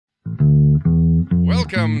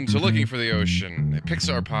Welcome to Looking for the Ocean, a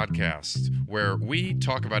Pixar podcast where we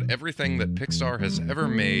talk about everything that Pixar has ever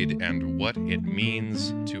made and what it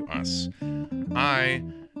means to us. I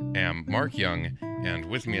am Mark Young, and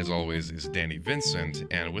with me as always is Danny Vincent,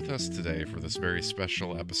 and with us today for this very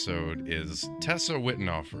special episode is Tessa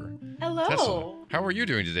Widenhofer. Hello. Tessa, how are you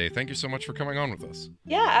doing today? Thank you so much for coming on with us.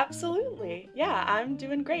 Yeah, absolutely. Yeah, I'm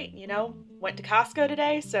doing great. Went to Costco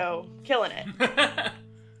today, so killing it.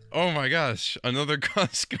 Oh my gosh, another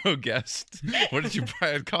Costco guest. What did you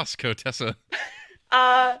buy at Costco, Tessa?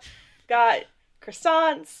 Got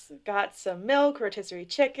croissants, got some milk, rotisserie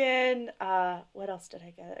chicken. What else did I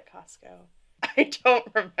get at Costco? I don't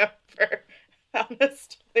remember,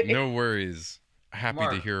 honestly. No worries. Happy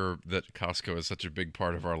Mark. to hear that Costco is such a big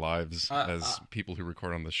part of our lives as people who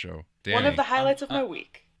record on the show. Danny. One of the highlights of my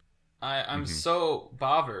week. I'm so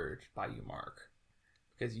bothered by you, Mark,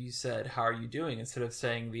 because you said, "How are you doing?" instead of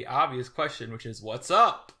saying the obvious question, which is, "What's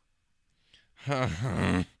up?"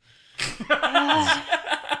 Have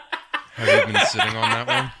you been sitting on that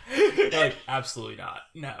one? Like, absolutely not.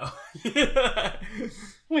 No.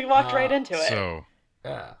 We walked right into it. So,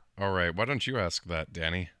 Yeah. all right. Why don't you ask that,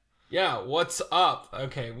 Danny? Yeah, what's up?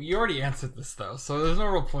 Okay, we already answered this, though, so there's no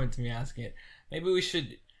real point to me asking it. Maybe we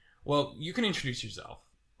should... Well, you can introduce yourself.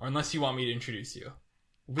 Or unless you want me to introduce you.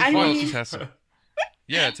 Tessa.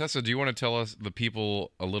 Yeah, Tessa, do you want to tell us, the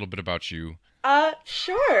people, a little bit about you?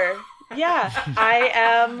 Sure. Yeah, I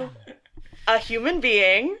am a human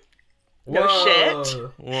being. No Whoa.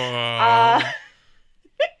 shit. Whoa.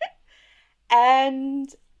 And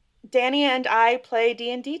Danny and I play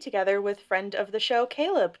D&D together with friend of the show,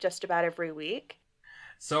 Caleb, just about every week.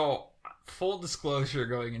 So, full disclosure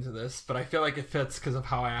going into this, but I feel like it fits because of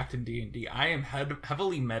how I act in D&D. I am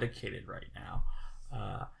heavily medicated right now.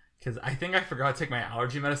 Because I think I forgot to take my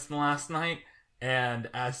allergy medicine last night. And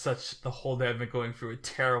as such, the whole day I've been going through a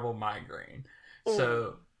terrible migraine. Ooh.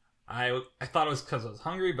 So, I thought it was because I was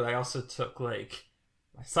hungry, but I also took, my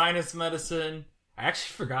sinus medicine. I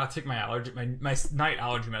actually forgot to take my night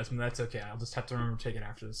allergy medicine. But that's okay. I'll just have to remember to take it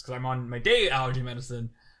after this. Because I'm on my day allergy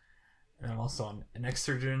medicine. And I'm also on an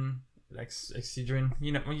Excedrin. Excedrin.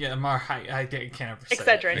 I can't ever say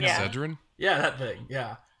Excedrin, it. yeah. Excedrin? Yeah, that thing.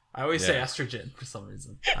 Yeah. I always say estrogen for some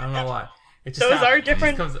reason. I don't know why. It just Those happens. are It just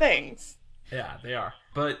different comes- things. Yeah, they are.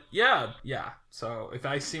 But yeah. So if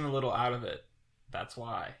I seem a little out of it, that's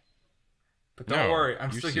why. But don't No, worry,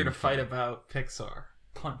 I'm you still here to seem fight fine. about Pixar.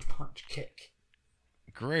 Punch, punch, kick.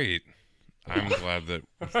 Great. I'm glad that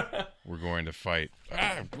we're going to fight.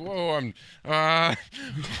 Oh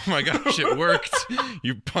my gosh, it worked.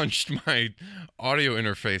 You punched my audio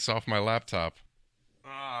interface off my laptop.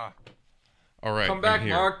 All right. Come back, I'm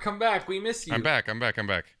here. Mark. Come back. We miss you. I'm back.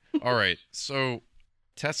 All right. So,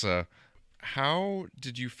 Tessa, how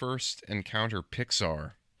did you first encounter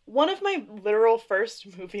Pixar? One of my literal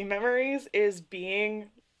first movie memories is being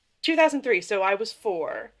 2003, so I was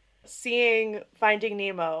 4, seeing Finding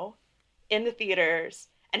Nemo in the theaters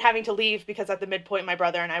and having to leave because at the midpoint my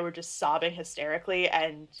brother and I were just sobbing hysterically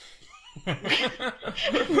and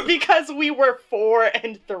because we were 4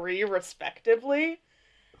 and 3 respectively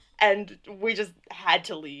and we just had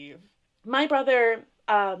to leave. My brother,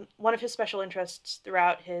 one of his special interests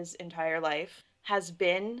throughout his entire life has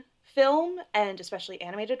been film and especially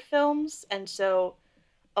animated films, and so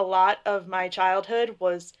a lot of my childhood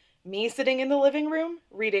was me sitting in the living room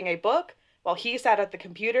reading a book while he sat at the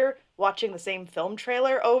computer watching the same film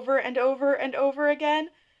trailer over and over and over again.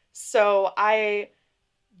 So I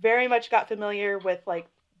very much got familiar with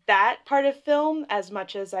that part of film as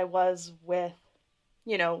much as I was with,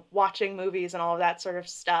 watching movies and all of that sort of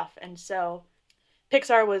stuff. And so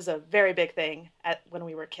Pixar was a very big thing when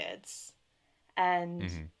we were kids.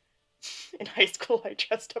 And in high school, I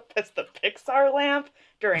dressed up as the Pixar lamp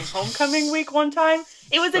during homecoming week one time.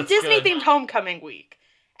 It was a That's Disney-themed homecoming week.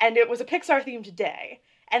 And it was a Pixar-themed day.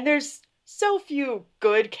 And there's so few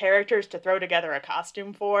good characters to throw together a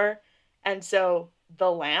costume for. And so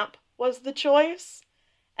the lamp was the choice.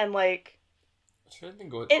 And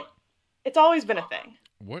it's always been a thing.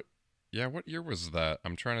 What year was that?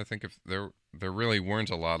 I'm trying to think if there really weren't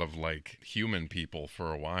a lot of human people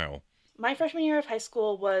for a while. My freshman year of high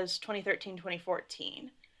school was 2013,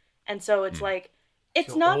 2014. And so it's it's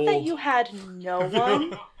Feel not that old. you had no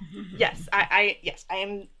one. Yes, I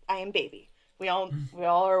am baby. We all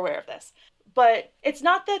are aware of this. But it's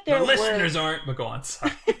not that there The were listeners aren't, but go on.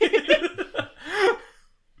 Sorry.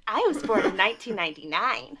 I was born in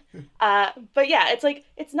 1999. But yeah,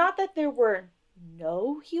 it's not that there were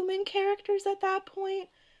no human characters at that point,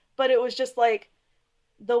 but it was just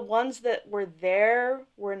the ones that were there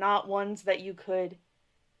were not ones that you could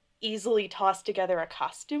easily toss together a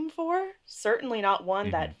costume for. Certainly not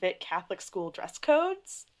one that fit Catholic school dress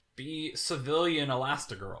codes. Be civilian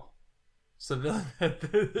Elastigirl. Civilian.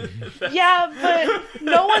 Yeah, but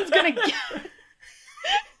no one's gonna get...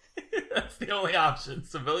 That's the only option.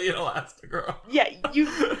 Civilian Elastigirl. Yeah, you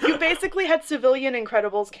basically had civilian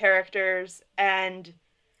Incredibles characters, and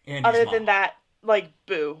Andy's other mom. than that, like,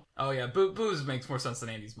 Boo. Oh yeah, Boo's makes more sense than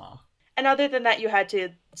Andy's mom. And other than that, you had to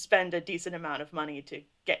spend a decent amount of money to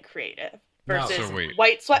get creative. No, Versus so wait,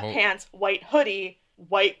 white sweatpants, white hoodie,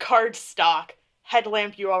 white cardstock,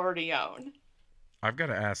 headlamp you already own. I've got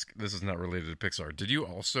to ask, this is not related to Pixar. Did you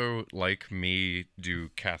also, like me, do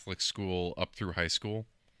Catholic school up through high school?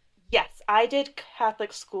 Yes, I did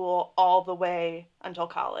Catholic school all the way until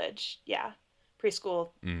college. Yeah.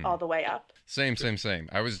 Preschool all the way up. Same. This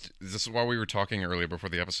is while we were talking earlier before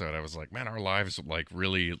the episode, I was like, man, our lives like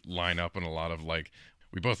really line up in a lot of like,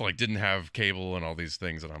 we both like didn't have cable and all these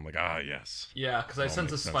things, and I'm like, yes. Yeah, because I sent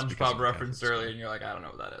a makes sense because SpongeBob of reference Catholic earlier, and you're like, I don't know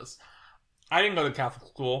what that is. I didn't go to Catholic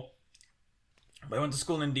school, but I went to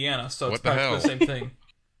school in Indiana, so it's What the practically the hell? same thing.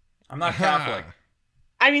 I'm not Catholic.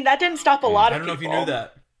 I mean, that didn't stop a lot I of don't know if people. you knew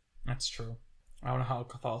that. That's true. I don't know how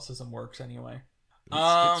Catholicism works anyway.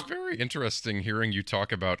 It's very interesting hearing you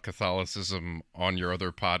talk about Catholicism on your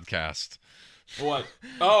other podcast. What?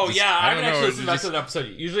 Oh, Just- yeah, I I haven't don't know, actually listened back just- to the episode.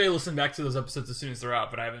 Usually I listen back to those episodes as soon as they're out,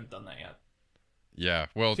 but I haven't done that yet. Yeah,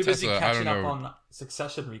 well, Too busy Tessa, I don't catching up know. on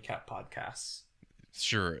Succession recap podcasts.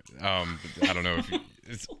 Sure. I don't know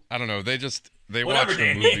if I don't know. They Whatever, watched a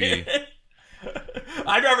Danny. movie.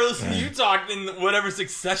 I'd rather listen to you talk than whatever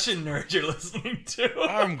Succession nerd you're listening to.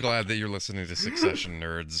 I'm glad that you're listening to Succession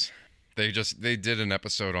nerds. They did an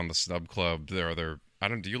episode on the Snub Club. Do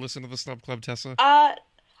you listen to the Snub Club, Tessa?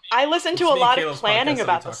 I listened to It's a me and lot of Caleb's planning podcast that we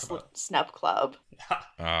about the talk about. Snub Club.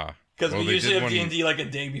 Because well, we they usually did have one- D&D like a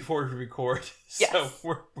day before we record, so Yes.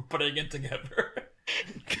 we're putting it together.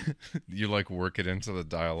 You like work it into the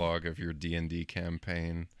dialogue of your D&D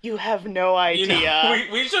campaign. You have no You idea. know,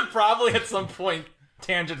 we should probably at some point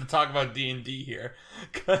tangent to talk about D&D here,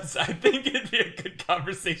 because I think it'd be a good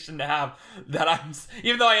conversation to have. That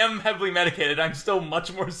even though I am heavily medicated, I'm still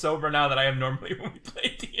much more sober now than I am normally when we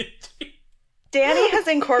play D&D. Danny has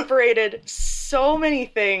incorporated so many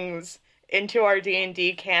things into our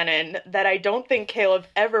D&D canon that I don't think Caleb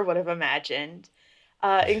ever would have imagined,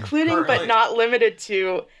 including but Currently- not limited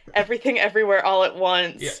to Everything Everywhere All at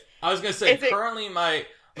Once. Yeah, I was gonna say Is it- currently my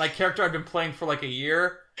character I've been playing for like a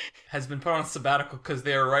year has been put on sabbatical because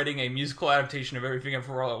they are writing a musical adaptation of Everything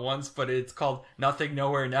Everywhere All at Once, but it's called Nothing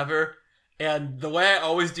Nowhere Never. And the way I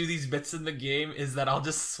always do these bits in the game is that I'll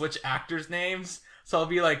just switch actors' names. So I'll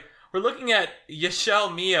be like, we're looking at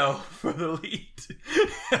Yashel Mio for the lead.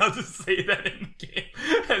 I'll just say that in the game.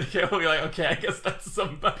 And Kale will be like, okay, I guess that's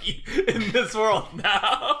somebody in this world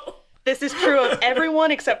now. This is true of everyone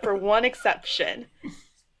except for one exception.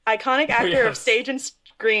 Iconic actor of Yes. stage and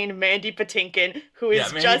screen, Mandy Patinkin, who is Yeah,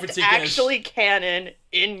 Mandy just Patinkin is- actually canon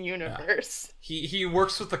in universe. He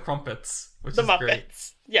works with the Crumpets, which The is Muppets. great.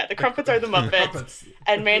 Yeah, the Crumpets are the Muppets, Crumpets.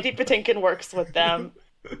 and Mandy Patinkin works with them.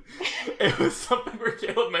 It was something where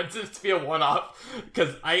Caleb meant it to be a one-off,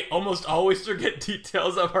 because I almost always forget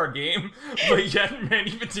details of our game, but yet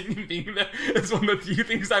Mandy Patinkin being there is one of the few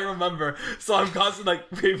things I remember, so I'm constantly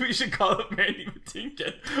like, maybe we should call up Mandy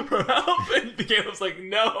Patinkin for help, and Caleb's like,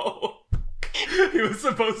 no, he was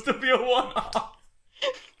supposed to be a one-off.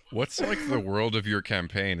 What's like the world of your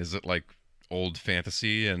campaign? Is it like old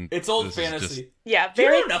fantasy and It's old this is fantasy. just- Yeah, Do you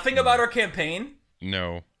very. know nothing about our campaign?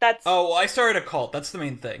 No. That's Oh, well, I started a cult, that's the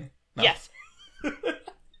main thing. No. yes.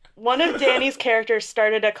 One of Danny's characters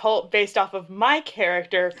started a cult based off of my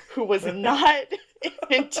character, who was not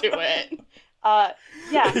into it.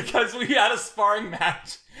 Yeah. Because we had a sparring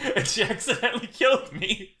match, and she accidentally killed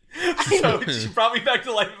me. know. So she brought me back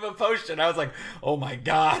to life with a potion. I was like, "Oh my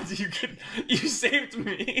god, you saved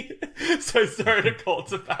me!" So I started a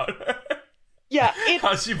cult about her. Yeah,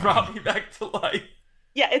 How she brought me back to life.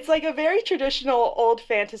 yeah, it's like a very traditional old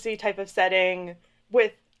fantasy type of setting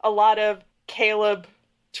with a lot of Caleb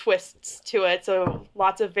twists to it, so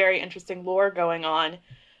lots of very interesting lore going on.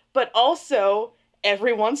 But also,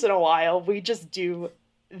 every once in a while, we just do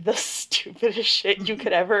the stupidest shit you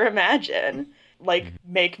could ever imagine. Like,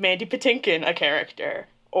 make Mandy Patinkin a character,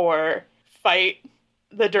 or fight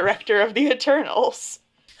the director of the Eternals.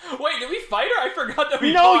 Wait, did we fight her? I forgot that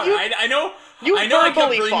we No, fought you- her. I know. you I know. I kept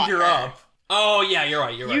verbally bringing fought her her. up. Oh yeah, you're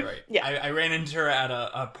right. You're right. yeah. I ran into her at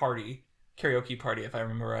a party, karaoke party, if I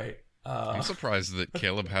remember right. I'm surprised that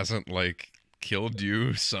Caleb hasn't like killed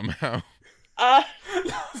you somehow.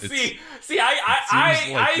 See, I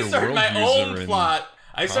seems like I your started my world own user plot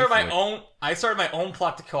I started my own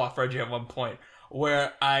plot to kill off Reggie at one point,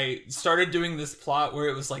 where I started doing this plot where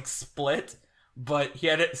it was like split, but he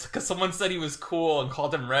had it because someone said he was cool and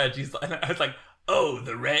called him Reg. And I was like, oh,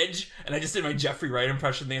 the Reg? And I just did my Jeffrey Wright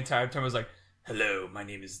impression the entire time. I was like, hello, my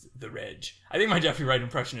name is the Reg. I think my Jeffrey Wright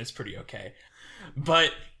impression is pretty okay.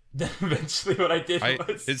 But then eventually what I did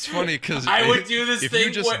was... It's funny because... I would do this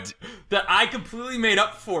thing that I completely made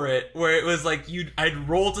up for it, where it was like, I'd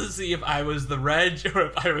roll to see if I was the Reg or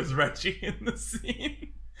if I was Reggie in the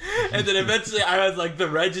scene. And then eventually I was like, the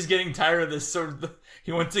Reg is getting tired of this, so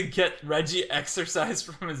he went to get Reggie exercise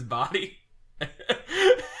from his body.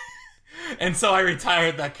 And so I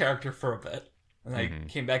retired that character for a bit. And I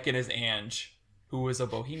came back in as Ange, who was a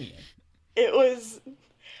bohemian. It was...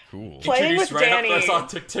 Cool. Playing with Danny. I saw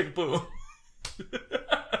Tick Tick Boom.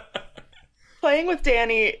 Playing with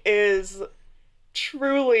Danny is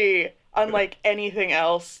truly unlike anything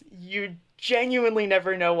else. You genuinely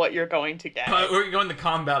never know what you're going to get. But we're going to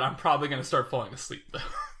combat. I'm probably going to start falling asleep, though.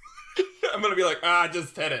 I'm going to be like,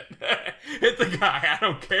 just hit it. Hit the guy. I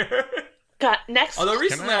don't care. God, next. Although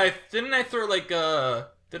recently, didn't I throw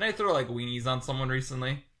weenies on someone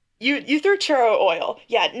recently? You threw churro oil.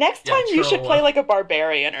 Yeah, next time you should play like a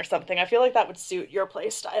barbarian or something. I feel like that would suit your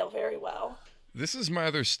play style very well. This is my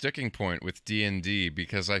other sticking point with D&D,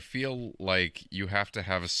 because I feel like you have to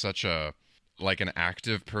have such an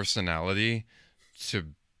active personality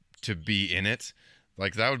to be in it.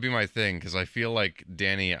 Like, that would be my thing, because I feel like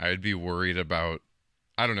Danny, I'd be worried about,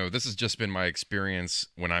 I don't know, this has just been my experience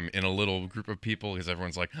when I'm in a little group of people, because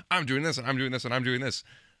everyone's like, I'm doing this, and I'm doing this, and I'm doing this.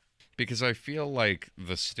 Because I feel like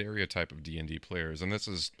the stereotype of D&D players, and this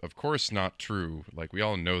is, of course, not true, like, we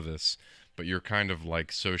all know this, but you're kind of,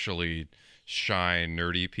 like, socially shy,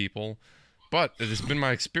 nerdy people. But it has been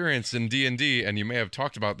my experience in D&D, and you may have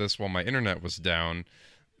talked about this while my internet was down,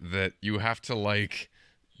 that you have to, like,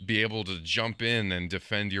 be able to jump in and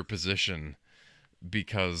defend your position,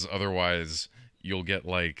 because otherwise you'll get,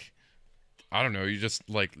 like, I don't know, you just,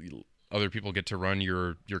 like... other people get to run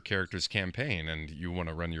your character's campaign, and you want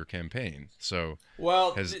to run your campaign. So,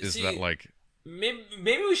 well, is that like...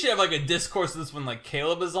 Maybe we should have like a discourse of this when like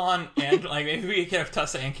Caleb is on, and like maybe we can have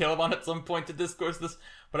Tessa and Caleb on at some point to discourse this.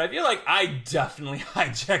 But I feel like I definitely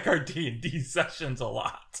hijack our D&D sessions a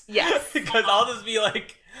lot. Yes. Because I'll just be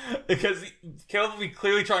like, because Caleb will be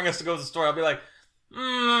clearly trying us to go to the store. I'll be like,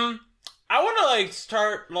 I want to like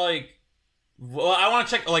start like... Well, I want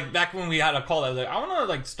to check, like, back when we had a call, I was like, I want to,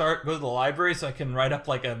 like, go to the library so I can write up,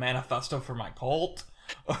 like, a manifesto for my cult.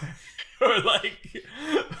 Or like,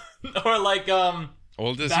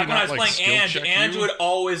 well, does back he when I not, was like, playing Ange you? would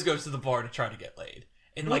always go to the bar to try to get laid.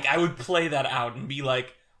 And, like, I would play that out and be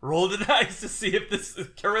like, roll the dice to see if this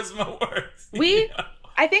charisma works.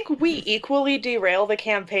 I think we equally derail the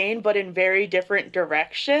campaign, but in very different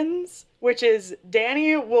directions, which is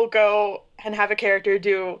Danny will go and have a character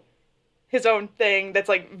do his own thing that's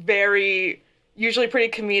like usually pretty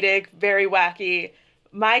comedic, very wacky.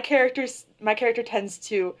 My character tends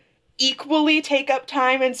to equally take up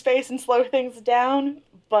time and space and slow things down,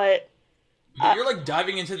 but you're like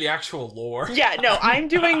diving into the actual lore. Yeah, no,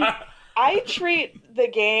 I treat the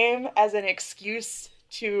game as an excuse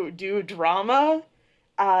to do drama,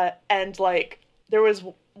 and like there was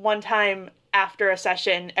one time after a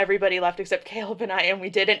session, everybody left except Caleb and I, and we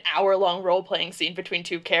did an hour-long role-playing scene between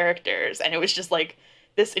two characters, and it was just, like,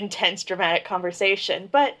 this intense, dramatic conversation.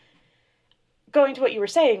 But going to what you were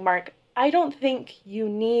saying, Mark, I don't think you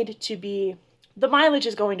need to be... The mileage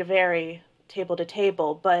is going to vary table to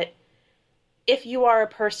table, but if you are a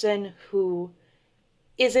person who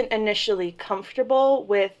isn't initially comfortable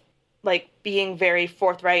with, like, being very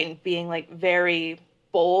forthright and being, like, very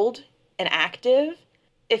bold and active...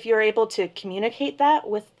 If you're able to communicate that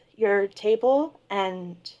with your table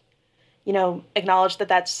and, you know, acknowledge that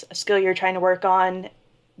that's a skill you're trying to work on,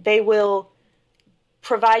 they will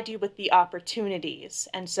provide you with the opportunities.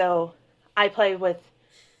 And so I play with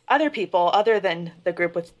other people other than the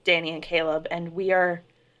group with Danny and Caleb, and we are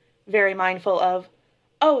very mindful of,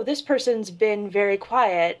 oh, this person's been very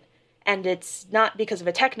quiet, and it's not because of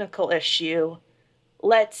a technical issue.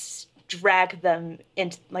 Let's drag them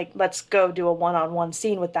into, like, let's go do a one-on-one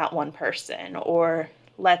scene with that one person, or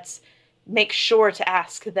let's make sure to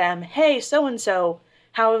ask them, hey, so-and-so,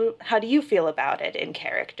 how do you feel about it in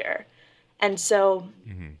character? And so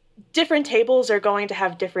different tables are going to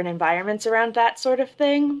have different environments around that sort of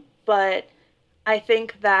thing, but I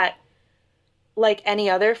think that, like any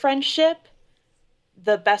other friendship,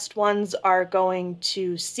 the best ones are going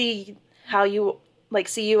to see you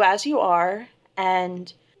as you are,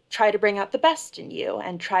 and try to bring out the best in you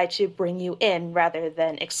and try to bring you in rather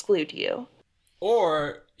than exclude you.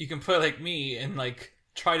 Or you can play like me and like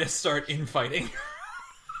try to start infighting.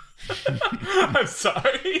 I'm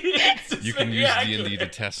sorry. You can use D&D to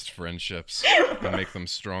test friendships and make them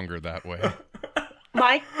stronger that way.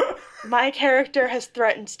 My character has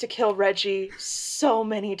threatened to kill Reggie so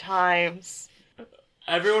many times.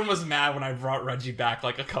 Everyone was mad when I brought Reggie back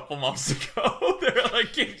like a couple months ago. They're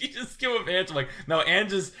like, "Can you just give him Ange?" I'm like, no,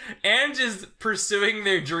 Ange is pursuing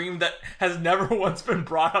their dream that has never once been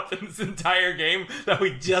brought up in this entire game that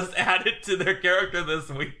we just added to their character this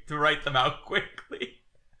week to write them out quickly.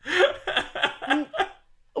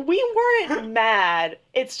 We weren't mad.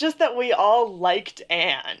 It's just that we all liked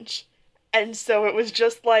Ange. And so it was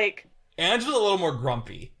just like... Ange was a little more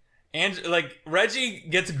grumpy. Ange, like, Reggie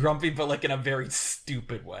gets grumpy, but like in a very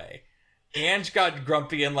stupid way. Ange got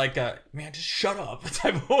grumpy in like a, man, just shut up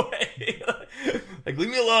type of way. Like, leave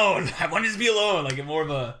me alone. I want you to be alone. Like, in more of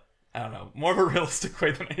a, I don't know, more of a realistic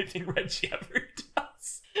way than anything Reggie ever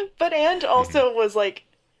does. But Ange also was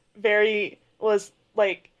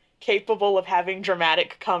capable of having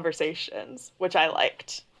dramatic conversations, which I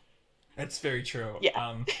liked. That's very true.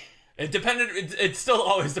 Yeah. It still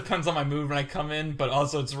always depends on my mood when I come in, but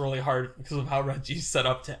also it's really hard because of how Reggie's set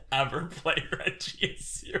up to ever play Reggie as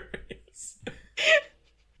serious.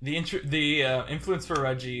 The influence for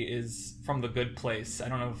Reggie is from The Good Place. I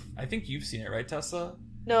don't know I think you've seen it, right, Tessa?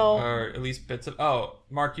 No. Or at least bits of... Oh,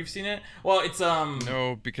 Mark, you've seen it? Well, it's...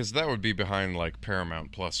 No, because that would be behind, like,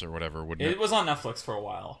 Paramount Plus or whatever, wouldn't it? It was on Netflix for a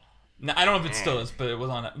while. Now, I don't know if it still is, but it was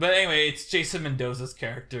on it. But anyway, it's Jason Mendoza's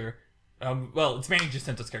character. Well, it's Manny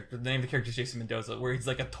Jacinto's character. The name of the character is Jason Mendoza, where he's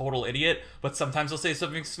like a total idiot, but sometimes he'll say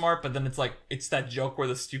something smart, but then it's like, it's that joke where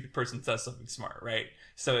the stupid person says something smart, right?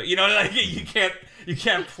 So, you know, like, you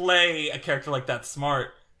can't play a character like that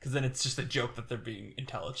smart, because then it's just a joke that they're being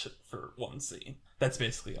intelligent for one scene. That's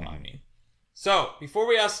basically all I mean. So, before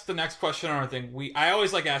we ask the next question on our thing, I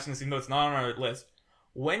always like asking this, even though it's not on our list.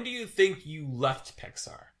 When do you think you left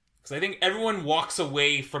Pixar? Because I think everyone walks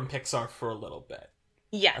away from Pixar for a little bit.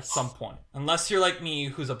 Yes. At some point. Unless you're like me,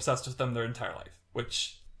 who's obsessed with them their entire life.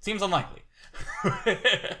 Which seems unlikely.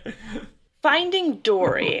 Finding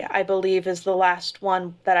Dory, I believe, is the last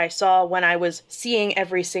one that I saw when I was seeing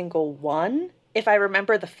every single one. If I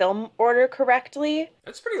remember the film order correctly.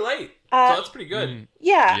 That's pretty late. So that's pretty good.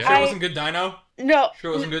 Yeah. Sure it wasn't Good Dino? No.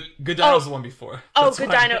 Sure it wasn't Good... Good Dino's the one before. Oh,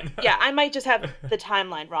 Good Dino. Yeah, I might just have the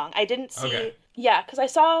timeline wrong. I didn't see... Okay. Yeah, because I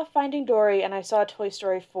saw Finding Dory and I saw Toy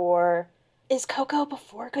Story 4... Is Coco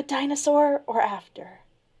before Good Dinosaur or after?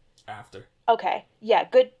 After. Okay. Yeah,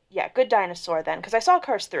 Good Dinosaur then, because I saw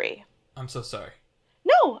Cars 3. I'm so sorry.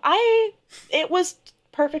 No, it was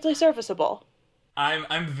perfectly serviceable.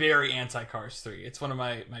 I'm very anti Cars 3. It's one of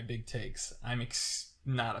my big takes. I'm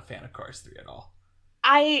not a fan of Cars 3 at all.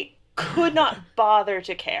 I could not bother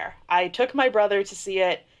to care. I took my brother to see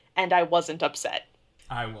it, and I wasn't upset.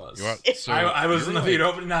 I was. I was in the theater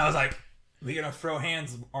opening, and I was like, we gonna throw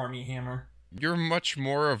hands, Army Hammer. You're much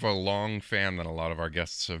more of a long fan than a lot of our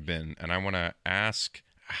guests have been, and I want to ask,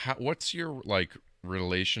 what's your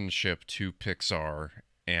relationship to Pixar,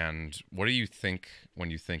 and what do you think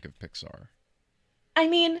when you think of Pixar? I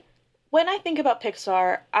mean, when I think about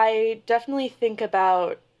Pixar, I definitely think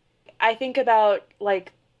about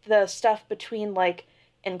like the stuff between like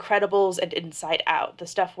Incredibles and Inside Out, the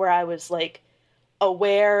stuff where I was like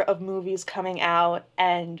aware of movies coming out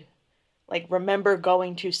and like remember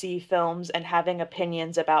going to see films and having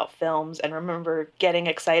opinions about films and remember getting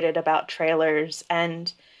excited about trailers.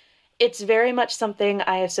 And it's very much something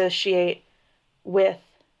I associate with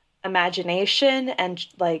imagination and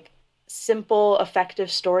like simple, effective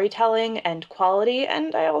storytelling and quality.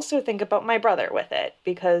 And I also think about my brother with it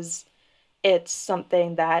because it's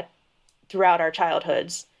something that throughout our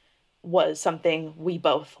childhoods was something we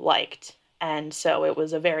both liked. And so it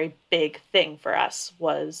was a very big thing for us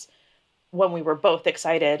was when we were both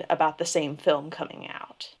excited about the same film coming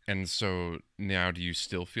out. And so now do you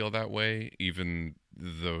still feel that way, even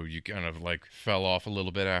though you kind of like fell off a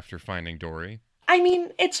little bit after Finding Dory? I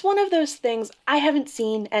mean, it's one of those things. I haven't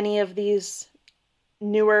seen any of these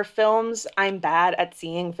newer films. I'm bad at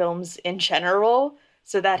seeing films in general.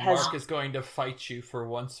 So that has... Mark is going to fight you for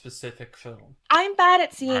one specific film. I'm bad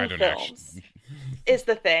at seeing films, is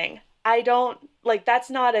the thing. I don't, like, that's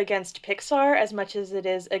not against Pixar as much as it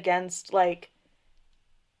is against, like,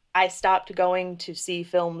 I stopped going to see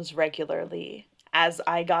films regularly as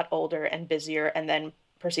I got older and busier and then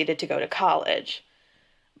proceeded to go to college.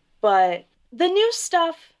 But the new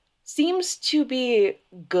stuff seems to be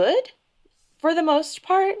good for the most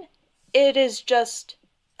part. It is just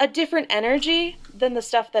a different energy than the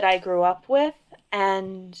stuff that I grew up with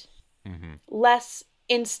and less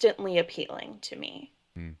instantly appealing to me.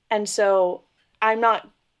 And so I'm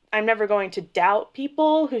never going to doubt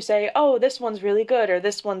people who say, oh, this one's really good or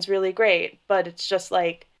this one's really great. But it's just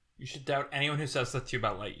like... You should doubt anyone who says that to you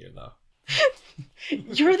about Lightyear, though.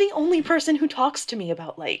 You're the only person who talks to me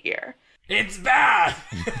about Lightyear. It's bad!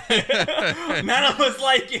 None of us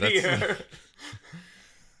like Lightyear!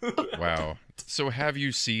 Wow. So have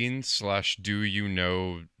you seen / do you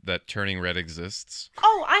know that Turning Red exists?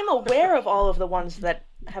 Oh, I'm aware of all of the ones that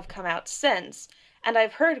have come out since, and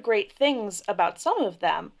I've heard great things about some of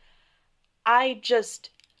them. I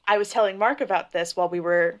was telling Mark about this while we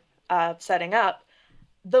were setting up.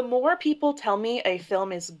 The more people tell me a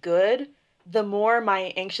film is good, the more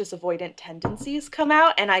my anxious avoidant tendencies come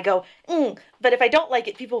out, and I go, but if I don't like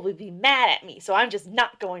it, people will be mad at me, so I'm just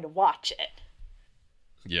not going to watch it.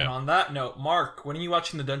 Yeah. And on that note, Mark, when are you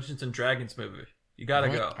watching the Dungeons and Dragons movie? You gotta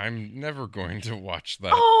go. I'm never going to watch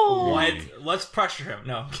that. Oh! What? Let's pressure him.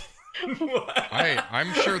 No.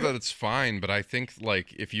 I'm sure that it's fine, but I think,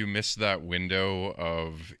 like, if you miss that window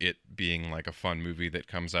of it being, like, a fun movie that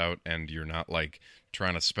comes out and you're not, like,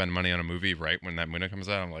 trying to spend money on a movie right when that window comes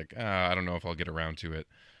out, I'm like, I don't know if I'll get around to it.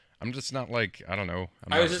 I'm just not, like, I don't know.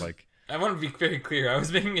 I want to be very clear. I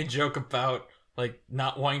was making a joke about, like,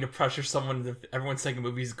 not wanting to pressure someone if everyone's saying a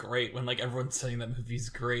movie's great when, like, everyone's saying that movie's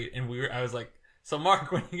great. And I was like, so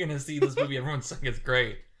Mark, when are you going to see this movie everyone's saying it's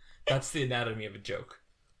great? That's the anatomy of a joke.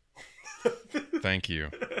 Thank you.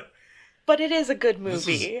 But it is a good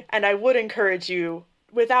movie, and I would encourage you,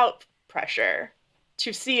 without pressure,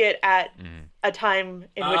 to see it at a time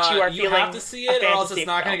in which you are feeling. You have to see it, or else it's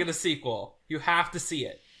not going to film. get a sequel. You have to see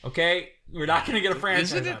it, okay? We're not going to get a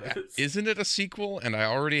franchise out of it. Isn't it a sequel? And I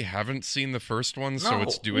already haven't seen the first one, so No.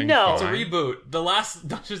 it's doing No. fine. It's a reboot. The last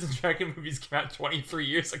Dungeons and Dragons movies came out 23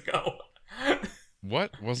 years ago.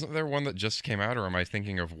 What? Wasn't there one that just came out, or am I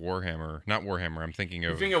thinking of Warhammer? Not Warhammer, I'm thinking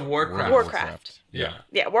of... You're thinking of Warcraft. Warcraft. Yeah.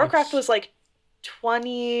 Yeah, Warcraft was like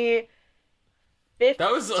 2015,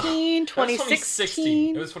 That was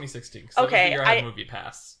 2016. It was 2016. Okay, I had Movie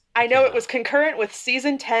Pass. I know it was concurrent with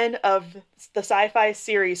season 10 of the sci-fi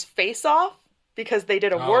series Face Off, because they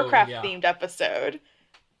did a Warcraft-themed episode.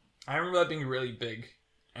 I remember that being really big,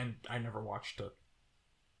 and I never watched it.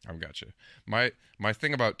 I've got you. My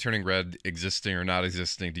thing about Turning Red existing or not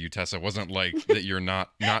existing to you, Tessa, wasn't like that you're not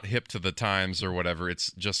hip to the times or whatever.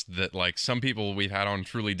 It's just that, like, some people we've had on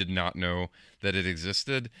truly did not know that it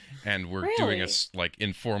existed, and we're doing a like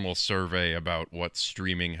informal survey about what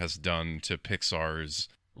streaming has done to Pixar's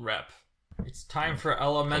rep. It's time for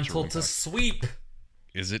Elemental to sweep.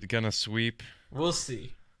 Is it gonna sweep? We'll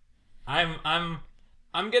see. I'm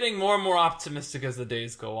getting more and more optimistic as the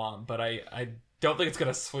days go on, but I don't think it's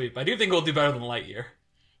gonna sweep. I do think we'll do better than Lightyear.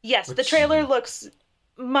 Yes, the trailer looks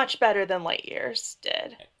much better than Lightyear's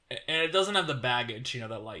did. And it doesn't have the baggage, that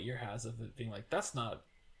Lightyear has of it being like, that's not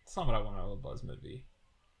what I want out of a Buzz movie.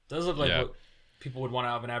 It does look like what people would want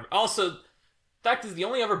out of an average. Also, fact is, the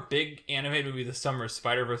only other big animated movie this summer is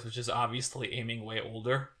Spider-Verse, which is obviously aiming way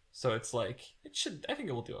older. So it's like, I think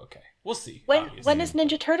it will do okay. We'll see. When is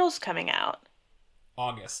Ninja Turtles coming out?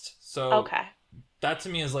 August. So okay. That to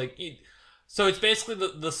me is like, so it's basically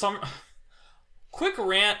the summer. Quick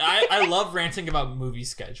rant. I love ranting about movie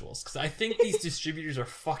schedules because I think these distributors are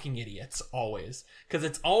fucking idiots always. Because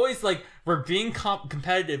it's always like we're being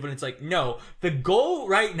competitive when it's like, no, the goal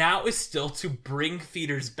right now is still to bring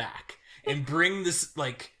theaters back and bring this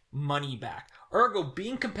like money back. Ergo,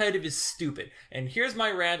 being competitive is stupid. And here's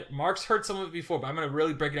my rant. Mark's heard some of it before, but I'm going to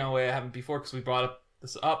really break it down the way I haven't before because we brought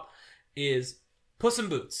this up. Is Puss in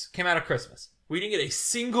Boots came out at Christmas. We didn't get a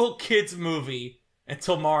single kids movie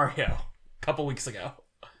until Mario a couple weeks ago.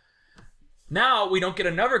 Now we don't get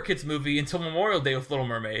another kids movie until Memorial Day with Little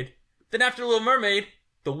Mermaid. Then after Little Mermaid,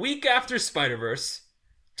 the week after Spider-Verse,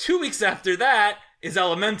 2 weeks after that is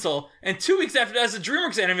Elemental, and 2 weeks after that is a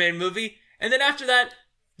DreamWorks animated movie, and then after that,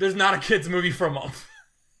 there's not a kids movie for a month.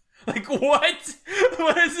 Like, what?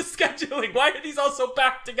 What is the scheduling? Why are these all so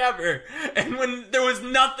packed together? And when there was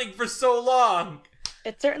nothing for so long?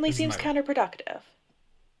 It certainly seems counterproductive.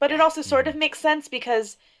 But it also sort of makes sense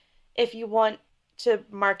because if you want to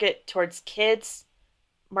market towards kids,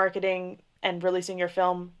 marketing and releasing your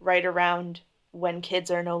film right around when kids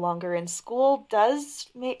are no longer in school does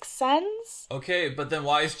make sense. Okay, but then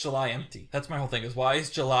why is July empty? That's my whole thing, is why is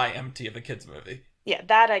July empty of a kids movie? Yeah,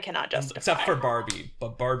 that I cannot justify. Except for Barbie,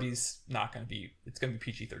 but Barbie's not going to be, it's going to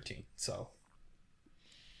be PG-13, so,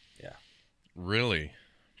 yeah. Really?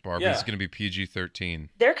 Barbie's going to be PG-13.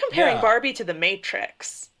 They're comparing Barbie to The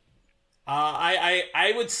Matrix.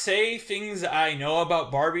 I would say things I know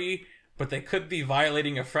about Barbie, but they could be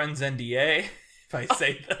violating a friend's NDA if I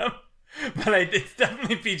say them. But it's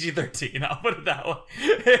definitely PG-13. I'll put it that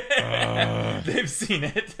way. They've seen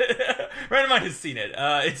it. Randomite has seen it.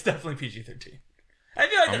 It's definitely PG-13. I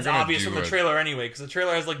feel like that's obvious from the trailer anyway, because the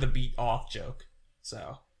trailer has like the beat off joke.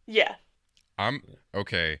 So yeah.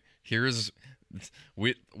 Okay. Here's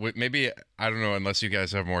we maybe, I don't know, unless you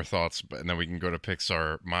guys have more thoughts, but and then we can go to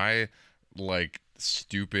Pixar. My like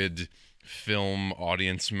stupid film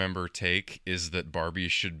audience member take is that Barbie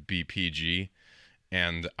should be PG,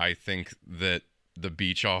 and I think that the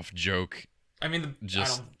beach off joke,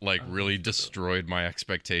 really destroyed my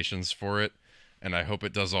expectations for it, and I hope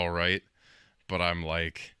it does all right. But I'm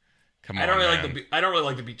like, come on, I don't really man.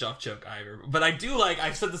 like the beach off joke either. But I do like.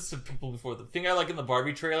 I've said this to people before. The thing I like in the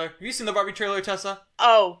Barbie trailer. Have you seen the Barbie trailer, Tessa?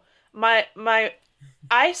 Oh,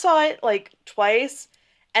 I saw it like twice,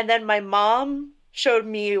 and then my mom showed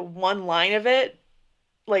me one line of it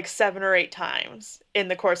like 7 or 8 times in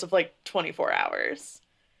the course of like 24 hours.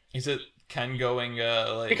 Is it Ken going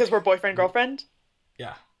like? Because we're boyfriend girlfriend.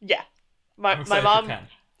 Yeah. Yeah. My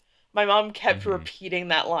mom kept repeating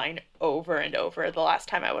that line over and over the last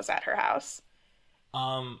time I was at her house.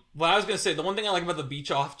 What I was gonna say, the one thing I like about the beach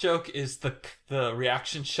off joke is the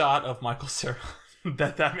reaction shot of Michael Cera.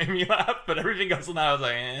 that made me laugh, but everything else in that I was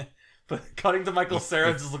like, eh. But cutting to Michael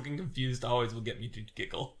Cera just looking confused always will get me to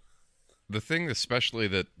giggle. The thing especially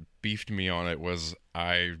that beefed me on it was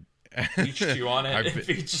beached you on it.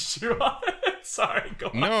 Beached you on it. Sorry, go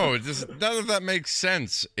on. No, none of that makes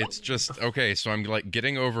sense. It's just, okay, so I'm like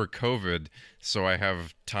getting over COVID, so I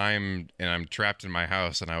have time and I'm trapped in my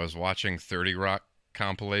house, and I was watching 30 Rock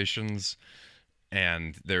compilations,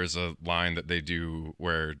 and there's a line that they do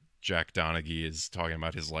where Jack Donaghy is talking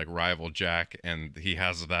about his like rival Jack, and he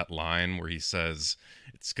has that line where he says,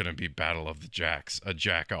 it's gonna be Battle of the Jacks, a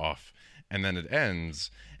jack off, and then it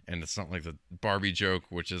ends. And it's not like the Barbie joke,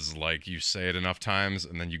 which is like you say it enough times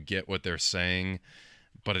and then you get what they're saying,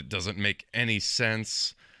 but it doesn't make any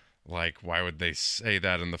sense. Like, why would they say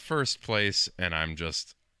that in the first place? And I'm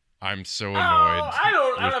so annoyed. I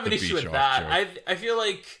don't have an issue with that. I feel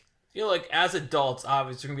like as adults,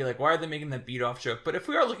 obviously, we're gonna be like, why are they making that beat off joke? But if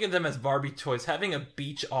we are looking at them as Barbie toys, having a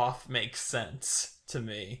beach off makes sense to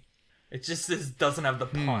me. It just doesn't have the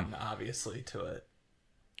pun, obviously, to it.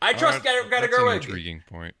 I trust Greta Gerwig. That's an intriguing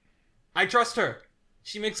point. I trust her.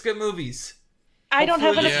 She makes good movies. I don't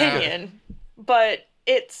have an opinion, but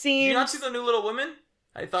it seems. Did you not see the new Little Women?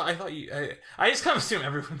 I thought you. I just kind of assume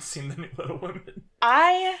everyone's seen the new Little Women.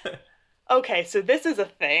 Okay, so this is a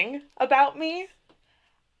thing about me.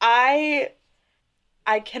 I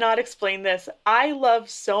cannot explain this. I love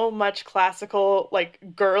so much classical, like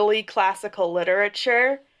girly classical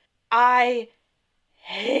literature. I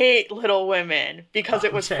hate Little Women because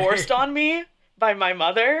it was forced on me by my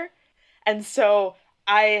mother. And so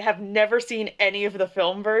I have never seen any of the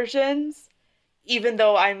film versions, even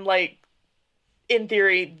though I'm like, in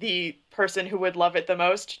theory, the person who would love it the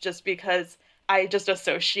most, just because I just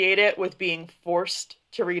associate it with being forced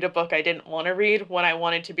to read a book I didn't want to read when I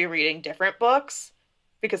wanted to be reading different books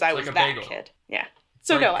because I was that kid. Yeah.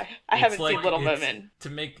 So no, I haven't seen Little Women.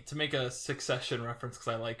 To make a Succession reference,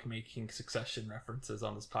 because I like making Succession references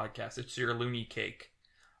on this podcast, it's your loony cake.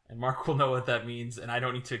 And Mark will know what that means, and I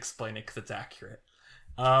don't need to explain it because it's accurate.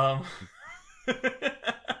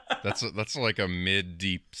 That's like a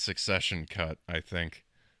mid-deep Succession cut, I think,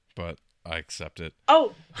 but I accept it.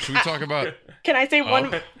 Oh, should we talk about? Can I say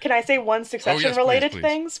one? Can I say one Succession related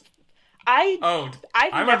things? I've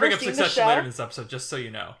never bring up seen Succession later in this episode, just so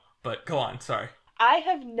you know. But go on, sorry. I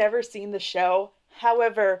have never seen the show.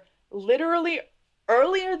 However, literally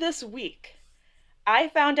earlier this week, I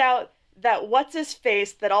found out that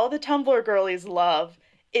what's-his-face that all the Tumblr girlies love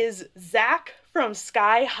is Zach from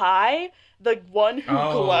Sky High, the one who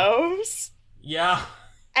glows. Yeah.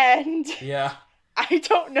 And yeah. I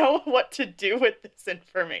don't know what to do with this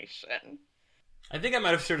information. I think I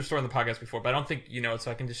might have shared a story on the podcast before, but I don't think you know it,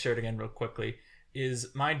 so I can just share it again real quickly.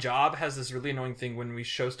 Is my job has this really annoying thing when we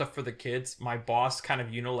show stuff for the kids, my boss kind of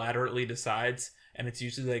unilaterally decides, and it's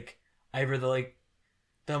usually like either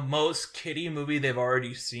the most kiddie movie they've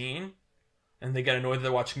already seen, and they get annoyed that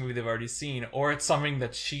they're watching a movie they've already seen, or it's something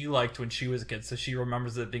that she liked when she was a kid, so she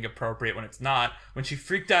remembers it being appropriate when it's not. When she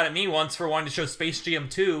freaked out at me once for wanting to show Space Jam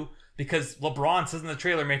 2 because LeBron says in the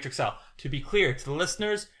trailer Matrix Cell. To be clear to the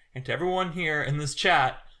listeners and to everyone here in this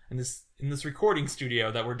chat, in this recording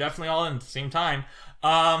studio that we're definitely all in at the same time,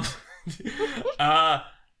 I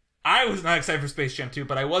was not excited for Space Jam 2,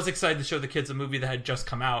 but I was excited to show the kids a movie that had just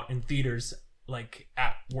come out in theaters, like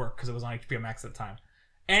at work, because it was on HBO Max at the time.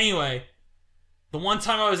 Anyway, the one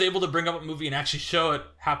time I was able to bring up a movie and actually show it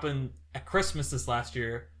happened at Christmas this last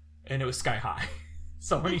year, and it was Sky High.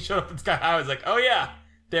 So when he showed up in Sky High, I was like, oh yeah,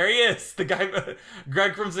 there he is. The guy,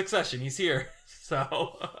 Greg from Succession, he's here.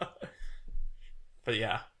 So, but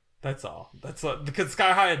yeah, that's all. That's what, because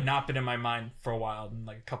Sky High had not been in my mind for a while, and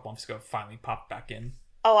like a couple months ago, it finally popped back in.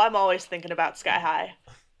 Oh, I'm always thinking about Sky High.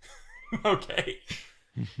 Okay.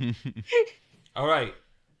 All right.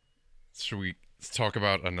 Should we talk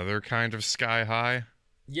about another kind of Sky High?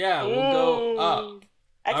 Yeah, we'll go up.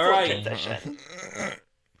 Excellent All right. transition.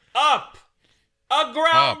 Up! A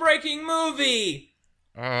groundbreaking movie!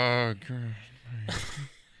 Oh, God.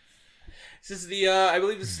 This is I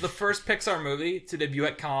believe this is the first Pixar movie to debut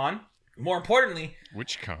at Cannes. More importantly,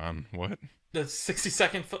 Which con? What? the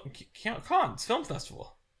 62nd Cannes Film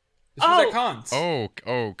Festival. This was at Cannes. Oh,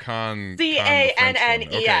 con. Cannes.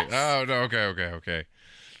 Okay. Oh, no, okay.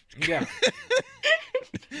 Yeah.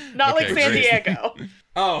 Not like Okay, San great. Diego.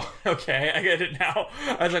 Oh, okay. I get it now.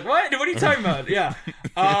 I was like, what? What are you talking about? Yeah.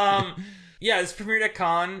 Yeah, it's premiered at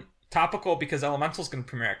Cannes. Topical because Elemental's going to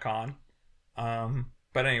premiere at Cannes.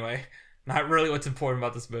 But anyway, not really what's important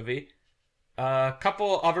about this movie. A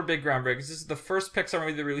couple other big groundbreakers. This is the first Pixar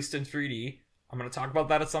movie that released in 3D. I'm going to talk about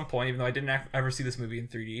that at some point, even though I didn't ever see this movie in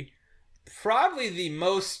 3D. Probably the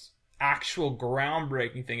most actual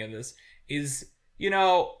groundbreaking thing of this is,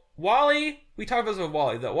 WALL-E. We talked about this with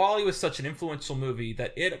WALL-E, that WALL-E was such an influential movie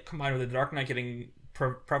that it, combined with The Dark Knight getting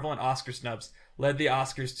prevalent Oscar snubs, led the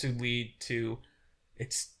Oscars to lead to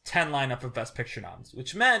its 10 lineup of Best Picture noms,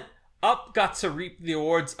 which meant Up got to reap the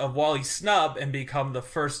awards of WALL-E's snub and become the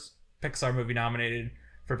first Pixar movie nominated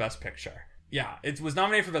for Best Picture. Yeah, it was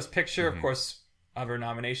nominated for Best Picture. Of course, other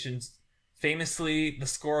nominations. Famously, the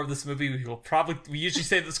score of this movie, we usually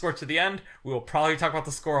save the score to the end. We will probably talk about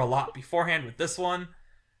the score a lot beforehand with this one,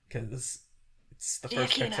 because it's the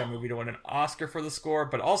first Pixar movie to win an Oscar for the score,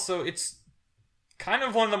 but also it's kind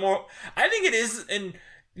of one of the more, I think it is, and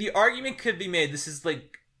the argument could be made, this is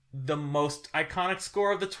like the most iconic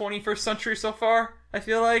score of the 21st century so far, I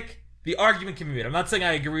feel like. The argument can be made. I'm not saying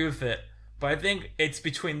I agree with it, but I think it's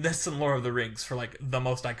between this and Lord of the Rings for like the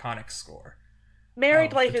most iconic score.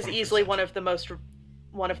 Married Life is easily one of the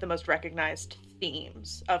most recognized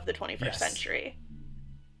themes of the 21st century.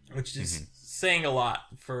 Which is saying a lot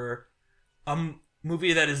for a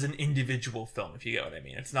movie that is an individual film, if you get what I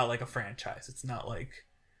mean. It's not like a franchise. It's not like,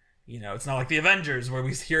 it's not like the Avengers where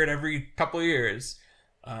we hear it every couple of years.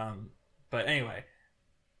 But anyway.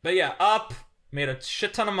 But yeah, Up made a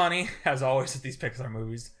shit ton of money, as always with these Pixar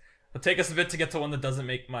movies. It'll take us a bit to get to one that doesn't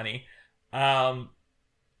make money.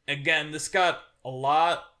 Again, this got a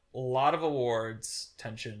lot of awards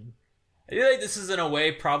attention. I feel like this is in a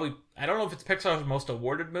way probably, I don't know if it's Pixar's most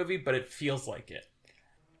awarded movie, but it feels like it.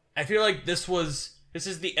 I feel like this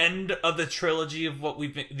is the end of the trilogy of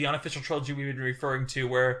the unofficial trilogy we've been referring to,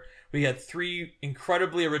 where we had 3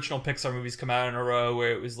 incredibly original Pixar movies come out in a row,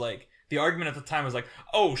 where it was like, the argument at the time was like,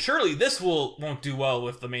 oh, surely this won't do well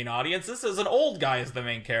with the main audience. This is an old guy as the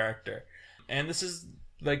main character. And this is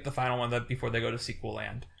like the final one that before they go to sequel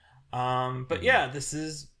land. But yeah, this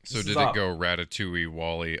is it go Ratatouille,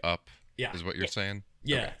 WALL-E, Up? Yeah. Is what you're saying?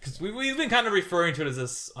 Yeah, because we've been kind of referring to it as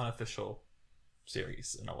this unofficial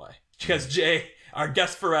series in a way. Because Jay, our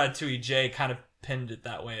guest for Ratatouille, Jay, kind of pinned it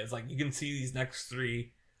that way. It's like, you can see these next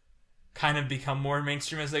 3 kind of become more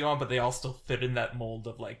mainstream as they go on, but they all still fit in that mold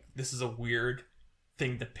of like, this is a weird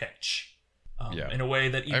thing to pitch. In a way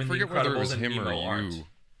that even The Incredibles and Nemo aren't.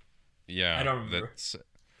 Yeah. I don't remember.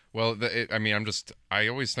 Well, I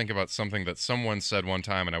always think about something that someone said one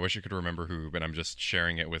time, and I wish I could remember who, but I'm just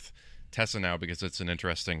sharing it with Tessa now because it's an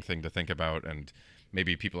interesting thing to think about, and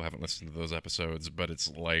maybe people haven't listened to those episodes, but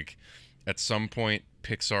it's like, at some point,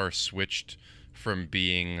 Pixar switched from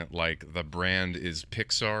being like, the brand is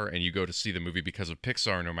Pixar, and you go to see the movie because of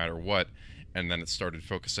Pixar no matter what, and then it started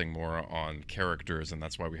focusing more on characters, and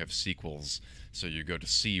that's why we have sequels. So you go to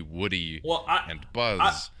see Woody and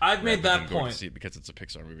Buzz. I've made that point. Go to see it because it's a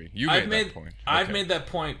Pixar movie. I've made that point. Okay. I've made that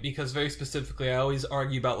point because very specifically, I always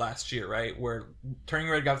argue about last year, right? Where Turning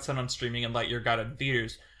Red got sent on streaming and Lightyear got in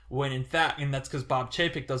theaters. When in fact, and that's because Bob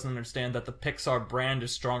Chapek doesn't understand that the Pixar brand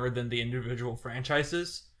is stronger than the individual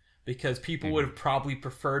franchises. Because people would have probably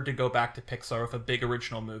preferred to go back to Pixar with a big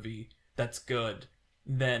original movie that's good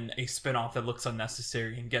than a spin-off that looks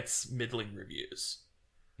unnecessary and gets middling reviews.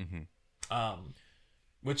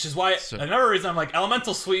 Which is why another reason I'm like,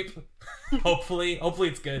 Elemental sweep. hopefully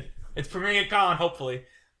it's good. It's premiering at Cannes, hopefully.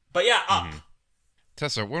 But yeah, Up.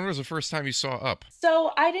 Tessa, when was the first time you saw Up?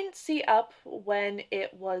 So I didn't see Up when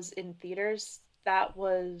it was in theaters. That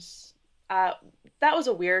was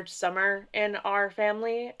a weird summer in our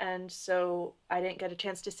family, and so I didn't get a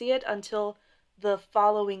chance to see it until the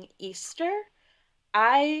following Easter.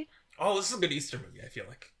 oh, this is a good Easter movie, I feel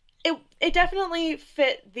like. It definitely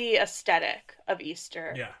fit the aesthetic of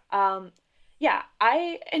Easter. Yeah. Yeah,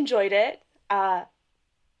 I enjoyed it.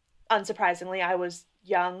 Unsurprisingly, I was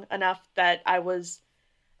young enough that I was...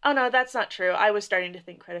 Oh no, that's not true. I was starting to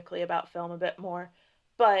think critically about film a bit more.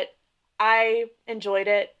 But I enjoyed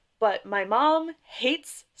it. But my mom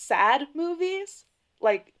hates sad movies.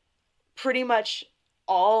 Like, pretty much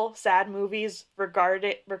all sad movies,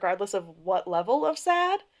 regardless of what level of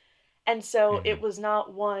sad. And so it was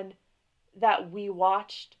not one that we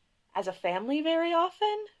watched as a family very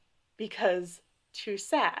often because too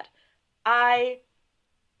sad. I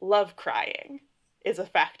love crying, is a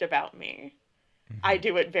fact about me. I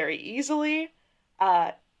do it very easily.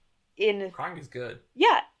 Crying is good.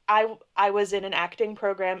 Yeah, I was in an acting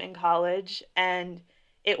program in college, and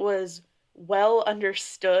it was well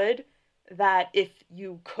understood that if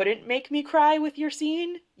you couldn't make me cry with your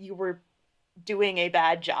scene, you were doing a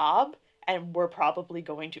bad job and were probably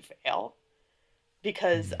going to fail,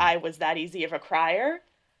 because I was that easy of a crier.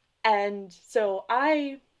 And so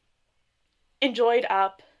I enjoyed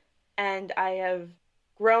Up, and I have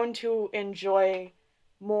grown to enjoy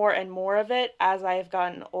more and more of it as I have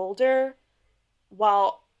gotten older,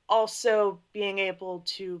 while also being able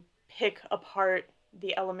to pick apart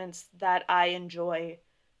the elements that I enjoy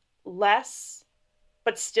less,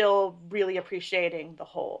 but still really appreciating the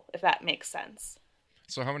whole, if that makes sense.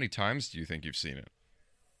 So how many times do you think you've seen it?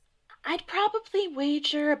 I'd probably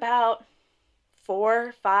wager about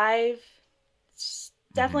 4, 5. It's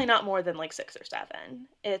definitely not more than like 6 or 7.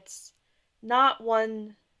 It's not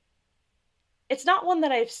one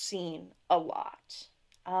that I've seen a lot.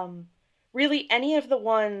 Really, any of the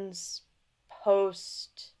ones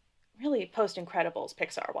post Incredibles,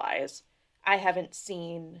 Pixar-wise, I haven't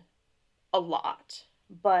seen a lot,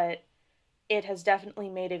 but it has definitely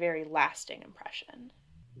made a very lasting impression.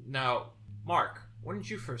 Now, Mark, when did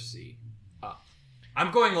you first see Up?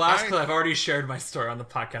 I'm going last because I've already shared my story on the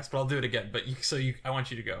podcast, but I'll do it again. But I want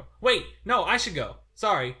you to go. Wait, no, I should go.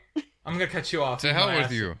 Sorry, I'm gonna cut you off. To hell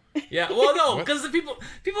with you. Yeah, well, no, because the people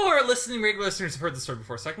who are listening, regular listeners, have heard the story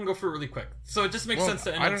before, so I can go through it really quick. So it just makes sense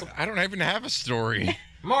to end. I don't even have a story.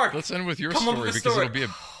 Mark, let's end with your story because it'll be a.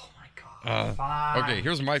 Oh my god. Fine. Okay,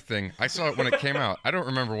 here's my thing. I saw it when it came out. I don't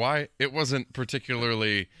remember why. It wasn't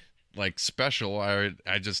particularly like special.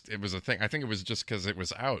 It was a thing. I think it was just because it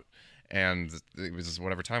was out. And it was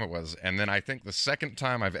whatever time it was. And then I think the second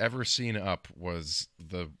time I've ever seen Up was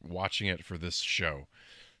watching it for this show.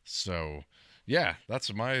 So, yeah,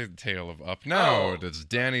 that's my tale of Up. Now it's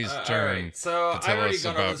Danny's turn right. So to tell I've us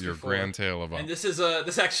about your grand tale of Up. And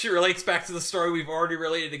this actually relates back to the story we've already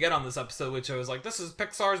related again on this episode, which I was like, this is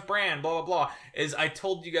Pixar's brand, blah, blah, blah. Is I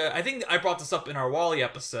told you guys, I think I brought this up in our WALL-E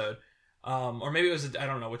episode. Or maybe it was, I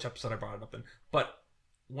don't know which episode I brought it up in. But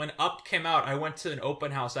when Up came out, I went to an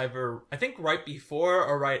open house I think right before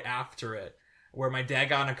or right after it, where my dad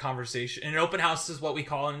got in a conversation. And an open house is what we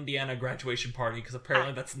call in Indiana a graduation party, because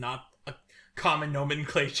apparently that's not a common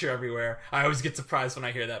nomenclature everywhere. I always get surprised when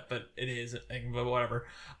I hear that, but it is, but whatever.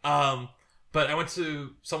 But I went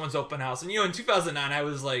to someone's open house, and in 2009, I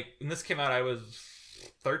was like, when this came out, I was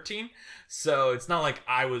 13, so it's not like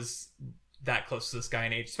I was that close to this guy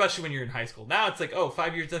in age, especially when you're in high school. Now it's like,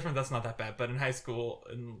 5 years different, that's not that bad. But in high school,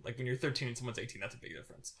 and like when you're 13 and someone's 18, that's a big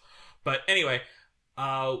difference. But anyway,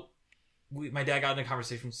 my dad got in a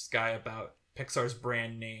conversation with this guy about Pixar's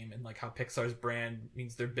brand name and like how Pixar's brand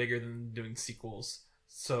means they're bigger than doing sequels.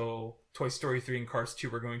 So Toy Story 3 and Cars 2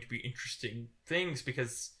 were going to be interesting things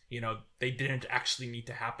because, they didn't actually need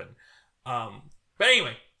to happen. But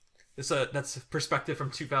anyway, that's a perspective from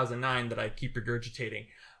 2009 that I keep regurgitating.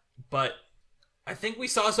 But I think we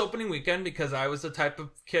saw this opening weekend because I was the type of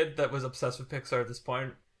kid that was obsessed with Pixar at this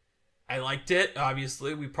point. I liked it,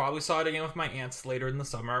 obviously. We probably saw it again with my aunts later in the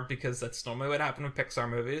summer because that's normally what happened with Pixar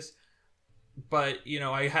movies. But,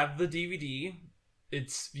 I have the DVD.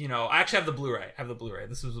 It's, I actually have the Blu-ray.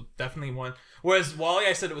 This was definitely one. Whereas WALL-E,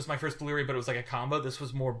 I said it was my first Blu-ray, but it was like a combo. This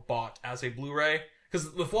was more bought as a Blu-ray.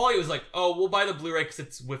 Because with WALL-E, it was like, we'll buy the Blu-ray because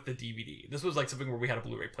it's with the DVD. This was like something where we had a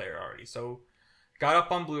Blu-ray player already. So, got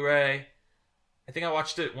Up on Blu-ray. I think I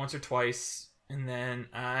watched it once or twice. And then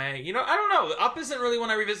I don't know. Up isn't really one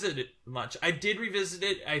I revisited it much. I did revisit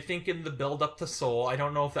it, I think, in the build-up to Soul. I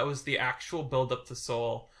don't know if that was the actual build-up to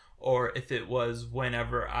Soul or if it was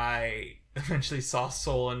whenever I eventually saw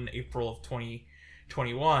Soul in April of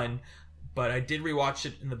 2021. But I did rewatch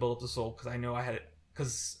it in the build-up to Soul because I knew I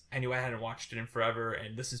hadn't watched it in forever.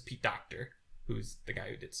 And this is Pete Docter, who's the guy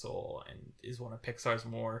who did Soul and is one of Pixar's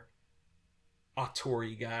more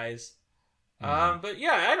auteur-y guys. But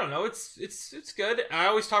yeah, I don't know. It's good. I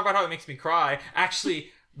always talk about how it makes me cry.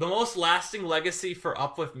 Actually, the most lasting legacy for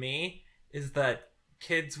Up with me is that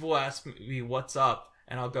kids will ask me what's up,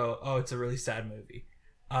 and I'll go, oh, it's a really sad movie.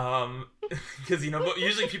 Because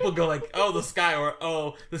usually people go like, oh, the sky, or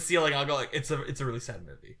oh, the ceiling. I'll go like, it's a really sad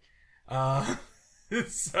movie.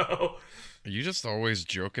 So You just always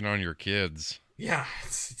joking on your kids. yeah,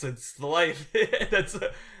 it's the life.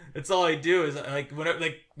 That's all I do is like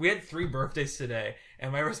we had 3 birthdays today,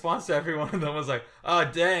 and my response to every one of them was like, oh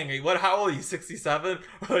dang, how old are you, 67?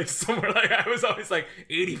 Or like somewhere like I was always like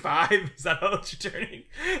 85. Is that how old you're turning?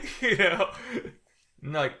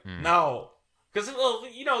 And like no, because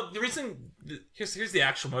the reason here's the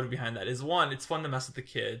actual motive behind that is, one, it's fun to mess with the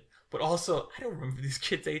kid, but also I don't remember these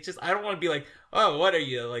kids' ages. I don't want to be like, oh, what are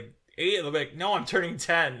you, like 8? They'll be like, no, I'm turning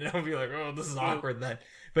 10, and I'll be like, oh, this is awkward then.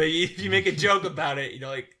 But if you make a joke about it,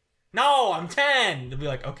 like, no, I'm 10. They'll be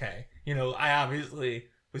like, okay. I obviously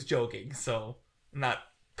was joking, so I'm not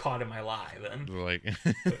caught in my lie then. Like,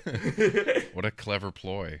 what a clever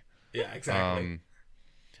ploy. Yeah, exactly.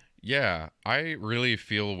 Yeah, I really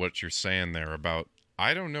feel what you're saying there about,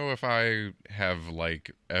 I don't know if I have,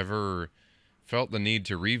 like, ever felt the need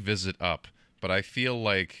to revisit Up, but I feel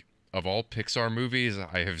like of all Pixar movies,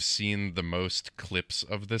 I have seen the most clips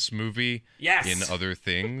of this movie in other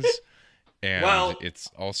things. And it's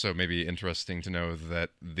also maybe interesting to know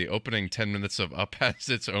that the opening 10 minutes of Up has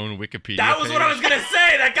its own Wikipedia That was page. what I was going to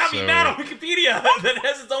say! That got me mad on Wikipedia! That it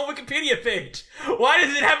has its own Wikipedia page! Why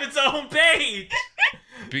does it have its own page?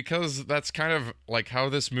 Because that's kind of like how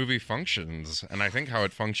this movie functions. And I think how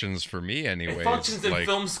it functions for me anyways. It functions in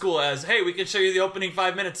film school as, hey, we can show you the opening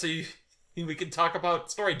 5 minutes so we can talk about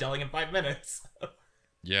storytelling in 5 minutes.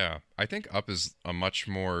 Yeah, I think Up is a much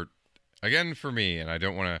more... Again, for me, and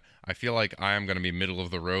I feel like I am going to be middle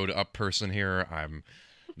of the road Up person here. I'm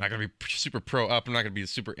not going to be super pro Up. I'm not going to be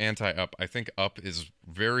super anti Up. I think Up is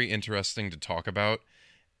very interesting to talk about,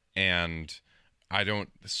 and I don't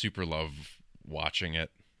super love watching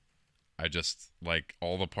it. I just, like,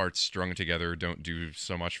 all the parts strung together don't do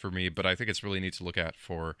so much for me, but I think it's really neat to look at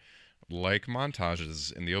for, like,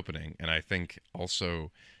 montages in the opening, and I think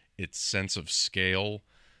also its sense of scale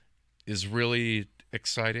is really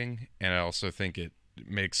exciting, and I also think it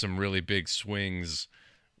makes some really big swings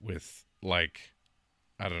with, like,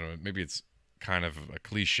 I don't know, maybe it's kind of a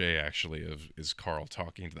cliche actually is Carl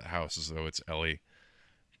talking to the house as though it's Ellie,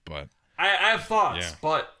 but I have thoughts,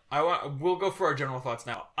 but we'll go for our general thoughts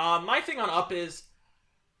now. My thing on Up is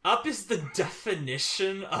the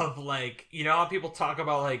definition of, like, how people talk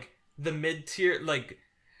about, like, the mid-tier, like,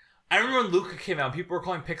 I remember when Luca came out, people were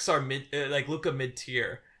calling Pixar Luca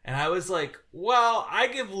mid-tier. And I was like, well, I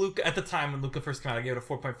give Luca, at the time when Luca first came out, I gave it a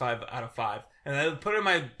 4.5 out of 5. And I put it in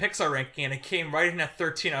my Pixar ranking, and it came right in at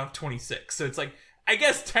 13 out of 26. So it's like, I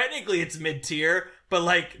guess technically it's mid-tier, but,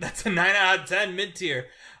 like, that's a 9 out of 10 mid-tier.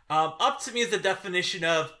 Up to me is the definition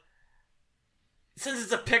of, since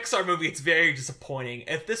it's a Pixar movie, it's very disappointing.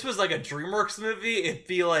 If this was, like, a DreamWorks movie, it'd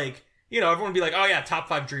be like, everyone would be like, oh yeah, top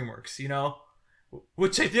 5 DreamWorks,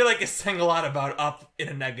 Which I feel like is saying a lot about Up in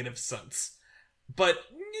a negative sense. But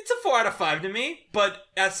it's a 4 out of 5 to me. But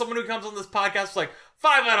as someone who comes on this podcast, it's like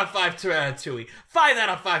 5 out of 5 to Ratatouille, 5 out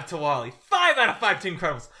of 5 to WALL-E, 5 out of 5 to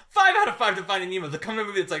Incredibles, 5 out of 5 to Finding Nemo. The come to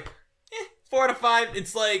movie, it's like 4 out of 5.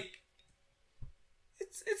 It's like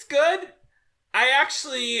it's good.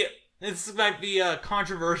 This might be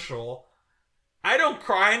controversial. I don't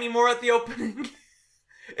cry anymore at the opening.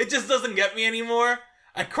 It just doesn't get me anymore.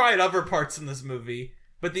 I cry at other parts in this movie,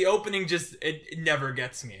 but the opening it never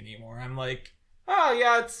gets me anymore. I'm like, oh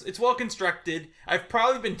yeah, it's well constructed. I've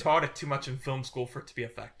probably been taught it too much in film school for it to be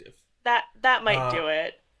effective. That might do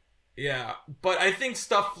it. Yeah, but I think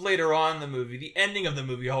stuff later on in the movie, the ending of the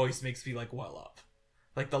movie always makes me like well up.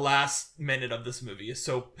 Like the last minute of this movie is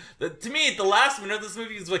to me, the last minute of this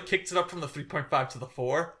movie is what kicks it up from the 3.5 to the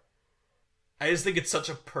 4. I just think it's such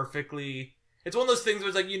a it's one of those things where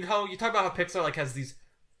it's like, you talk about how Pixar like has these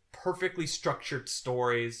perfectly structured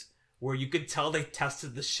stories where you could tell they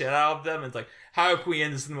tested the shit out of them. And it's like, how can we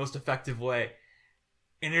end this in the most effective way?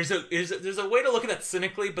 And there's a way to look at that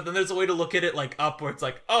cynically, but then there's a way to look at it like Up, where it's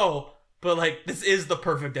like, oh, but like this is the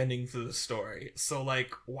perfect ending for the story. So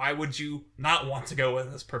like, why would you not want to go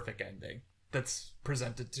with this perfect ending that's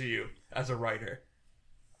presented to you as a writer?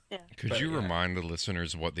 Yeah. Could you remind the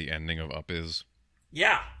listeners what the ending of Up is?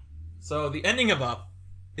 Yeah. So the ending of Up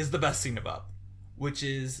is the best scene of Up, which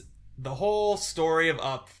is the whole story of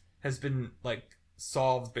Up has been like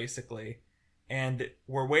solved basically, and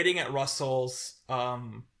we're waiting at Russell's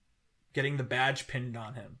getting the badge pinned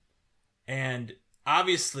on him, and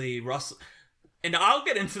obviously Russell, and I'll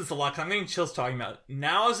get into this a lot because I'm getting chills talking about it.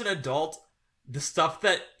 Now as an adult, the stuff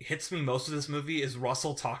that hits me most of this movie is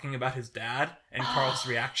Russell talking about his dad and Carl's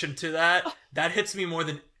reaction to that. That hits me more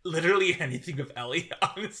than literally anything of Ellie,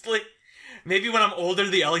 honestly. Maybe when I'm older,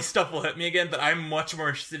 the Ellie stuff will hit me again, but I'm much more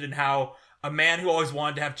interested in how a man who always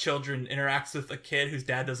wanted to have children interacts with a kid whose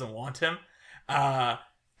dad doesn't want him.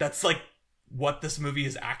 That's like what this movie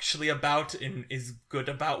is actually about and is good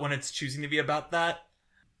about when it's choosing to be about that.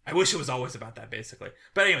 I wish it was always about that, basically.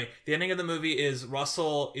 But anyway, the ending of the movie is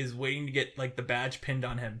Russell is waiting to get like the badge pinned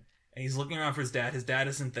on him, and he's looking around for his dad. His dad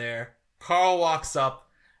isn't there. Carl walks up.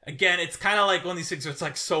 Again, it's kind of like one of these things where it's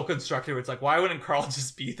like so constructed where it's like, why wouldn't Carl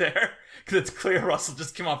just be there? Because it's clear Russell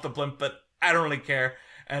just came off the blimp, but I don't really care.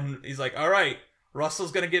 And he's like, all right,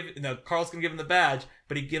 Carl's gonna give him the badge,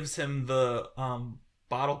 but he gives him the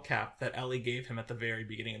bottle cap that Ellie gave him at the very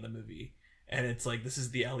beginning of the movie. And it's like, this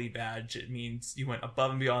is the Ellie badge. It means you went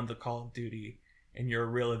above and beyond the call of duty and you're a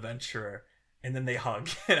real adventurer. And then they hug.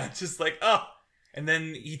 And I'm just like, oh. And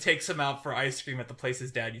then he takes him out for ice cream at the place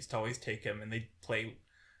his dad used to always take him. And they play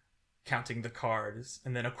counting the cards.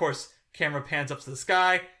 And then, of course, camera pans up to the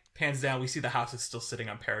sky, pans down. We see the house is still sitting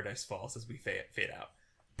on Paradise Falls as we fade out.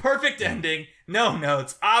 Perfect ending. No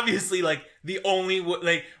notes. Obviously, like, the only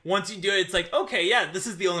like, once you do it, it's like, okay, yeah, this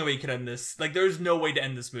is the only way you can end this. Like, there's no way to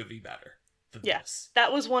end this movie better than this.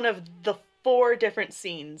 That was one of the 4 different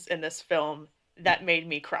scenes in this film that made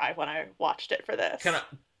me cry when I watched it for this.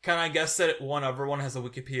 Can I guess that one other one has a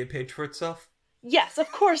Wikipedia page for itself? Yes,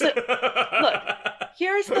 of course. Look,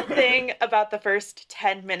 here's the thing about the first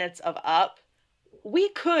 10 minutes of Up. We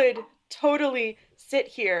could totally sit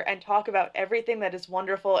here and talk about everything that is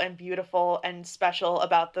wonderful and beautiful and special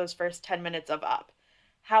about those first 10 minutes of Up.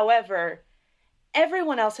 However,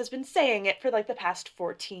 everyone else has been saying it for like the past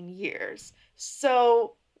 14 years.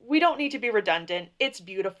 So we don't need to be redundant. It's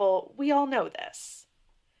beautiful. We all know this.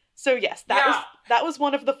 So yes, that was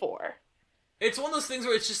one of the 4. It's one of those things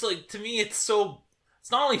where it's just like, to me, it's not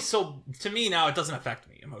only so, to me now, it doesn't affect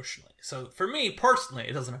me emotionally. So for me, personally,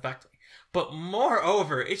 it doesn't affect me. But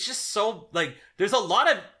moreover, it's just so, like, there's a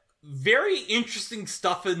lot of very interesting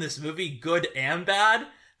stuff in this movie, good and bad,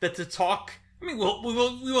 that to talk, I mean, we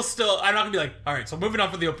will still, I'm not gonna be like, alright, so moving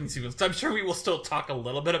on from the opening sequence, I'm sure we will still talk a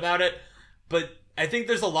little bit about it, but I think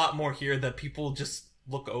there's a lot more here that people just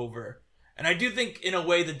look over. And I do think, in a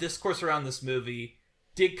way, the discourse around this movie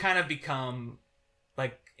did kind of become,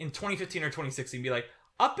 like, in 2015 or 2016, be like,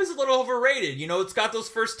 Up is a little overrated. You know, it's got those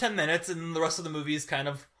first 10 minutes, and the rest of the movie is kind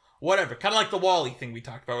of whatever. Kind of like the WALL-E thing we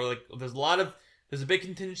talked about, where, like, there's a big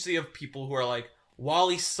contingency of people who are like,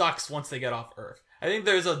 WALL-E sucks once they get off Earth. I think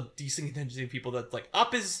there's a decent contingency of people that's like,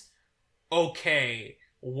 Up is okay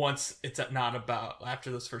once it's not about,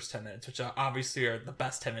 after those first 10 minutes, which obviously are the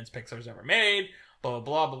best 10 minutes Pixar's ever made, blah,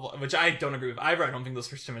 blah, blah, blah, which I don't agree with either. I don't think those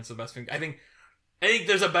first 10 minutes are the best thing. I think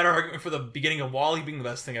there's a better argument for the beginning of WALL-E being the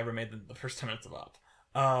best thing ever made than the first 10 minutes of Up.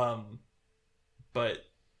 But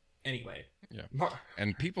anyway. Yeah.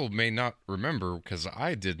 And people may not remember, because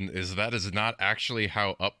I didn't, that is not actually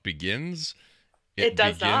how Up begins. It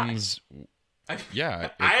does begins, not.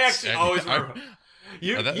 Yeah. I actually always remember.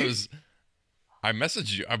 I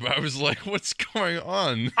messaged you. I was like, what's going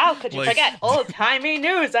on? How could you forget old-timey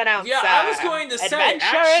news announcer? Yeah, I was going to say, Adventure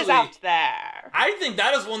actually, is out there. I think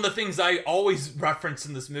that is one of the things I always reference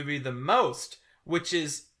in this movie the most, which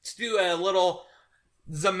is to do a little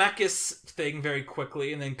Zemeckis thing very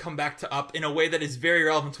quickly and then come back to Up in a way that is very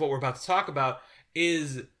relevant to what we're about to talk about.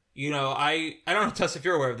 Is, you know, I don't know, Tess, if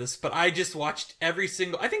you're aware of this, but I just watched every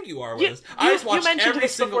single, I think you are aware of this. I just watched you mentioned every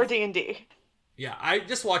this single, before D&D. Yeah, I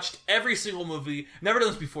just watched every single movie. Never done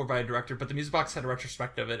this before by a director, but the Music Box had a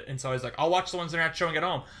retrospective of it, and so I was like, I'll watch the ones that are not showing at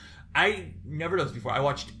home. I never done this before. I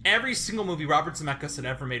watched every single movie Robert Zemeckis had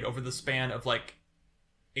ever made over the span of like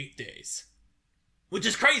 8 days. Which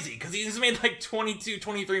is crazy, because he's made like 22,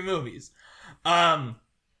 23 movies. And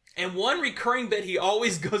one recurring bit he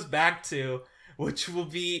always goes back to, which will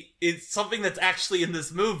be, it's something that's actually in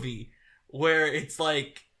this movie, where it's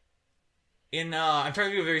like, I'm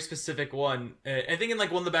trying to do a very specific one. I think in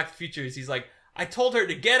like one of the Back to the Futures, he's like, I told her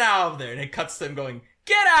to get out of there. And it cuts to him going,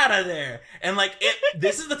 get out of there. And like,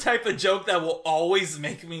 this is the type of joke that will always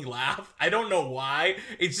make me laugh. I don't know why.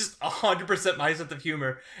 It's just 100% my sense of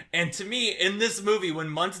humor. And to me, in this movie, when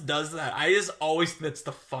Muntz does that, I just always think it's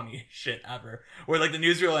the funniest shit ever. Where like the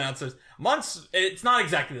newsreel announces, Muntz, it's not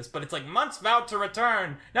exactly this, but it's like, Muntz vowed to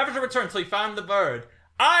return, never to return till he found the bird.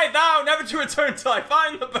 I vow never to return till I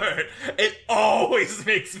find the bird. It always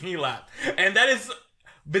makes me laugh. And that has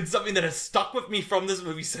been something that has stuck with me from this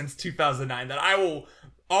movie since 2009, that I will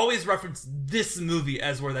always reference this movie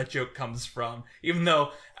as where that joke comes from. Even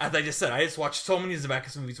though, as I just said, I just watched so many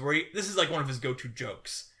Zemeckis movies where this is like one of his go-to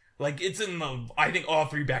jokes. Like, it's in I think all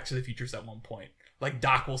 3 Back to the Futures at one point. Like,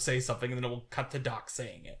 Doc will say something, and then it will cut to Doc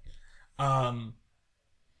saying it.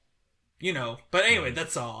 You know, but anyway,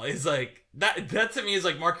 that's all. It's like, that to me is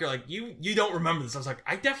like, Mark, you're like, you don't remember this. I was like,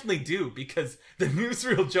 I definitely do, because the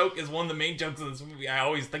newsreel joke is one of the main jokes in this movie I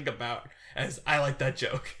always think about, as I like that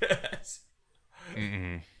joke.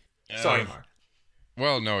 Sorry, Mark.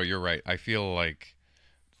 Well, no, you're right. I feel like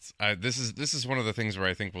this is one of the things where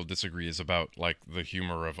I think we'll disagree, is about, like, the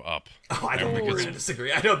humor of Up. Oh, I don't think we're going to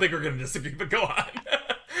disagree. I don't think we're going to disagree, but go on.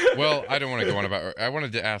 Well, I don't want to go on about... I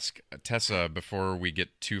wanted to ask Tessa, before we get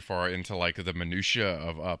too far into, like, the minutia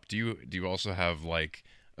of Up, do you also have, like,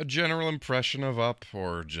 a general impression of Up,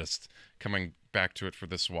 or just coming back to it for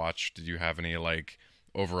this watch, did you have any, like,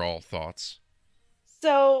 overall thoughts?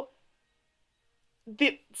 So,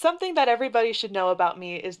 something that everybody should know about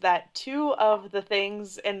me is that 2 of the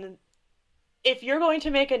things, and if you're going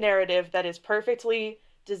to make a narrative that is perfectly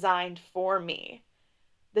designed for me,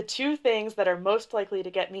 the 2 things that are most likely to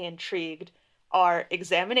get me intrigued are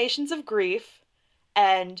examinations of grief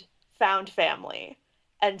and found family.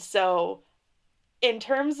 And so, in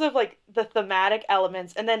terms of, like, the thematic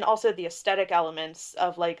elements, and then also the aesthetic elements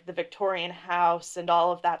of, like, the Victorian house and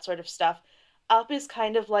all of that sort of stuff, Up is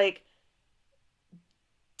kind of, like,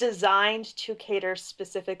 designed to cater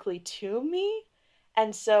specifically to me.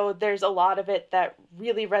 And so there's a lot of it that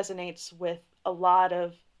really resonates with a lot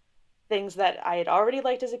of things that I had already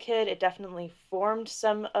liked as a kid. It definitely formed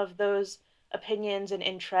some of those opinions and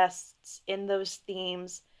interests in those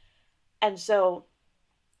themes. And so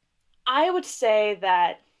I would say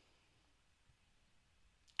that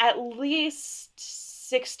at least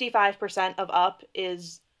 65% of Up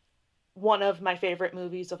is one of my favorite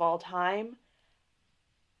movies of all time.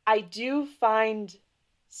 I do find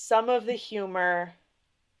some of the humor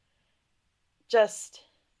just...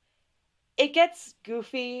 it gets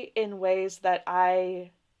goofy in ways that I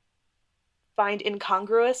find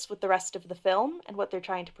incongruous with the rest of the film and what they're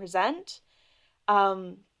trying to present.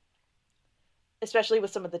 Especially with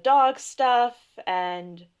some of the dog stuff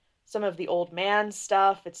and some of the old man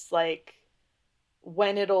stuff. It's like,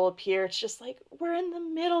 when it'll appear, it's just like, we're in the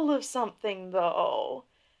middle of something, though.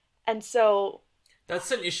 And so...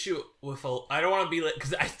 that's an issue with I don't want to be like,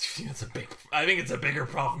 because I think it's a bigger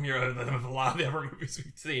problem here than with a lot of the other movies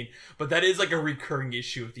we've seen. But that is like a recurring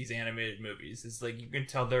issue with these animated movies. It's like, you can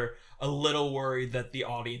tell they're a little worried that the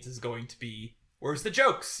audience is going to be, where's the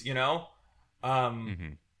jokes, you know?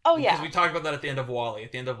 Oh yeah, because we talked about that at the end of WALL-E.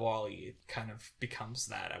 At the end of WALL-E, it kind of becomes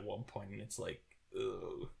that at one point, and it's like,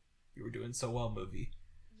 ugh, you were doing so well, movie.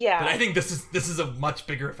 Yeah. But I think this is a much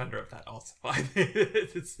bigger offender of that also.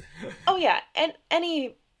 Oh yeah, and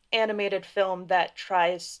any animated film that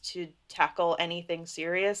tries to tackle anything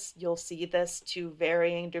serious, you'll see this to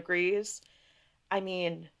varying degrees. I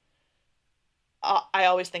mean, I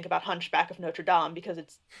always think about Hunchback of Notre Dame because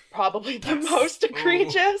it's probably the most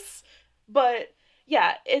egregious. But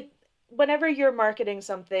yeah, whenever you're marketing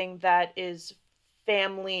something that is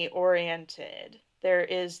family oriented, there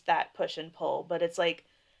is that push and pull. But it's like,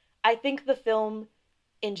 I think the film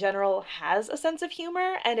in general has a sense of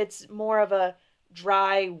humor, and it's more of a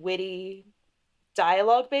dry, witty,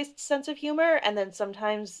 dialogue-based sense of humor, and then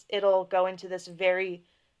sometimes it'll go into this very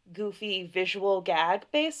goofy visual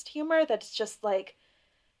gag-based humor that's just like,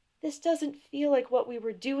 this doesn't feel like what we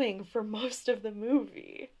were doing for most of the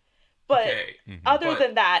movie. But other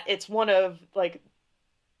than that, it's one of, like,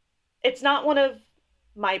 it's not one of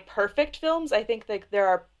my perfect films. I think that there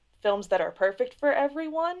are films that are perfect for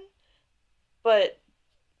everyone, but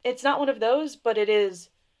it's not one of those, but it is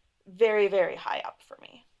very, very high up for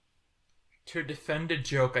me. To defend a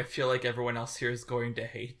joke I feel like everyone else here is going to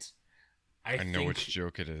hate. I know which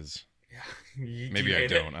joke it is. Yeah. Maybe I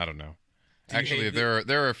don't. I don't know. Actually, there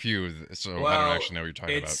are a few, so I don't actually know what you're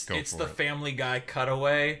talking about. It's the Family Guy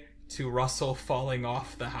cutaway to Russell falling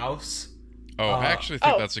off the house. Oh, I actually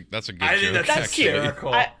think that's a good I joke. think that's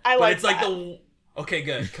hysterical. I like it's like okay,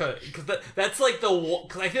 good, because that's like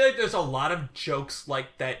because I feel like there's a lot of jokes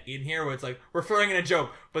like that in here where it's like we're throwing in a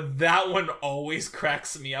joke, but that one always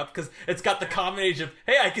cracks me up because it's got the combination of,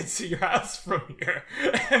 hey, I can see your house from here,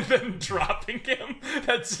 and then dropping him.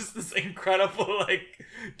 That's just this incredible like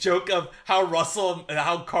joke of how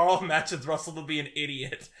Carl imagines Russell to be an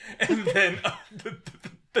idiot, and then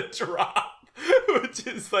the drop, which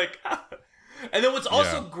is like, and then what's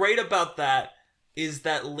also great about that is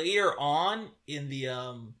that later on in the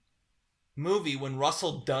movie, when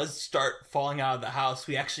Russell does start falling out of the house,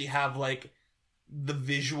 we actually have like the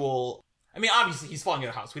visual. I mean, obviously he's falling out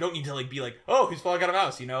of the house. We don't need to like be like, oh, he's falling out of the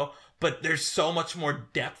house, you know? But there's so much more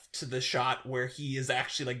depth to the shot where he is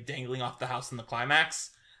actually like dangling off the house in the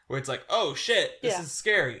climax, where it's like, oh shit, this is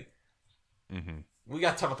scary. Mm-hmm. We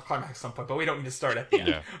got to talk about the climax at some point, but we don't need to start at the end.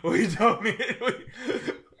 Yeah. We don't need.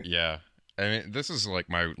 Yeah. I mean, this is like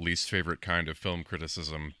my least favorite kind of film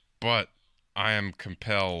criticism, but I am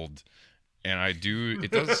compelled, and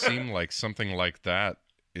it does seem like something like that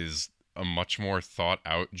is a much more thought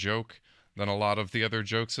out joke than a lot of the other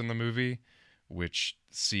jokes in the movie, which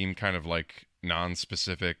seem kind of like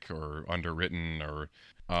non-specific or underwritten or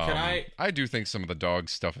I do think some of the dog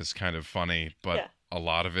stuff is kind of funny, but a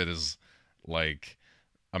lot of it is like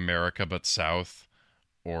America but South,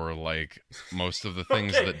 or like most of the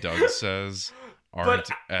things that Doug says aren't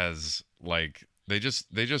as like they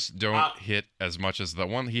just don't hit as much as the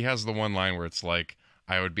one he has the one line where it's like,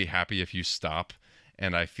 I would be happy if you stop,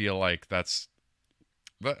 and I feel like I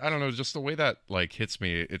don't know, just the way that like hits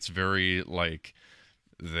me, it's very like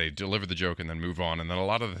they deliver the joke and then move on, and then a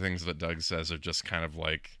lot of the things that Doug says are just kind of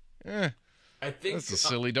like, I think that's a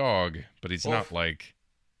silly dog, but he's not like,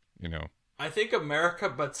 you know. I think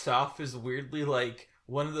America but South is weirdly like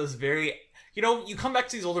one of those very, you know, you come back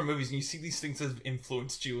to these older movies and you see these things that have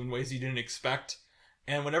influenced you in ways you didn't expect.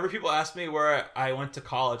 And whenever people ask me where I went to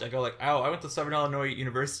college, I go like, oh, I went to Southern Illinois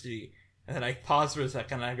University. And then I pause for a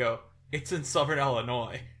second and I go, it's in Southern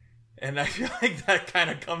Illinois. And I feel like that kind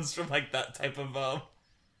of comes from like that type of,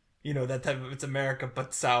 you know, that type of it's America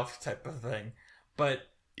but South type of thing. But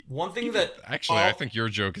one thing I think your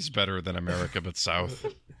joke is better than America but South.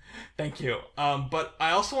 Thank you. But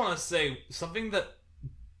I also want to say something that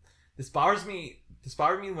this bothers me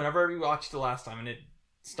whenever we watched it last time, and it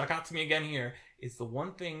stuck out to me again here, is the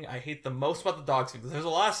one thing I hate the most about the dogs, because there's a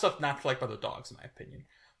lot of stuff not to like about the dogs in my opinion,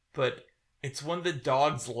 but it's when the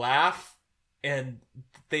dogs laugh and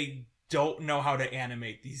they don't know how to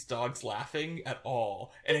animate these dogs laughing at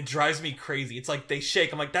all, and it drives me crazy. It's like they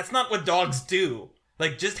shake. I'm like, that's not what dogs do.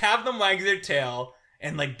 Like, just have them wag their tail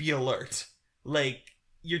and like be alert. Like,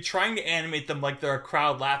 you're trying to animate them like they're a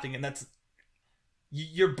crowd laughing, and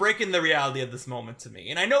you're breaking the reality of this moment to me.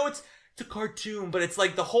 And I know it's a cartoon, but it's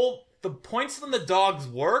like the points when the dogs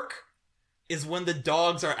work is when the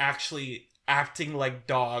dogs are actually acting like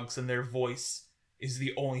dogs and their voice is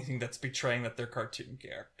the only thing that's betraying that they're cartoon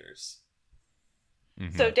characters.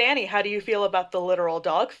 Mm-hmm. So Danny, how do you feel about the literal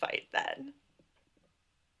dog fight then?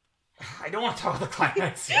 I don't want to talk about the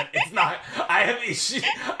climax yet. It's not. I have issues.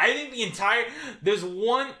 I think there's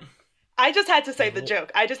one. I just had to say the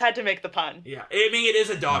joke. I just had to make the pun. Yeah, I mean, it is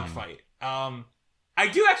a dog fight. I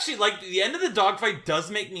do actually like the end of the dog fight does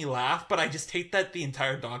make me laugh, but I just hate that the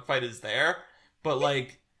entire dog fight is there. But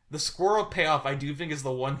like the squirrel payoff, I do think is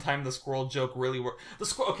the one time the squirrel joke really worked.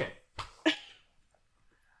 Okay.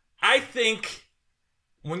 I think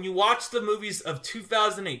when you watch the movies of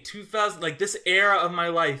 2008, 2000, like this era of my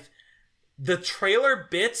life, the trailer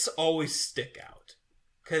bits always stick out.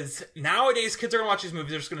 Because nowadays, kids are going to watch these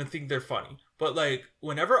movies, they're just going to think they're funny. But, like,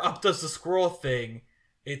 whenever Up does the squirrel thing,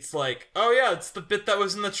 it's like, oh yeah, it's the bit that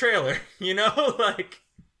was in the trailer, you know? Like...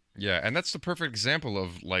 Yeah, and that's the perfect example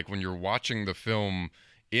of, like, when you're watching the film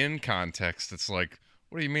in context, it's like,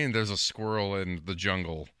 what do you mean there's a squirrel in the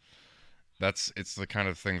jungle? It's the kind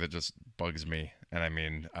of thing that just bugs me. And I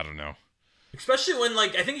mean, I don't know. Especially when,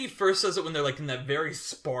 like, I think he first says it when they're, like, in that very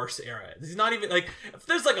sparse era. He's not even, like, if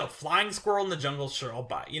there's, like, a flying squirrel in the jungle, sure, I'll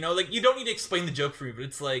buy it. You know, like, you don't need to explain the joke for me, but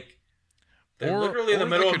it's, like, they're literally in the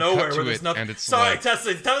middle of nowhere where there's nothing. Sorry, like,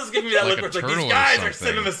 Tessa's giving me that look where it's like, these guys are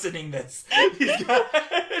cinema-sinning this. These guys...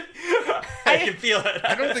 I can feel it.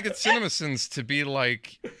 I don't think it's cinema-sins to be,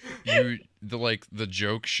 like, the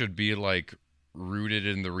joke should be, like, rooted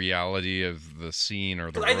in the reality of the scene or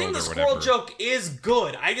the world or whatever. I think the squirrel joke is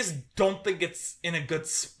good. I just don't think it's in a good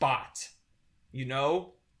spot. You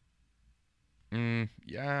know?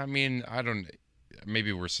 Yeah, I mean,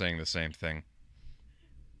 maybe we're saying the same thing.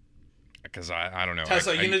 Because I don't know.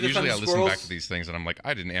 Tessa, usually I listen back to these things and I'm like,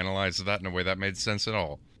 I didn't analyze that in a way that made sense at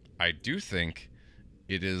all. I do think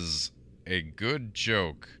it is a good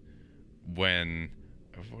joke when...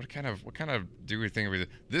 What kind of do we think of it?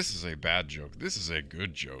 This is a bad joke. This is a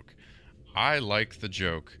good joke. I like the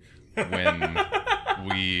joke when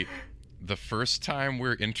the first time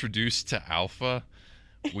we're introduced to Alpha,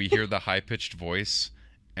 we hear the high-pitched voice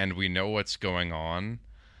and we know what's going on,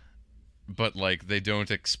 but like they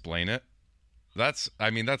don't explain it. That's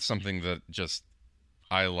something that just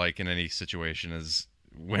I like in any situation, is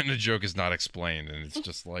when a joke is not explained and it's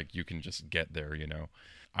just like you can just get there, you know.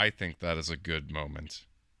 I think that is a good moment.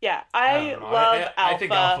 Yeah, I love Alpha. I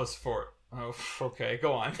think Alpha's for it. Oh, okay,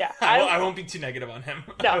 go on. Yeah, I won't be too negative on him.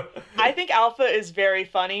 No, I think Alpha is very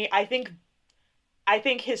funny. I think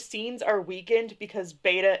his scenes are weakened because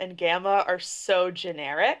Beta and Gamma are so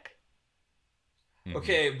generic.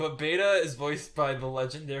 Okay, but Beta is voiced by the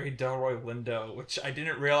legendary Delroy Lindo, which I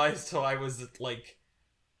didn't realize till I was like,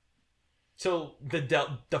 till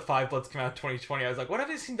the Five Bloods came out in 2020. I was like, what have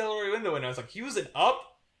I seen Delroy Lindo in? And I was like, he was in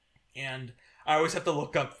Up, and I always have to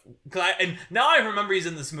look up, and now I remember he's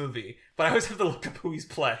in this movie, but I always have to look up who he's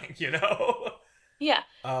playing. You know? Yeah.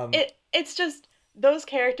 It's just those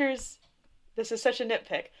characters. This is such a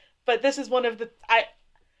nitpick, but this is one of the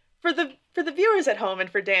for the viewers at home and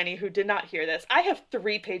for Danny who did not hear this, I have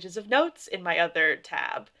 3 pages of notes in my other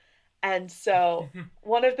tab. And so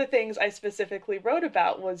one of the things I specifically wrote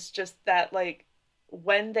about was just that, like,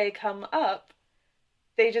 when they come up,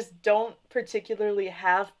 they just don't particularly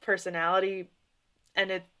have personality,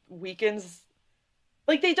 and it weakens.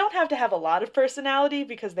 Like, they don't have to have a lot of personality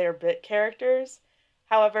because they're bit characters.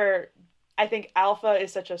 However, I think Alpha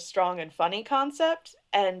is such a strong and funny concept,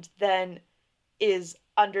 and then is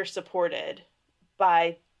undersupported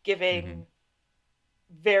by giving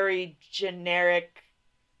very generic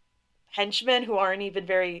henchmen who aren't even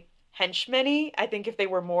very henchman-y. I think if they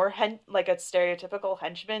were more like a stereotypical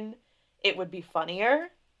henchman, it would be funnier.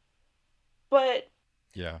 But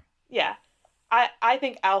yeah, I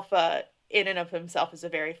think Alpha in and of himself is a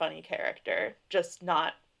very funny character, just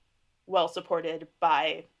not well supported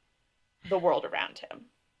by the world around him.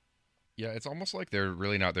 Yeah, it's almost like they're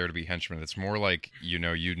really not there to be henchmen. It's more like, you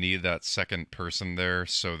know, you need that second person there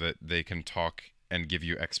so that they can talk and give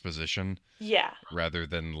you exposition. Yeah. Rather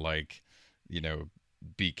than, like, you know,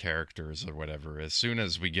 be characters or whatever. As soon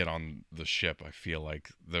as we get on the ship, I feel like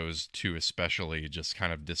those two especially just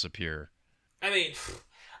kind of disappear. I mean,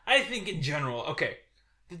 I think in general, okay,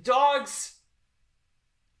 the dogs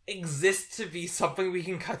exist to be something we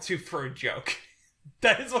can cut to for a joke.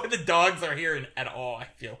 That is why the dogs are here at all, I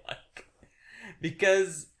feel like.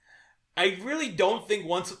 Because I really don't think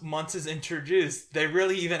once Muntz is introduced, they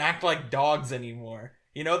really even act like dogs anymore.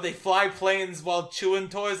 You know, they fly planes while chewing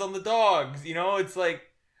toys on the dogs. You know, it's like,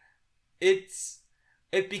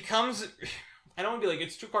 it becomes, I don't want to be like,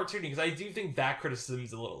 it's too cartoony, because I do think that criticism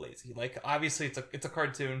is a little lazy. Like, obviously it's a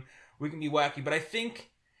cartoon, we can be wacky, but I think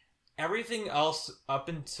everything else up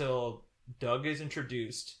until Doug is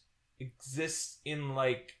introduced exists in,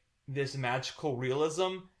 like, this magical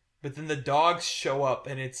realism, but then the dogs show up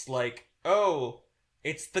and it's like, oh,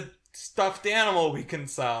 it's the stuffed animal we can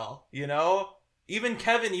sell, you know? Even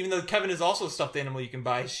Kevin, even though Kevin is also a stuffed animal you can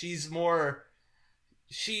buy, she's more,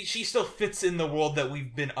 she still fits in the world that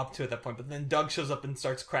we've been up to at that point, but then Doug shows up and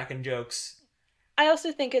starts cracking jokes. I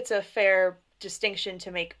also think it's a fair distinction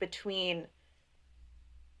to make between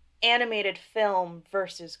animated film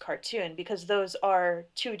versus cartoon, because those are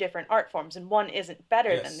 2 different art forms, and one isn't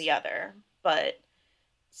better than the other. But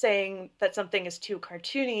saying that something is too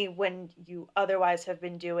cartoony when you otherwise have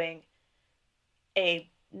been doing a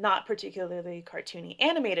not particularly cartoony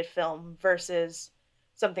animated film versus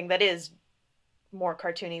something that is more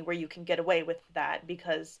cartoony where you can get away with that,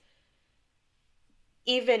 because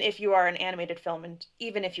even if you are an animated film and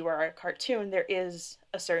even if you are a cartoon, there is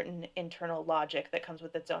a certain internal logic that comes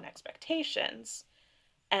with its own expectations.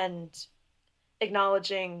 And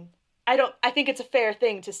acknowledging, I think it's a fair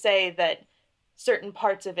thing to say that certain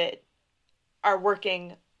parts of it are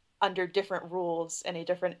working under different rules and a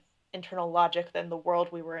different internal logic than the world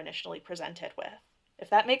we were initially presented with. If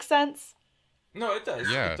that makes sense? No, it does.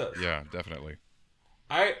 Yeah, it does. Yeah, definitely.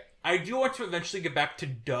 I do want to eventually get back to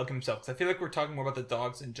Doug himself, because I feel like we're talking more about the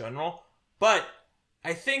dogs in general. But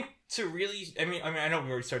I think to really, I mean, I know we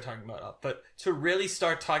already started talking about Up, but to really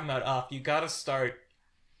start talking about Up, you gotta start.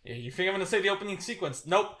 Yeah, you think I'm gonna say the opening sequence?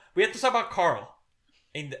 Nope. We have to talk about Carl,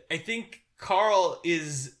 and I think Carl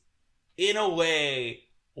is, in a way,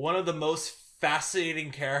 one of the most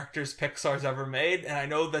fascinating characters Pixar's ever made, and I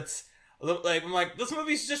know that's like, I'm like, this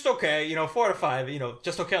movie's just okay, you know, 4 out of 5, you know,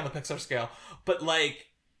 just okay on the Pixar scale, but like,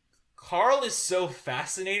 Carl is so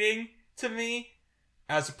fascinating to me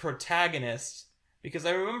as a protagonist, because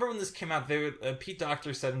I remember when this came out, Pete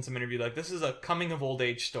Docter said in some interview, like, this is a coming of old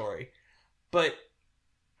age story, but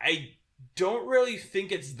I don't really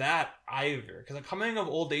think it's that either, because a coming of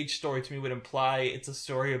old age story to me would imply it's a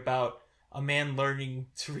story about a man learning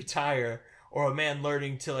to retire, or a man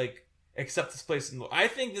learning to, like, accept his place in the world. I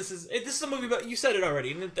think this is a movie about, you said it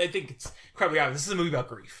already, and I think it's incredibly obvious, this is a movie about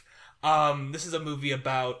grief. This is a movie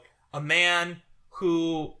about a man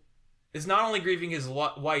who is not only grieving his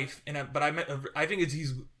wife, but I think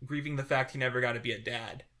he's grieving the fact he never got to be a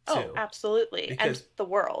dad, too. Oh, absolutely. Because, and the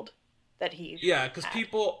world that he because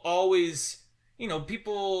people always,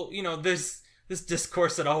 there's this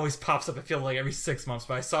discourse that always pops up, I feel like, every 6 months,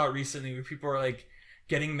 but I saw it recently where people are like,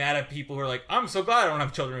 getting mad at people who are like, I'm so glad I don't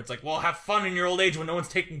have children. It's like, well, have fun in your old age when no one's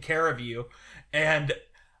taking care of you. And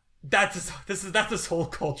that's this whole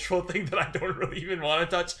cultural thing that I don't really even want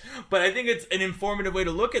to touch. But I think it's an informative way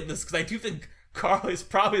to look at this, because I do think Carl is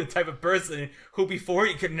probably the type of person who, before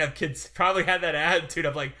he couldn't have kids, probably had that attitude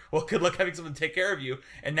of like, well, good luck having someone take care of you.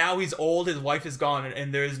 And now he's old, his wife is gone,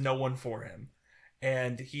 and there is no one for him.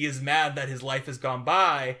 And he is mad that his life has gone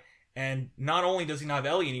by. And not only does he not have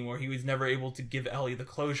Ellie anymore, he was never able to give Ellie the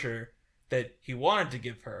closure that he wanted to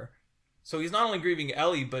give her. So he's not only grieving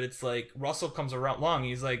Ellie, but it's like Russell comes around long.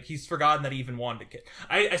 He's like, he's forgotten that he even wanted a kid.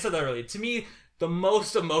 I said that earlier. To me, the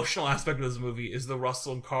most emotional aspect of this movie is the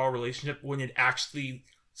Russell and Carl relationship, when it actually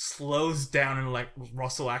slows down and let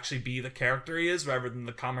Russell actually be the character he is, rather than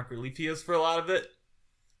the comic relief he is for a lot of it.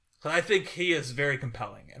 So I think he is very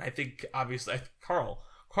compelling. And I think, obviously, Carl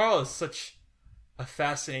is such a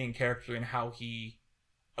fascinating character in how he...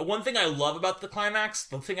 One thing I love about the climax,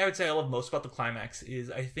 the thing I would say I love most about the climax, is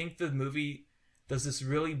I think the movie does this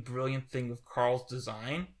really brilliant thing with Carl's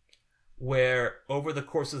design, where over the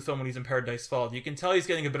course of the film, when he's in Paradise Falls, you can tell he's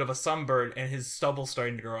getting a bit of a sunburn and his stubble's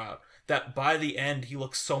starting to grow out. That by the end, he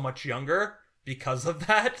looks so much younger because of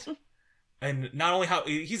that. And not only how...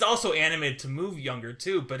 He's also animated to move younger,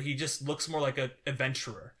 too, but he just looks more like an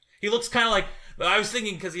adventurer. He looks kind of like... I was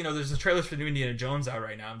thinking, because, you know, there's a trailer for New Indiana Jones out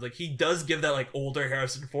right now. Like, he does give that, like, older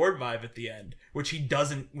Harrison Ford vibe at the end, which he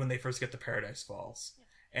doesn't when they first get to Paradise Falls.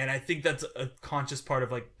 And I think that's a conscious part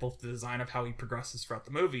of, like, both the design of how he progresses throughout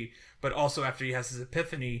the movie, but also after he has his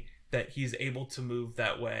epiphany, that he's able to move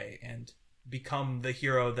that way and become the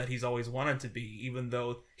hero that he's always wanted to be, even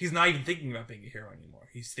though he's not even thinking about being a hero anymore.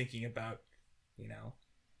 He's thinking about, you know,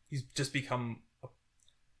 he's just become...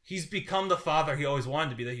 He's become the father he always wanted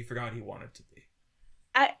to be, that he forgot he wanted to be.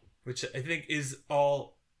 Which I think is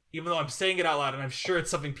all, even though I'm saying it out loud, and I'm sure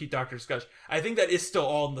it's something Pete Docter discussed, I think that is still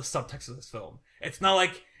all in the subtext of this film. It's not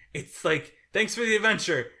like, it's like, thanks for the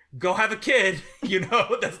adventure, go have a kid, you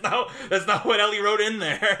know? That's not what Ellie wrote in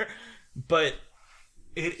there. But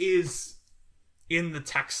it is in the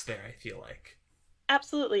text there, I feel like.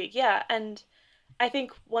 Absolutely, yeah. And I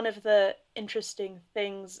think one of the interesting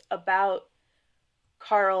things about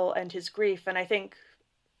Carl and his grief, and I think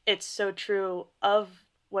it's so true of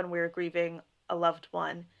when we're grieving a loved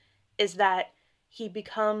one, is that he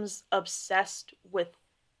becomes obsessed with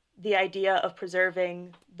the idea of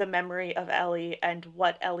preserving the memory of Ellie and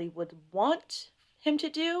what Ellie would want him to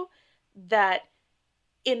do, that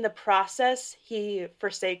in the process he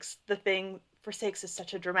forsakes is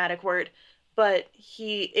such a dramatic word, but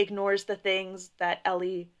he ignores the things that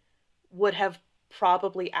Ellie would have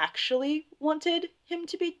probably actually wanted him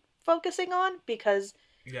to be focusing on, because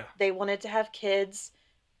they wanted to have kids.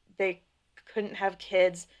 They couldn't have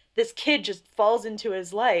kids. This kid just falls into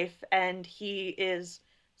his life, and he is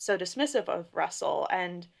so dismissive of Russell.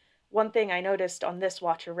 And one thing I noticed on this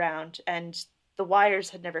watch around, and the wires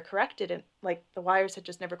had never corrected it, like the wires had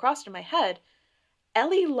just never crossed in my head,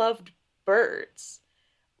 Ellie loved birds.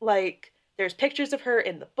 Like, there's pictures of her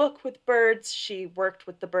in the book with birds. She worked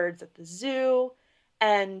with the birds at the zoo.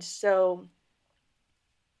 And so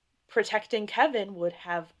protecting Kevin would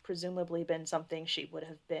have presumably been something she would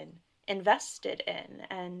have been invested in.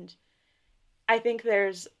 And I think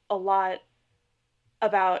there's a lot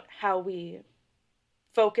about how we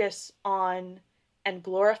focus on and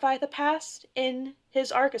glorify the past in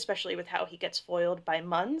his arc, especially with how he gets foiled by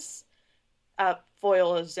Munns.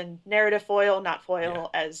 Foil as in narrative foil, not foil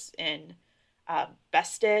as in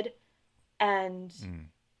bested. And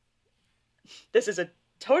this is a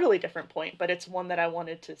totally different point, but it's one that I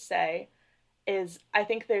wanted to say, is I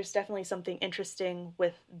think there's definitely something interesting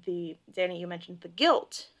with Danny, you mentioned the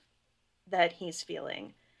guilt that he's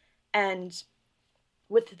feeling, and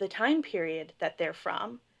with the time period that they're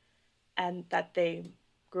from and that they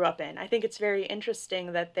grew up in. I think it's very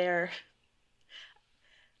interesting that they're,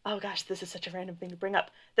 oh gosh, this is such a random thing to bring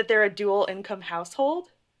up, that they're a dual income household.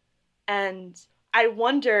 And I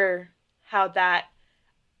wonder how that,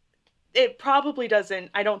 it probably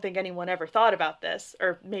doesn't, I don't think anyone ever thought about this,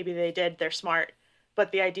 or maybe they did, they're smart,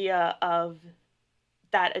 but the idea of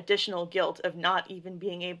that additional guilt of not even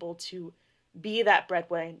being able to be that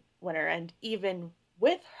breadwinner, and even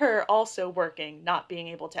with her also working, not being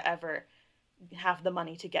able to ever have the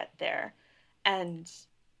money to get there. And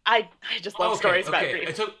I just love stories about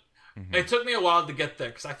grief. It took me a while to get there,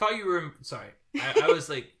 because I thought you were, sorry, I was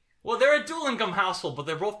like, well, they're a dual income household, but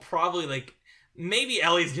they're both probably like, maybe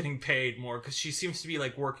Ellie's getting paid more because she seems to be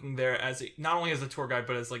like working there as not only as a tour guide,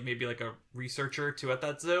 but as like maybe like a researcher too at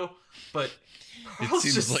that zoo. But Carl's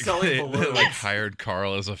it seems just like selling they balloons. like hired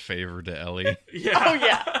Carl as a favor to Ellie. Yeah. Oh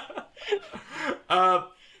yeah.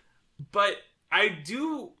 But I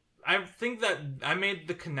think that I made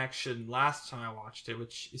the connection last time I watched it,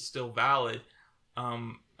 which is still valid.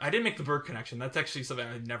 I didn't make the bird connection. That's actually something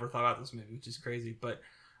I never thought about this movie, which is crazy. But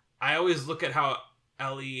I always look at how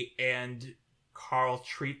Ellie and Carl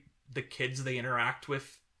treat the kids they interact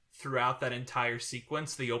with throughout that entire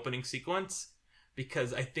sequence, the opening sequence,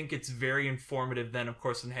 because I think it's very informative then, of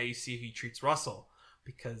course, in how you see he treats Russell.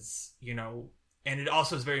 Because, and it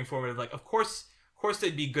also is very informative, like, of course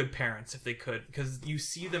they'd be good parents if they could, because you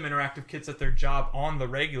see them interact with kids at their job on the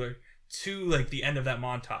regular to, like, the end of that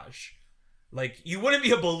montage. Like, you wouldn't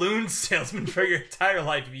be a balloon salesman for your entire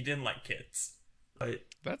life if you didn't like kids. But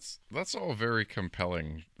that's all very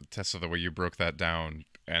compelling, Tessa, the way you broke that down.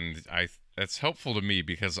 And it's helpful to me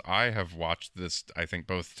because I have watched this, I think,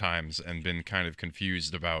 both times and been kind of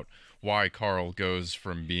confused about why Carl goes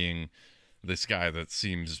from being this guy that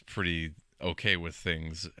seems pretty okay with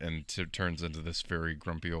things and turns into this very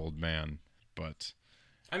grumpy old man. But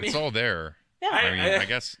it's all there. Yeah. I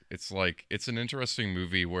guess it's like, it's an interesting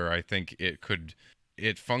movie where I think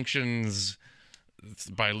it functions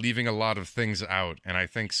by leaving a lot of things out. And I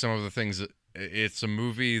think some of the things, it's a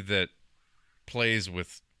movie that plays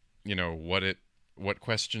with, what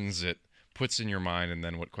questions it puts in your mind and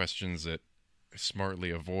then what questions it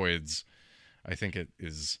smartly avoids. I think it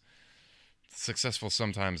is successful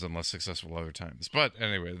sometimes and less successful other times. But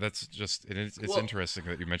anyway, that's just, it's interesting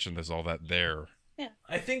that you mentioned there's all that there. Yeah.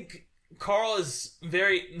 I think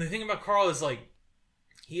the thing about Carl is, like,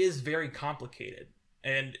 he is very complicated.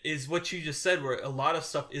 And is what you just said, where a lot of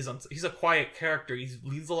stuff is, he's a quiet character.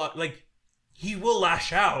 He's a lot, like, he will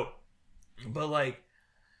lash out, but, like,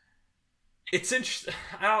 it's interesting.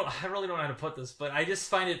 I really don't know how to put this, but I just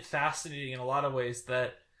find it fascinating in a lot of ways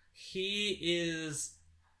that this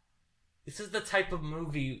is the type of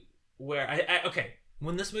movie where okay,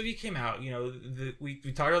 when this movie came out,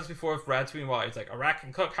 we talked about this before with Ratatouille and Wally. It's like, a rat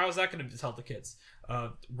can cook. How is that going to sell to kids?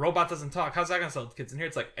 Robot doesn't talk. How's that going to sell to kids? And here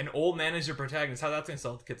it's like, an old man is your protagonist. How's that going to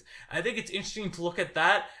sell to kids? I think it's interesting to look at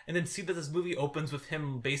that and then see that this movie opens with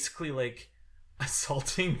him basically, like,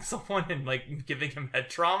 assaulting someone and, like, giving him head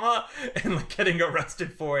trauma and, like, getting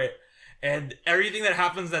arrested for it. And everything that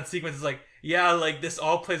happens in that sequence is like, yeah, like, this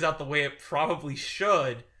all plays out the way it probably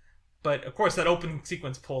should. But, of course, that opening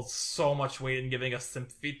sequence pulls so much weight in giving us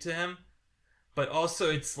sympathy to him. But also,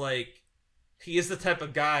 it's like, he is the type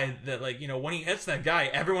of guy that, like, when he hits that guy,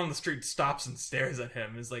 everyone on the street stops and stares at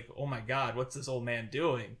him. It's like, oh my god, what's this old man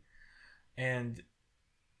doing? And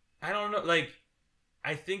I don't know, like,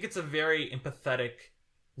 I think it's a very empathetic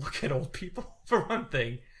look at old people, for one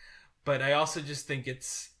thing. But I also just think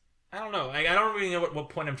it's, I don't know. I don't really know what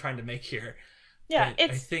point I'm trying to make here. Yeah, I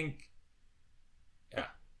think... Yeah.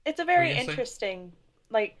 It's a very interesting,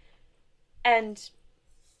 like, and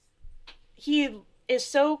he is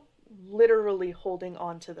so literally holding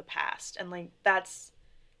on to the past, and, like, that's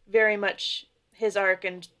very much his arc,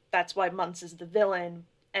 and that's why Muntz is the villain,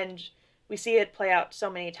 and we see it play out so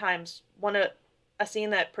many times. A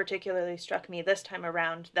scene that particularly struck me this time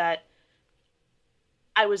around that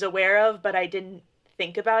I was aware of, but I didn't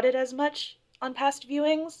think about it as much on past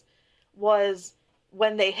viewings, was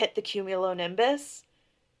when they hit the cumulonimbus,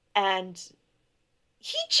 and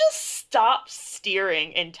he just stops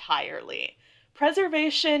steering entirely.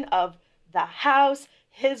 Preservation of the house,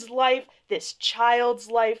 his life, this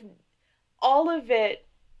child's life, all of it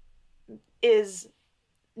is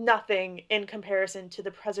nothing in comparison to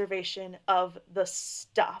the preservation of the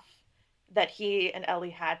stuff that he and Ellie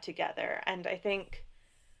had together. And I think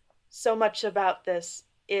so much about this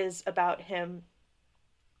is about him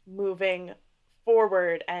moving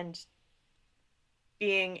forward and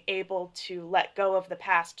being able to let go of the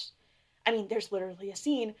past. I mean, there's literally a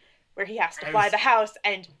scene where he has to fly the house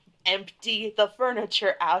and empty the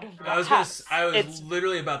furniture out of the house. I was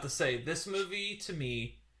literally about to say, this movie to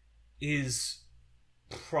me is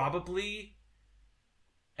probably,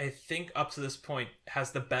 I think up to this point,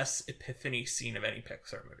 has the best epiphany scene of any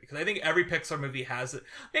Pixar movie. Because I think every Pixar movie has it.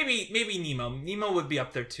 Maybe Nemo. Nemo would be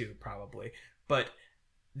up there too, probably. But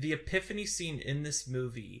the epiphany scene in this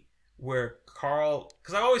movie where Carl...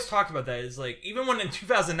 Because I always talked about that, is like, even when in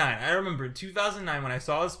 2009, I remember in 2009 when I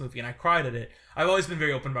saw this movie and I cried at it, I've always been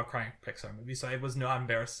very open about crying at Pixar movies, so I was not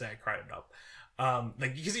embarrassed to say I cried it up.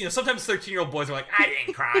 Like, because, sometimes 13-year-old boys are like, I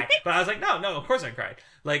didn't cry. But I was like, no, of course I cried.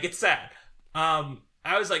 Like, it's sad.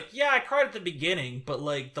 I was like, yeah, I cried at the beginning, but,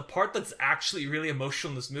 like, the part that's actually really emotional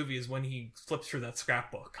in this movie is when he flips through that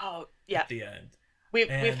scrapbook. Oh, yeah. At the end. We've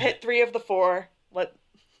hit 3 of the 4.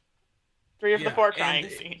 Three of the 4 crying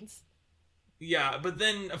scenes. Yeah, but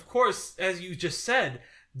then, of course, as you just said,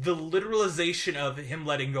 the literalization of him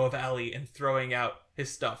letting go of Ellie and throwing out his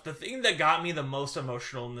stuff. The thing that got me the most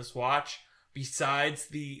emotional in this watch, besides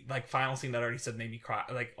the like final scene that I already said made me cry,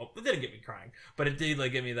 like it didn't get me crying, but it did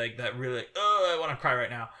like get me like that really like, oh, I want to cry right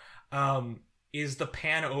now. Is the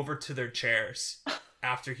pan over to their chairs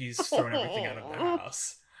after he's thrown everything out of their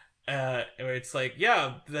house. Where it's like,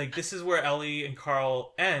 yeah, like this is where Ellie and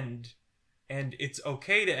Carl end, and it's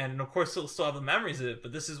okay to end, and of course they'll still have the memories of it,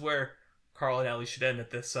 but this is where Carl and Ellie should end at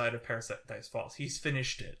this side of Paradise Falls. He's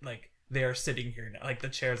finished it. Like, they are sitting here now. Like, the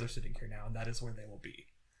chairs are sitting here now, and that is where they will be.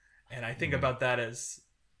 And I think about that as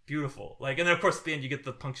beautiful. Like, and then, of course, at the end, you get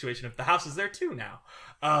the punctuation of the house is there, too, now.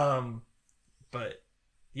 But,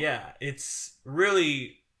 yeah, it's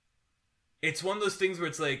really... It's one of those things where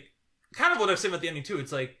it's, like... Kind of what I was saying about the ending, too.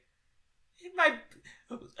 It's, like... It might...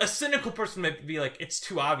 A cynical person might be like, it's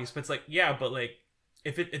too obvious. But it's, like, yeah, but, like...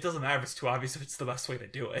 If it doesn't matter if it's too obvious, if it's the best way to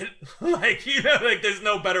do it. Like, you know, like, there's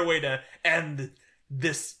no better way to end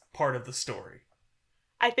this part of the story.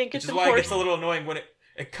 I think it's important. Which is why it gets a little annoying when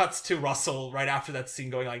it cuts to Russell right after that scene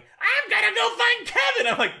going like, I'm gonna go find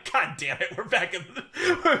Kevin! I'm like, God damn it, we're back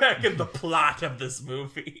in the plot of this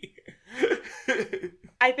movie.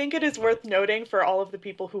 I think it is worth noting for all of the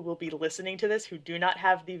people who will be listening to this who do not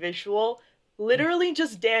have the visual, literally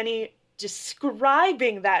just Danny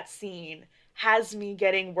describing that scene has me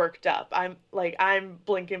getting worked up. I'm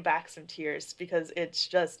blinking back some tears because it's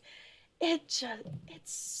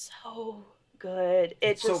so good.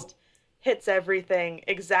 It just hits everything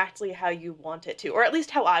exactly how you want it to, or at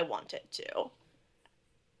least how I want it to.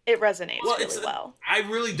 It resonates really well. I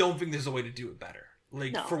really don't think there's a way to do it better.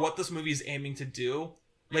 Like, no. For what this movie is aiming to do,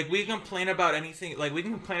 like, we can complain about anything, like, we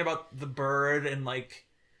can complain about the bird and, like,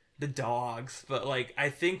 the dogs, but, like, I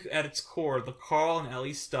think at its core, the Carl and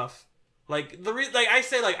Ellie stuff, like, I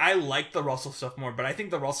say, like, I like the Russell stuff more, but I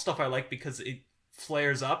think the Russell stuff I like because it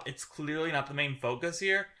flares up. It's clearly not the main focus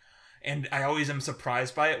here, and I always am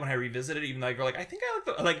surprised by it when I revisit it, even though I go, like, I think I like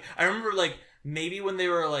the... Like, I remember, like, maybe when they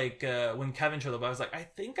were, like, when Kevin showed up, I was like, I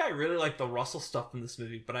think I really like the Russell stuff in this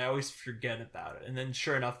movie, but I always forget about it. And then,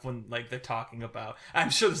 sure enough, when, like, they're talking about... I'm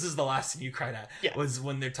sure this is the last thing you cried at, was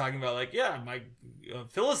when they're talking about, like, yeah, my...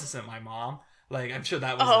 Phyllis isn't my mom. Like, I'm sure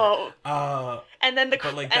that was it. And then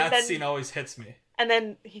but, like, that scene always hits me. And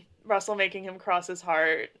then Russell making him cross his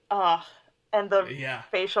heart. And the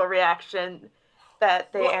facial reaction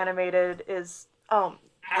that they animated is...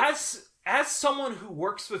 As someone who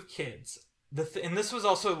works with kids, and this was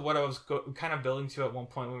also what I was kind of building to at one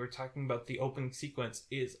point when we were talking about the opening sequence,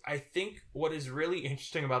 is I think what is really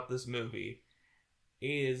interesting about this movie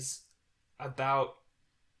is about...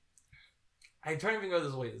 I'm trying to figure out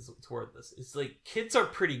this way to word this. It's like, kids are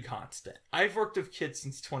pretty constant. I've worked with kids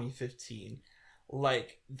since 2015.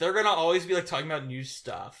 Like, they're gonna always be, like, talking about new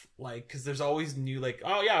stuff. Like, because there's always new, like,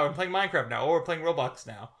 oh yeah, we're playing Minecraft now, or we're playing Roblox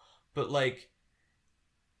now. But, like,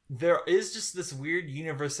 there is just this weird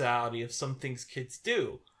universality of some things kids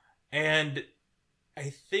do. And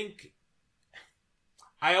I think...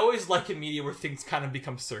 I always like in media where things kind of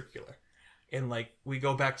become circular. And, like, we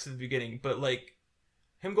go back to the beginning. But, like...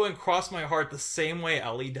 Him going cross my heart the same way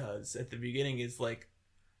Ellie does at the beginning is like,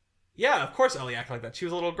 yeah, of course Ellie acted like that. She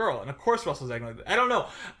was a little girl. And of course Russell's acting like that. I don't know.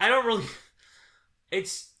 I don't really...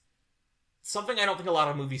 It's something I don't think a lot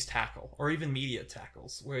of movies tackle, or even media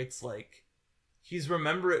tackles, where it's like, he's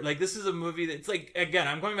remembering... Like, this is a movie that's like, again,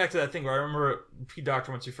 I'm going back to that thing where I remember Pete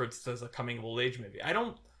Docter once referred to it as a coming of old age movie. I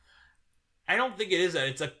don't think it is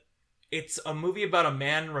that. It's a movie about a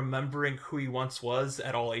man remembering who he once was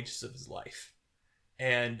at all ages of his life.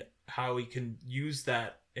 And how he can use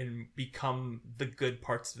that and become the good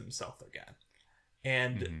parts of himself again.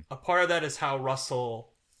 And a part of that is how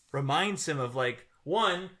Russell reminds him of, like,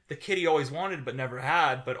 one, the kid he always wanted but never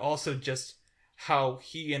had, but also just how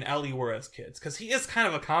he and Ellie were as kids. Because he is kind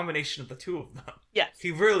of a combination of the two of them. Yes. He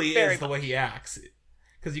really is the way he acts.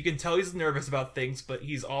 Because you can tell he's nervous about things, but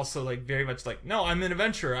he's also, like, very much like, no, I'm an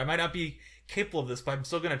adventurer. I might not be capable of this, but I'm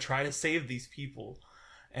still going to try to save these people.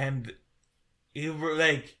 And...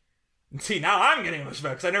 like, see, now I'm getting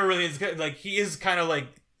emotional because I never really, like, he is kind of like,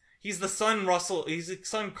 he's the son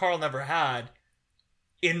Carl never had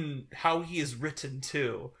in how he is written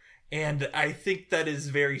too. And I think that is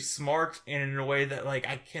very smart, and in a way that, like,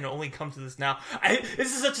 I can only come to this now.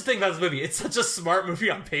 This is such a thing about this movie. It's such a smart movie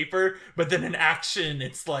on paper, but then in action,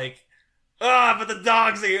 it's like, but the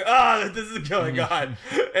dogs are here. This is going on.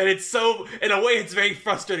 And it's so, in a way, it's very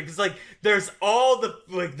frustrating because, like, there's all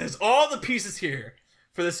the pieces here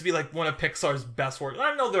for this to be, like, one of Pixar's best work.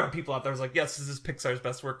 I know there are people out there who's like, yes, this is Pixar's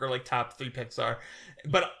best work, or, like, top 3 Pixar.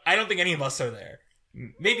 But I don't think any of us are there.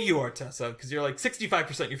 Maybe you are, Tessa, because you're, like,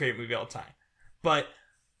 65% your favorite movie all the time. But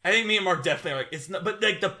I think me and Mark definitely are like, it's not, but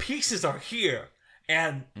like the pieces are here.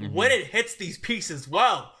 And when it hits these pieces,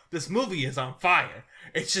 well, this movie is on fire.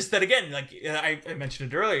 It's just that, again, like I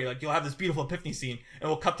mentioned it earlier, like you'll have this beautiful epiphany scene, and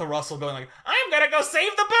we'll cut to Russell going like, I'm gonna go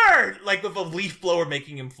save the bird! Like with a leaf blower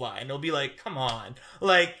making him fly. And it'll be like, come on.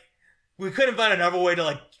 Like, we couldn't find another way to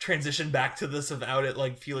like transition back to this without it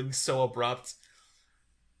like feeling so abrupt.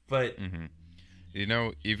 But... You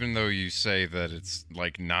know, even though you say that it's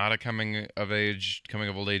like not a coming of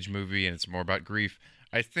old age movie and it's more about grief,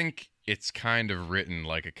 I think it's kind of written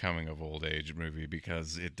like a coming of old age movie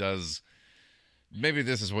because it does. Maybe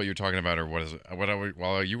this is what you're talking about, or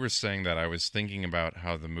while you were saying that, I was thinking about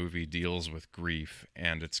how the movie deals with grief,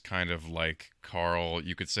 and it's kind of like Carl.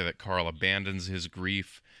 You could say that Carl abandons his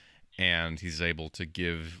grief, and he's able to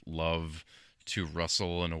give love to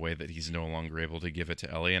Russell in a way that he's no longer able to give it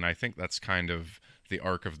to Ellie. And I think that's kind of the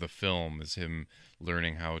arc of the film, is him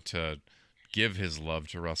learning how to give his love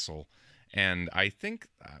to Russell. And I think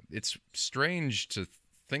it's strange to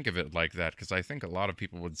think of it like that, because I think a lot of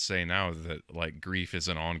people would say now that like grief is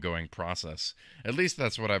an ongoing process. At least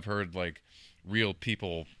that's what I've heard like real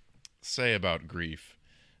people say about grief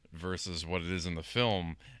versus what it is in the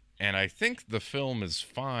film. And I think the film is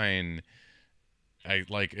fine.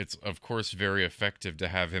 It's of course very effective to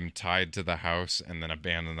have him tied to the house and then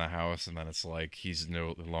abandon the house, and then it's like he's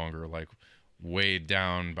no longer like weighed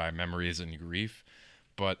down by memories and grief.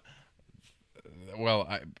 But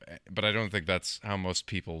I don't think that's how most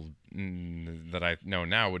people that I know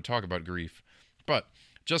now would talk about grief. But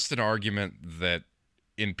just an argument that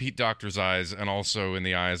in Pete Docter's eyes, and also in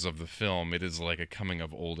the eyes of the film, it is like a coming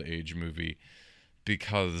of old age movie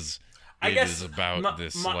because it is about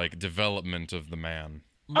this like development of the man.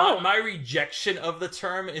 My rejection of the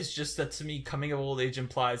term is just that, to me, coming of old age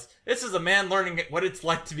implies this is a man learning what it's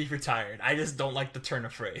like to be retired. I just don't like the turn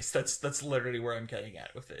of phrase. That's literally where I'm getting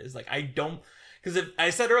at with it. Is like, I don't, because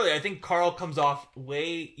I said earlier, I think Carl comes off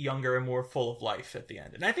way younger and more full of life at the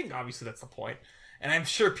end, and I think obviously that's the point. And I'm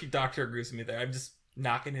sure Pete Docter agrees with me there. I'm just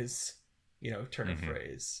knocking his, turn of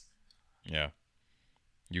phrase. Yeah.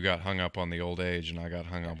 You got hung up on the old age, and I got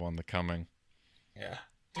hung up on the coming. Yeah.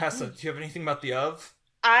 Tessa, do you have anything about the of?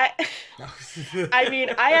 I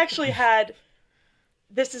mean, I actually had...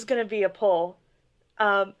 This is going to be a poll.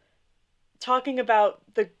 Talking about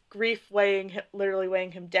the grief literally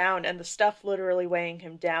weighing him down, and the stuff literally weighing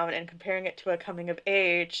him down, and comparing it to a coming of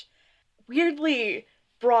age, weirdly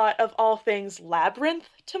brought, of all things, Labyrinth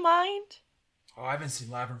to mind. Oh, I haven't seen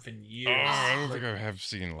Labyrinth in years. I don't think I have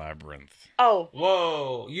seen Labyrinth. Oh.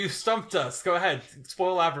 Whoa, you stumped us. Go ahead.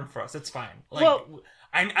 Spoil Labyrinth for us. It's fine. Well,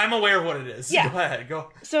 I'm aware of what it is. Yeah. Go ahead. Go.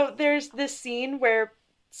 So there's this scene where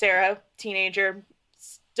Sarah, teenager,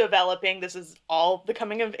 developing, this is all the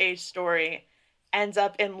coming of age story, ends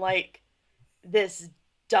up in like this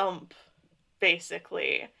dump,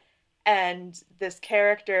 basically. And this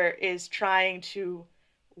character is trying to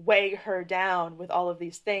weigh her down with all of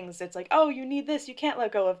these things. It's like, oh, you need this, you can't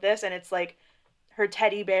let go of this. And it's like her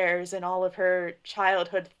teddy bears and all of her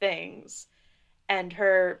childhood things, and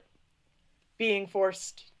her being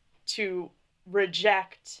forced to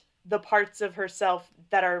reject the parts of herself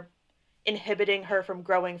that are inhibiting her from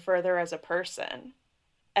growing further as a person.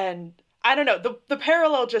 And I don't know, the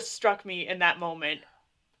parallel just struck me in that moment.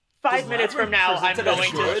 5 minutes from now, I'm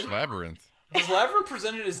going to... Labyrinth. Is Labyrinth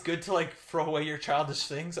presented as good to, like, throw away your childish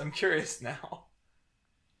things? I'm curious now.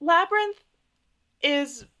 Labyrinth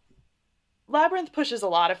pushes a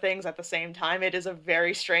lot of things at the same time. It is a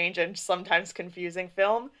very strange and sometimes confusing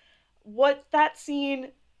film. What that scene,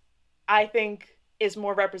 I think, is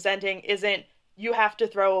more representing isn't you have to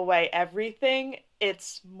throw away everything.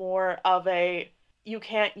 It's more of you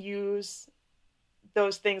can't use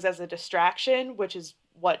those things as a distraction, which is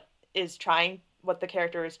what the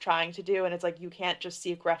character is trying to do. And it's like, you can't just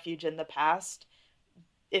seek refuge in the past.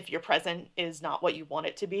 If your present is not what you want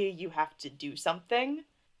it to be, you have to do something.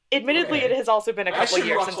 Admittedly, It has also been a couple of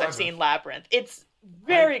years since I've seen Labyrinth. It's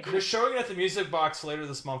very cool. They're showing it at the Music Box later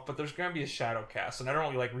this month, but there's going to be a shadow cast, and I don't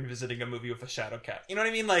really like revisiting a movie with a shadow cast. You know what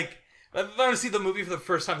I mean? Like, I want to see the movie for the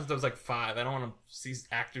first time since I was like 5. I don't want to see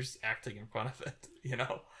actors acting in front of it,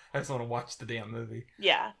 I just want to watch the damn movie.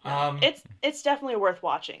 Yeah. It's definitely worth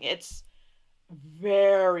watching. It's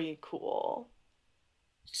very cool.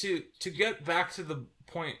 To get back to the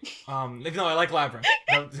point, even though I like Labyrinth,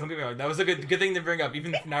 don't get me wrong, that was a good thing to bring up,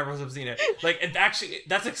 even if neither of us have seen it. Like, and actually,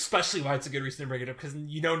 that's especially why it's a good reason to bring it up, because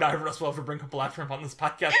neither of us will ever bring up Labyrinth on this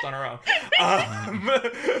podcast on our own.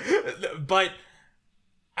 But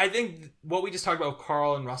I think what we just talked about with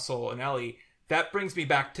Carl and Russell and Ellie, that brings me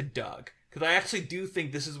back to Doug, because I actually do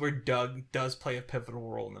think this is where Doug does play a pivotal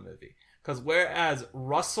role in the movie. Because whereas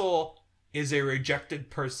Russell is a rejected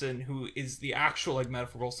person who is the actual like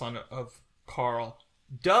metaphorical son of Carl,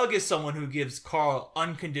 Doug is someone who gives Carl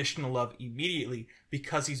unconditional love immediately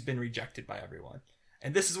because he's been rejected by everyone.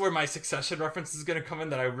 And this is where my Succession reference is going to come in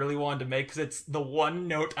that I really wanted to make, because it's the one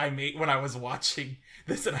note I made when I was watching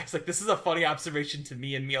this, and I was like, this is a funny observation to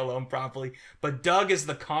me and me alone probably, but Doug is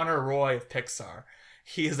the Connor Roy of Pixar.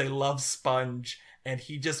 He is a love sponge, and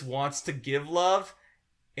he just wants to give love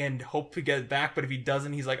and hope to get it back, but if he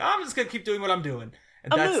doesn't, he's like, oh, I'm just going to keep doing what I'm doing.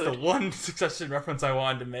 And that's the one Succession reference I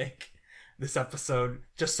wanted to make this episode,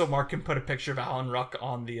 just so Mark can put a picture of Alan Ruck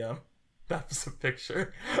on the episode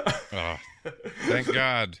picture. Oh, thank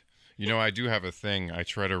God. You know, I do have a thing. I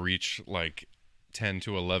try to reach like 10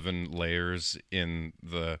 to 11 layers in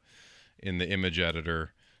the image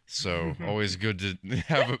editor. So always good to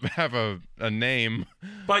have a name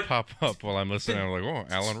pop up while I'm listening. I'm like, oh,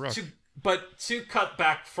 Alan Ruck. But to cut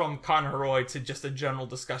back from Connor Roy to just a general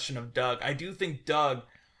discussion of Doug, I do think Doug,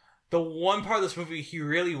 the one part of this movie he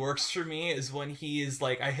really works for me is when he is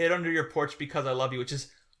like, I hid under your porch because I love you, which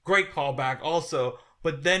is great callback also.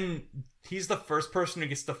 But then he's the first person who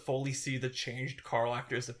gets to fully see the changed Carl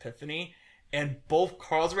actor's epiphany. And both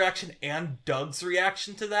Carl's reaction and Doug's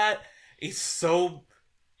reaction to that is so...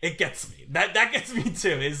 It gets me. That gets me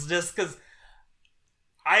too. It's just because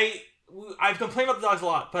I've complained about the dogs a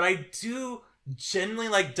lot, but I do genuinely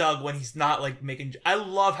like Doug when he's not like making... I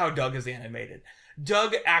love how Doug is animated.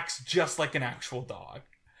 Doug acts just like an actual dog.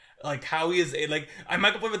 Like how he is... Like, I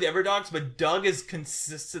might complain about the other dogs, but Doug is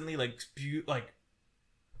consistently like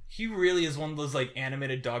he really is one of those like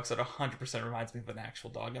animated dogs that 100% reminds me of an actual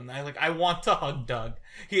dog, and I want to hug Doug.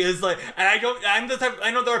 He is like, and I'm the type,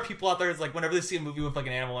 I know there are people out there who's like, whenever they see a movie with like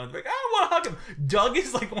an animal, and they're like, I want to hug him. Doug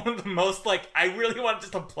is like one of the most like, I really want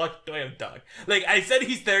just a plush toy of Doug. Like I said,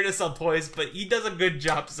 he's there to sell toys, but he does a good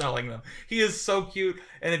job selling them. He is so cute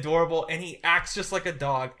and adorable, and he acts just like a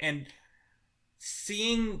dog. And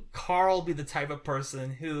seeing Carl be the type of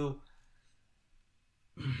person who...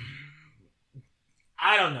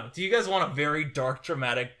 I don't know. Do you guys want a very dark,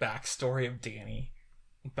 dramatic backstory of Danny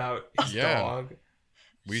about his dog?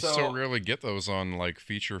 We so rarely get those on like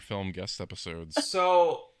feature film guest episodes.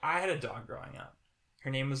 So I had a dog growing up. Her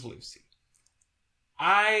name was Lucy.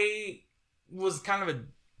 I was kind of a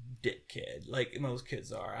dick kid, like most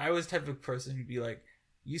kids are. I was the type of person who'd be like,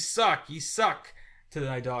 you suck, to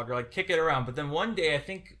my dog, or like kick it around. But then one day, I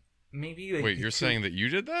think maybe... Like, wait, you're saying that you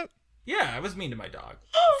did that? Yeah, I was mean to my dog.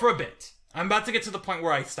 For a bit. I'm about to get to the point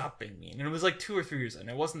where I stopped being mean, and it was like 2 or 3 years in.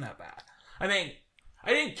 It wasn't that bad. I mean,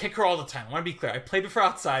 I didn't kick her all the time. I want to be clear. I played with her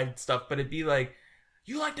outside stuff, but it'd be like,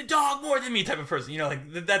 you like the dog more than me type of person. You know, like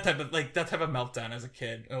that type of meltdown as a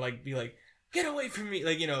kid. Or like, be like, get away from me.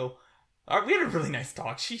 Like, you know, we had a really nice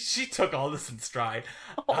dog. She took all this in stride.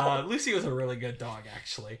 Lucy was a really good dog,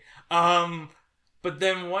 actually. But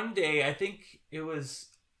then one day, I think it was,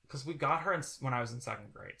 because we got her when I was in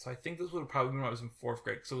 2nd grade. So I think this would have probably been when I was in 4th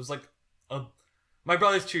grade. So it was like, my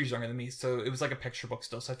brother's 2 years younger than me, so it was like a picture book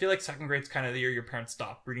still. So I feel like 2nd grade's kind of the year your parents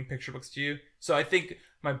stop reading picture books to you. So I think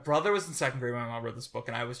my brother was in 2nd grade when my mom read this book,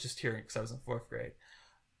 and I was just hearing it because I was in 4th grade.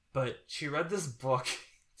 But she read this book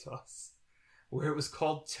to us where it was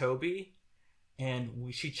called Toby,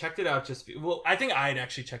 and she checked it out I think I had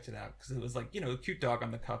actually checked it out because it was like, you know, a cute dog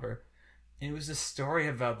on the cover. And it was a story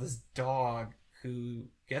about this dog who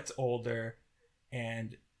gets older,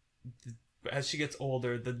 and as she gets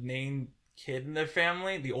older, the main kid in their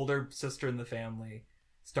family, the older sister in the family,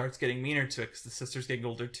 starts getting meaner to it because the sister's getting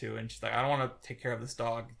older too, and she's like, I don't want to take care of this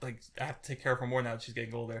dog, like I have to take care of her more now that she's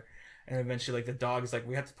getting older. And eventually like the dog is like,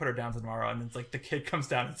 we have to put her down tomorrow, and it's like the kid comes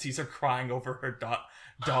down and sees her crying over her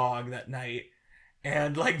dog that night,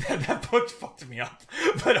 and like that book fucked me up,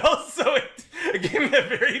 but also it gave me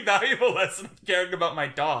a very valuable lesson of caring about my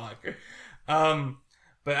dog.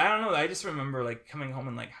 But I don't know, I just remember, like, coming home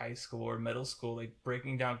in, like, high school or middle school, like,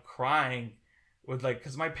 breaking down crying with, like,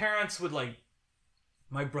 because my parents would, like,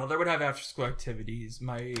 my brother would have after-school activities,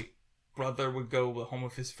 my brother would go home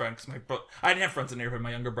with his friends, I didn't have friends in the neighborhood,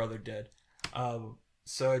 my younger brother did,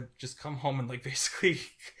 so I'd just come home and, like, basically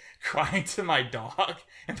crying to my dog,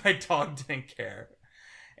 and my dog didn't care,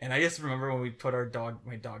 and I just remember when we put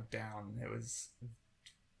my dog down, it was,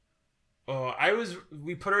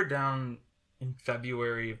 we put her down in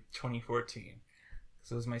February of 2014.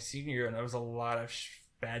 So it was my senior year, and there was a lot of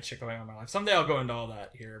bad shit going on in my life. Someday I'll go into all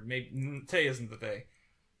that here. Maybe today isn't the day.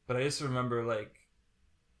 But I just remember, like,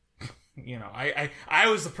 you know, I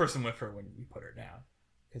was the person with her when we put her down.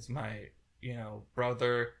 Because my, you know, my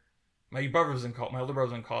older brother was in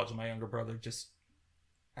college, and my younger brother just,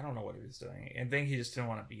 I don't know what he was doing. I think he just didn't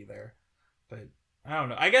want to be there. But I don't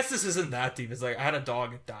know. I guess this isn't that deep. It's like, I had a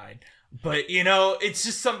dog that died. But, you know, it's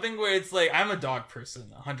just something where it's like, I'm a dog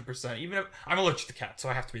person, 100%. Even if I'm allergic to cats, so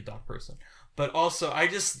I have to be a dog person. But also, I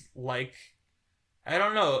just like, I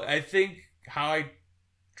don't know. I think how I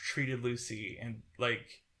treated Lucy and,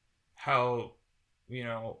 like, how, you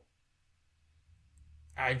know,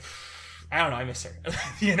 I don't know, I miss her.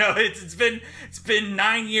 You know, it's been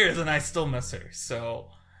 9 years and I still miss her. So,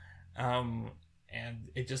 and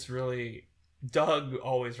it just really, Doug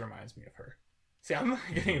always reminds me of her. See, I'm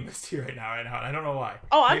getting a misty right now, and I don't know why.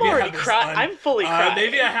 Oh, I'm already crying. I'm fully crying.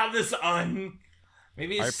 Maybe I have this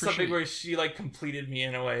maybe it's appreciate... something where she, like, completed me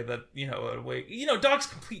in a way that, you know, dogs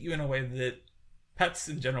complete you in a way that pets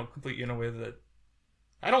in general complete you in a way that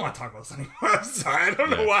I don't want to talk about this anymore. I'm sorry. I don't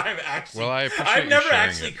know why I'm actually... Well, I've never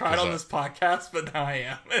actually cried on this podcast, but now I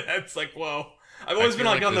am. It's like, whoa. I've always been,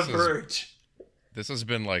 like on the verge. This has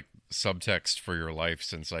been, like, subtext for your life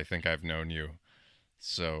since I think I've known you.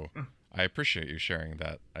 So... I appreciate you sharing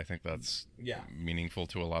that. I think that's meaningful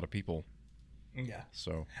to a lot of people. Yeah.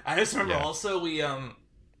 So I just remember also I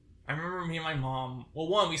remember me and my mom. Well,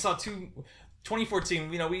 one, we saw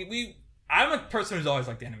 2014. You know, I'm a person who's always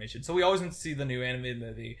liked animation, so we always went to see the new animated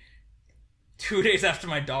movie. 2 days after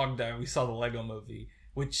my dog died, we saw the Lego Movie,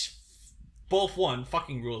 which both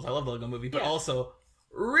fucking rules. I love the Lego Movie, but also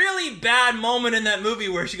really bad moment in that movie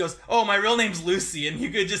where she goes, "Oh, my real name's Lucy," and you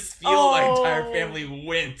could just feel my entire family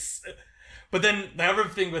wince. But then the other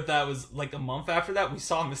thing with that was, like, a month after that, we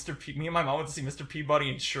saw me and my mom went to see Mr. Peabody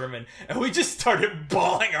and Sherman, and we just started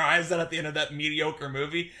bawling our eyes out at the end of that mediocre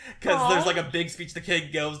movie, because there's, like, a big speech the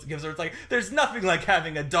kid gives her. It's like, there's nothing like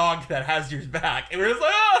having a dog that has your back. And we're just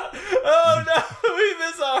like, oh no, we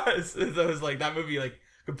miss ours. And so it was like, that movie, like,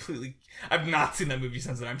 completely... I've not seen that movie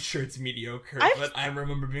since then. I'm sure it's mediocre, but I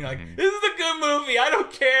remember being like, this is a good movie, I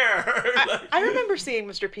don't care. I remember seeing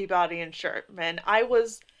Mr. Peabody and Sherman.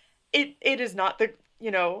 It is not the,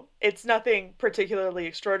 you know, it's nothing particularly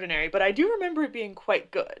extraordinary, but I do remember it being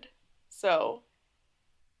quite good. So.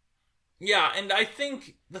 Yeah, and I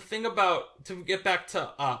think the thing about, to get back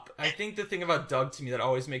to Up, I think the thing about Doug to me that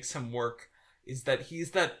always makes him work is that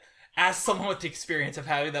he's that, as someone with the experience of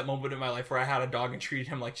having that moment in my life where I had a dog and treated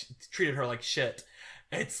her like shit,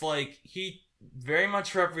 it's like, he very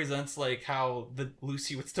much represents, like, how the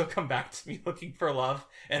Lucy would still come back to me looking for love,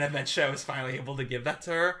 and eventually I was finally able to give that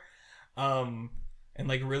to her. And,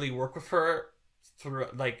 like, really work with her through,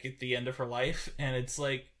 like, at the end of her life. And it's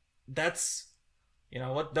like, that's, you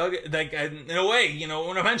know, what Doug, like, in a way, you know,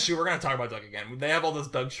 when eventually we're going to talk about Doug again. They have all those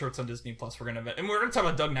Doug shorts on Disney Plus. And we're going to talk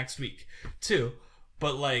about Doug next week too.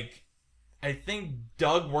 But, like, I think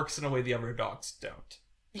Doug works in a way the other dogs don't.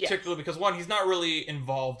 Particularly because, one, he's not really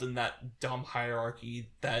involved in that dumb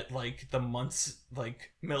hierarchy that, like, the Muntz,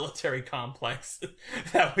 like, military complex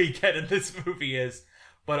that we get in this movie is.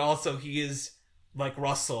 But also, he is, like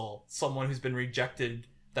Russell, someone who's been rejected,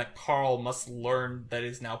 that Carl must learn that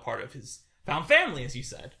is now part of his found family, as you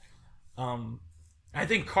said. I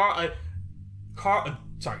think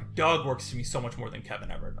Doug works to me so much more than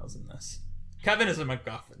Kevin ever does in this. Kevin is a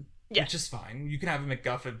MacGuffin, which is fine. You can have a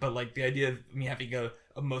MacGuffin, but, like, the idea of me having a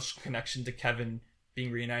emotional connection to Kevin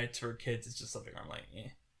being reunited to her kids is just something where I'm like,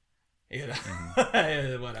 you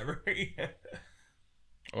know, whatever.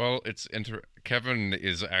 Well, Kevin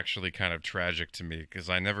is actually kind of tragic to me because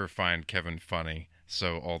I never find Kevin funny.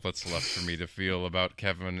 So all that's left for me to feel about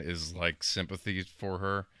Kevin is, like, sympathy for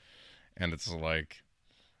her. And it's like,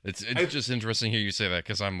 it's just interesting to hear you say that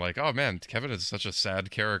because I'm like, oh man, Kevin is such a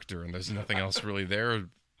sad character and there's nothing else really there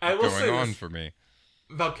going on for me.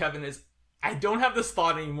 About Kevin is, I don't have this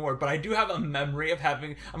thought anymore, but I do have a memory of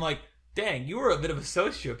having, I'm like, dang, you were a bit of a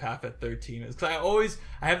sociopath at 13. Because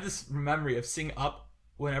I have this memory of seeing Up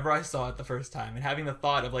whenever I saw it the first time and having the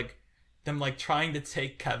thought of, like, them, like, trying to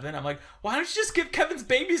take Kevin. I'm like, why don't you just give Kevin's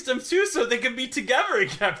babies to him too so they can be together in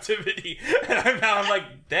captivity? And I'm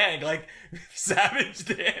like, dang, like, savage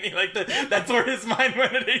Danny. Like, that's where his mind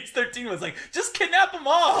went at age 13 was like, just kidnap them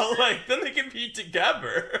all. Like, then they can be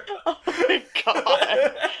together. Oh my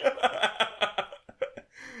god.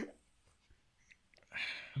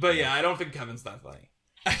 But yeah, I don't think Kevin's that funny.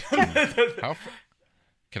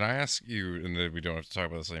 Can I ask you, and then we don't have to talk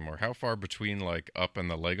about this anymore, how far between, like, Up and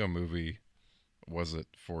the Lego Movie was it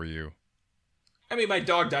for you? I mean, my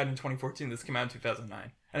dog died in 2014. This came out in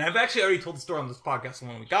 2009. And I've actually already told the story on this podcast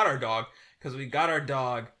when we got our dog, because we got our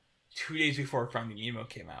dog 2 days before Finding Nemo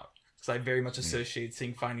came out. Because I very much associate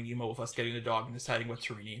seeing Finding Nemo with us getting a dog and deciding what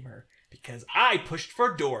to rename her. Because I pushed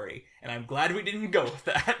for Dory, and I'm glad we didn't go with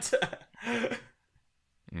that.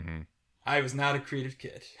 I was not a creative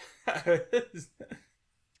kid.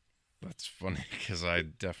 That's funny because I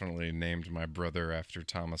definitely named my brother after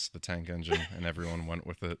Thomas the Tank Engine, and everyone went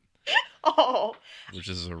with it. Oh. Which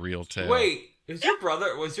is a real tale. Wait, was your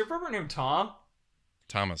brother named Tom?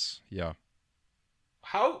 Thomas, yeah.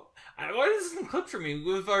 Why does this click for me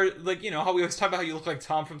with our, like, how we always talk about how you look like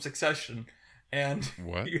Tom from Succession, and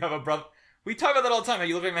what? You have a brother. We talk about that all the time, how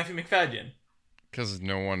you look like Matthew McFadden. Because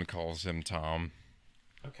no one calls him Tom.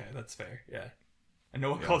 Okay, that's fair, yeah. And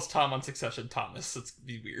no one calls Tom on Succession Thomas. That's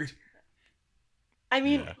be weird. I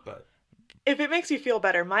mean, but if it makes you feel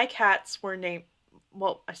better, my cats were named...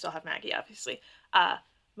 Well, I still have Maggie, obviously.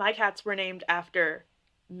 My cats were named after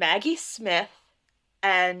Maggie Smith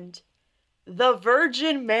and the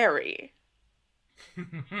Virgin Mary.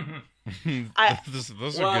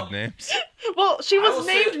 Those are good names. Well, she was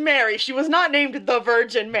named Mary. She was not named the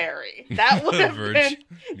Virgin Mary. That would have been...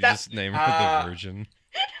 You just named her the Virgin.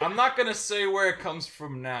 I'm not going to say where it comes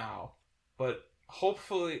from now, but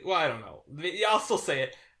hopefully... Well, I don't know. I'll still say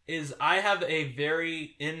it. Is I have a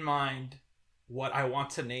very in mind what I want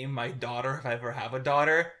to name my daughter if I ever have a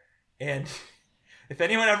daughter. And if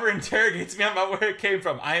anyone ever interrogates me about where it came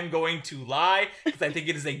from, I am going to lie because I think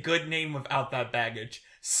it is a good name without that baggage.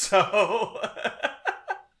 So...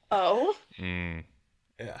 Oh?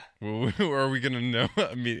 Yeah. Well, are we going to know?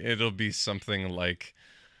 I mean, it'll be something like...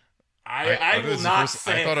 I will not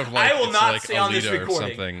say. I thought of like, I will not say on this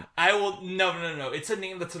recording. I will no. It's a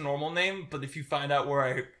name that's a normal name, but if you find out where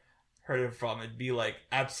I heard it from, it'd be like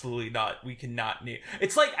absolutely not. We cannot name.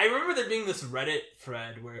 It's like I remember there being this Reddit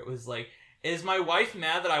thread where it was like, "Is my wife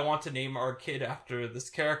mad that I want to name our kid after this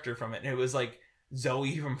character from it?" And it was like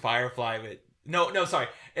Zoe from Firefly. No, sorry.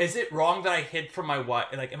 Is it wrong that I hid from my wife?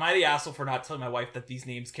 Like, am I the asshole for not telling my wife that these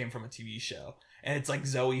names came from a TV show? And it's like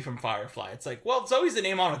Zoe from Firefly. It's like, well, Zoe's a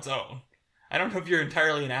name on its own. I don't know if you're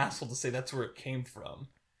entirely an asshole to say that's where it came from.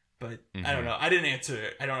 But I don't know. I didn't answer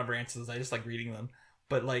it. I don't ever answer those. I just like reading them.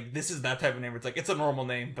 But like, this is that type of name where it's like, it's a normal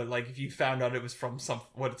name. But like, if you found out it was from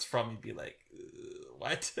what it's from, you'd be like,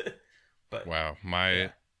 what? But wow,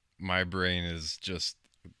 my brain is just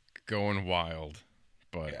going wild.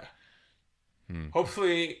 But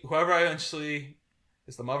hopefully, whoever I eventually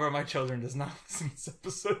is the mother of my children does not listen to this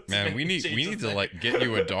episode. Man, we need to like get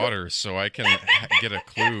you a daughter so I can get a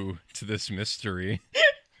clue to this mystery.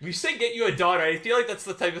 When you say get you a daughter, I feel like that's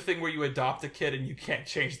the type of thing where you adopt a kid and you can't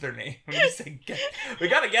change their name. When you say we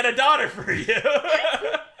gotta get a daughter for you.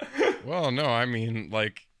 Well, no, I mean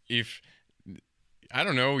like if I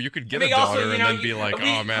don't know, you could get a daughter and then be like,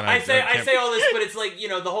 oh man, I say all this, but it's like,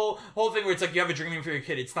 the whole thing where it's like you have a dream name for your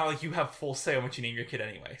kid. It's not like you have full say on what you name your kid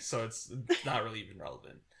anyway, so it's not really even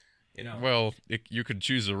relevant, Well, you could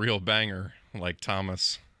choose a real banger like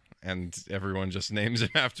Thomas, and everyone just names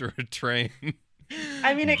him after a train.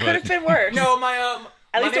 I mean, it could have been worse. No, my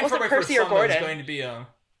at least it wasn't Percy or Gordon. Was going to be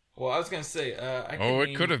well, I was going to say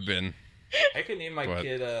it could have been. I could name my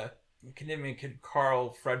kid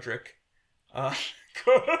Carl Frederick. Carl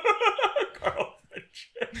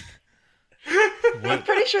Frederick. I'm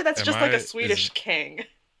pretty sure that's just like a Swedish king.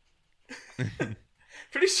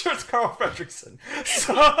 Pretty sure it's Carl Fredrickson.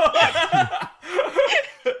 So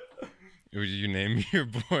would you name your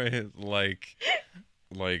boy like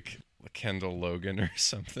Kendall Logan or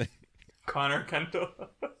something? Connor Kendall.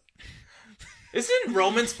 Isn't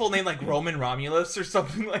Roman's full name like Roman Romulus or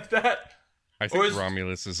something like that? I think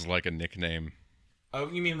Romulus is like a nickname. Oh,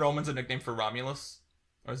 you mean Roman's a nickname for Romulus?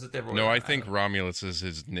 Or is it the No, I think Romulus is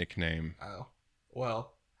his nickname. Oh.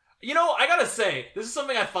 Well, I gotta say, this is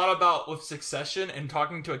something I thought about with Succession and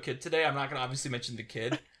talking to a kid today. I'm not gonna obviously mention the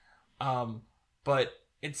kid. But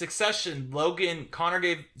in Succession,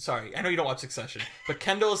 sorry, I know you don't watch Succession, but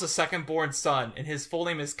Kendall is a second born son, and his full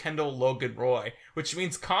name is Kendall Logan Roy, which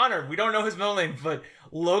means Connor, we don't know his middle name, but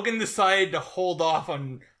Logan decided to hold off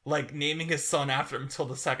on, naming his son after him until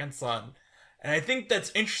the second son. And I think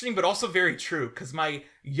that's interesting, but also very true, because my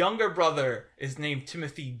younger brother is named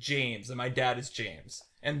Timothy James, and my dad is James.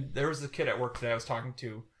 And there was a kid at work that I was talking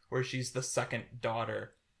to, where she's the second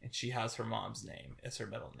daughter, and she has her mom's name as her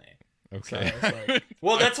middle name. Okay. So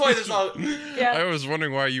well, that's why there's all. Yeah. I was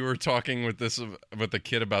wondering why you were talking with the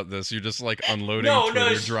kid about this. You're just unloading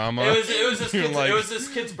Twitter drama. It was this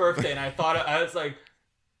kid's birthday, and I was like,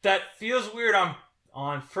 that feels weird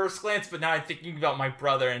on first glance, but now I'm thinking about my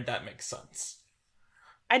brother, and that makes sense.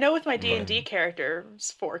 I know with my D&D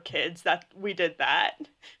characters for kids that we did that.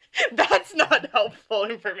 That's not helpful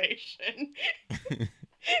information.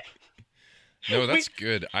 No, that's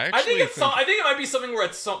good. I think it might be something where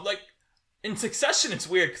it's in Succession it's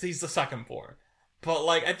weird because he's the second born. But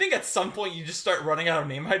I think at some point you just start running out of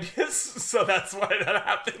name ideas, so that's why that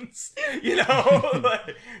happens. You're like, all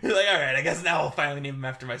right, I guess now I'll finally name him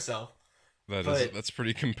after myself. That's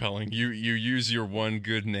pretty compelling. You use your one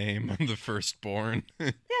good name on the firstborn.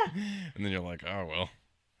 Yeah. And then you're like, oh, well.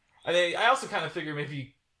 I also kind of figure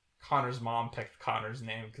maybe Connor's mom picked Connor's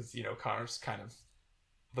name because, Connor's kind of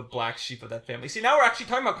the black sheep of that family. See, now we're actually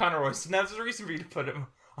talking about Connor Royce, and that's a reason for you to put him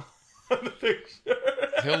on the picture.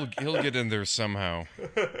 He'll get in there somehow.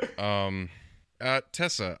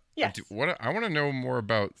 Tessa, yes. I want to know more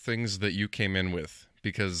about things that you came in with,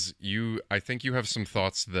 because I think you have some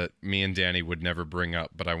thoughts that me and Danny would never bring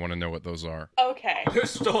up, but I want to know what those are. Okay.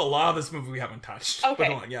 There's still a lot of this movie we haven't touched.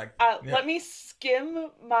 Okay. Yeah. Let me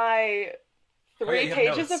skim my 3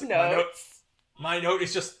 pages of notes. My note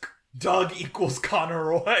is just Doug equals Connor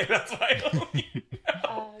Roy. That's my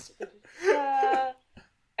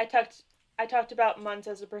I talked about Muntz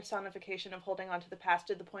as a personification of holding on to the past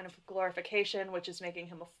to the point of glorification, which is making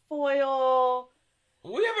him a foil.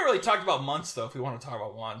 We haven't really talked about Muntz, though, if we want to talk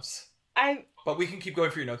about Muntz. But we can keep going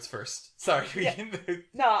for your notes first. Sorry. Yeah.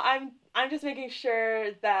 No, I'm just making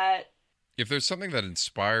sure that if there's something that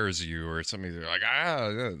inspires you or something you're like,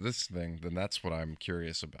 this thing, then that's what I'm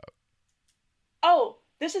curious about. Oh,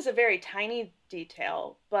 this is a very tiny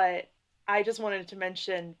detail, but I just wanted to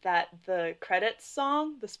mention that the credits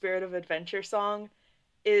song, the Spirit of Adventure song,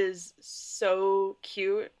 is so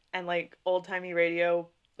cute and like old-timey radio.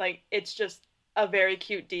 Like, it's just a very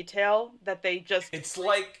cute detail that they just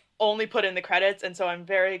only put in the credits, and so I'm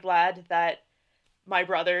very glad that my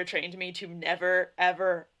brother trained me to never,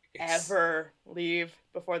 ever, ever leave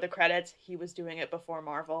before the credits. He was doing it before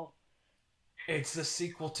Marvel. It's the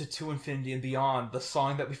sequel to To Infinity and Beyond, the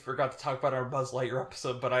song that we forgot to talk about in our Buzz Lightyear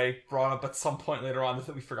episode, but I brought up at some point later on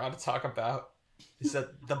that we forgot to talk about. Is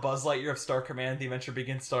that the Buzz Lightyear of Star Command, The Adventure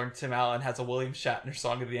Begins, starring Tim Allen, has a William Shatner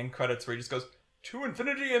song at the end credits where he just goes, To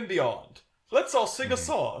Infinity and Beyond. Let's all sing a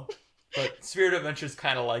song. But Spirit of Adventure is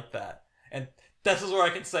kind of like that. And this is where I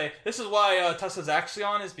can say, this is why Tessa's actually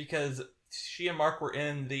on, is because she and Mark were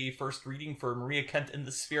in the first reading for Maria Kent in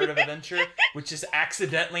the Spirit of Adventure, which is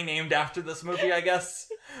accidentally named after this movie, I guess.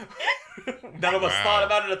 None of us thought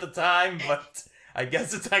about it at the time, but I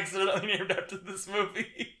guess it's accidentally named after this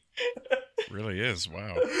movie. Really is,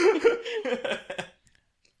 wow.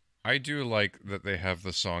 I do like that they have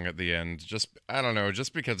the song at the end. I don't know,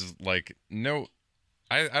 just because, like,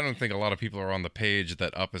 I don't think a lot of people are on the page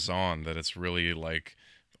that Up is on, that it's really, like,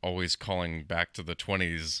 always calling back to the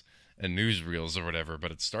 20s and newsreels or whatever,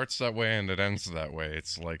 but it starts that way and it ends that way.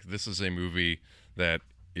 It's like, this is a movie that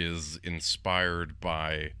is inspired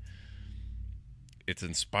by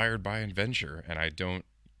adventure, and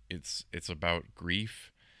it's about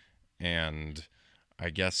grief, and I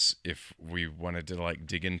guess if we wanted to like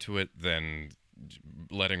dig into it, then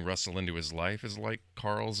letting Russell into his life is like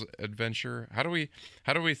Carl's adventure. How do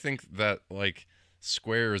we think that like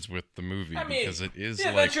squares with the movie? Because it is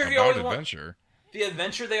like about adventure. The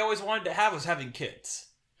adventure they always wanted to have was having kids,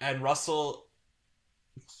 and Russell,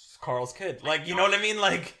 Carl's kid. Like, you know what I mean?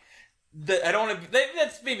 Like, I don't want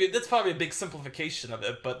to. That's probably a big simplification of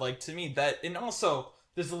it, but like to me and also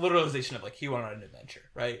there's a literalization of like he went on an adventure,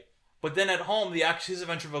 right? But then at home, his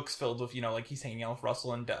adventure book's filled with like he's hanging out with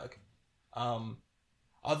Russell and Doug.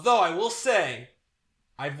 Although I will say,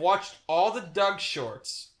 I've watched all the Doug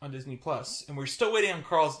shorts on Disney Plus, and we're still waiting on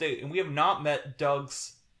Carl's date, and we have not met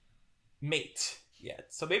Doug's mate yet.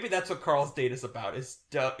 So maybe that's what Carl's date is about, is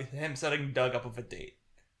him setting Doug up with a date.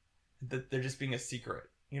 That they're just being a secret.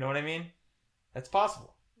 You know what I mean? That's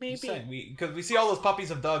possible. Maybe. Because we see all those puppies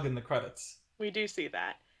of Doug in the credits. We do see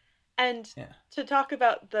that. And to talk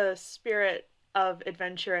about the spirit of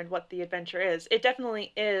adventure and what the adventure is, it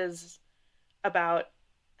definitely is about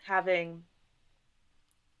having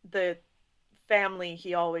the family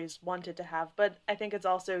he always wanted to have. But I think it's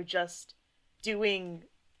also just doing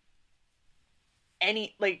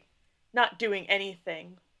not doing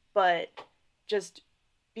anything, but just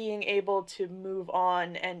being able to move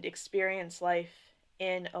on and experience life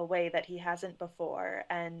in a way that he hasn't before.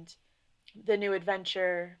 And the new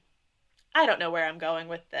adventure, I don't know where I'm going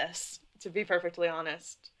with this, to be perfectly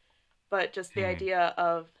honest, but just the idea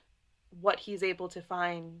of what he's able to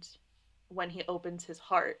find when he opens his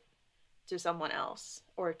heart to someone else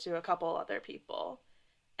or to a couple other people,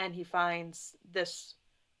 and he finds this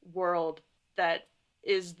world that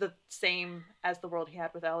is the same as the world he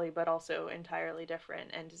had with Ellie, but also entirely different,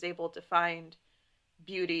 and is able to find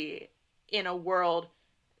beauty in a world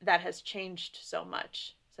that has changed so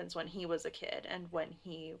much since when he was a kid and when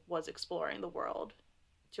he was exploring the world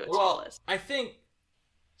to its fullest. I think...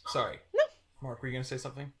 Sorry. No. Mark, were you going to say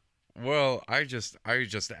something? Well, I just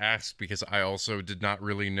asked because I also did not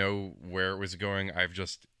really know where it was going. I've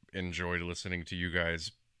just enjoyed listening to you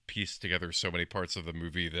guys pieced together so many parts of the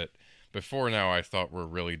movie that before now I thought were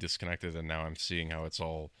really disconnected, and now I'm seeing how it's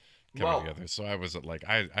all coming together. So I was like,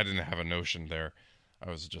 I didn't have a notion there. I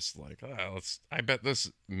was just like, I bet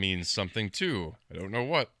this means something too. I don't know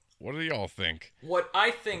what. What do y'all think? What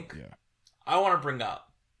I think I want to bring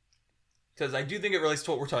up, because I do think it relates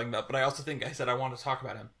to what we're talking about, but I also think I said I want to talk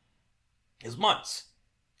about him, is Muntz.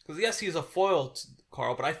 Because yes, he's a foil to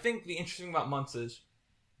Carl, but I think the interesting thing about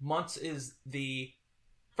Muntz is the...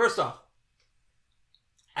 First off,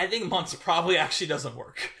 I think Muntz probably actually doesn't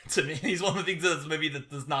work to me. He's one of the things in this movie that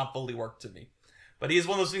does not fully work to me. But he is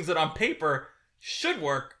one of those things that on paper should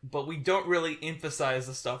work, but we don't really emphasize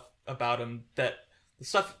the stuff about him that... The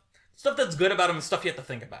stuff that's good about him is stuff you have to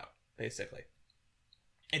think about, basically.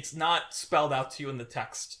 It's not spelled out to you in the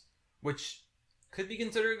text, which could be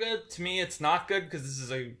considered good. To me, it's not good, because this is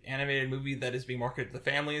an animated movie that is being marketed to the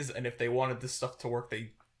families, and if they wanted this stuff to work,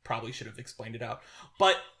 they probably should have explained it out.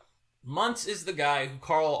 But Muntz is the guy who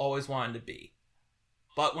Carl always wanted to be.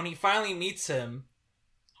 But when he finally meets him,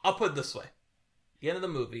 I'll put it this way. At the end of the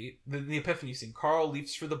movie, the epiphany scene, Carl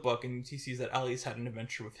leaps through the book, and he sees that Ellie's had an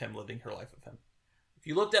adventure with him, living her life with him. If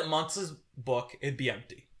you looked at Muntz's book, it'd be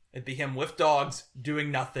empty. It'd be him with dogs, doing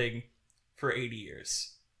nothing for 80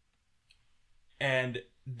 years. And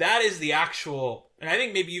that is the actual... And I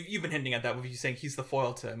think maybe you've been hinting at that with you saying he's the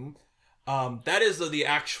foil to him. That is the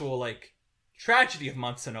actual, like, tragedy of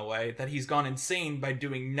Muntz in a way, that he's gone insane by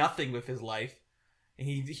doing nothing with his life. And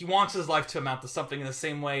he wants his life to amount to something in the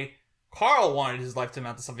same way Carl wanted his life to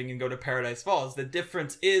amount to something and go to Paradise Falls. The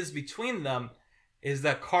difference is between them is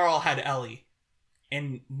that Carl had Ellie.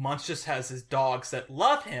 And Muntz just has his dogs that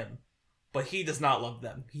love him, but he does not love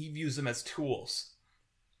them. He views them as tools.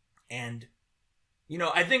 And, you know,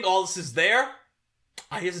 I think all this is there.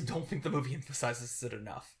 I just don't think the movie emphasizes it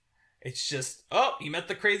enough. It's just, oh, he met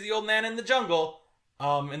the crazy old man in the jungle.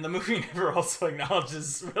 And the movie never also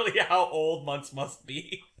acknowledges really how old Muntz must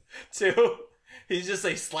be, too. He's just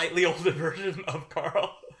a slightly older version of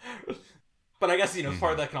Carl. But I guess, you know,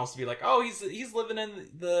 part of that can also be like, oh, he's living in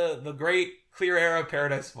the great clear era of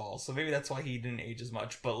Paradise Falls, so maybe that's why he didn't age as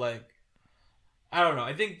much. But, like, I don't know.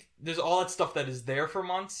 I think there's all that stuff that is there for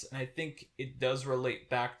Muntz, and I think it does relate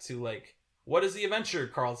back to, like, what is the adventure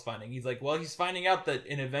Carl's finding? He's like, well, he's finding out that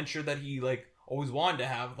an adventure that he, like, always wanted to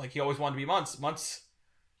have, like, he always wanted to be Muntz. Muntz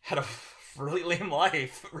had a really lame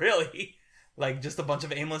life, really. Like, just a bunch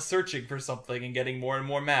of aimless searching for something and getting more and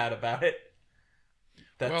more mad about it.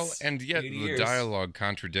 Well, and yet the dialogue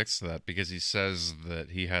contradicts that, because he says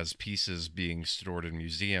that he has pieces being stored in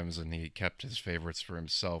museums and he kept his favorites for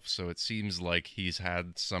himself. So it seems like he's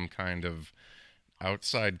had some kind of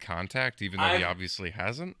outside contact, even though he obviously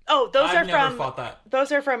hasn't. Oh, I've never thought that.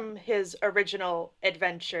 Those are from his original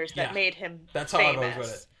adventures that made him That's famous. how I've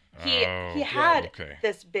always read it. He had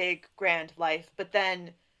this big grand life, but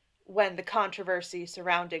then when the controversy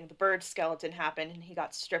surrounding the bird skeleton happened and he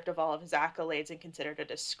got stripped of all of his accolades and considered a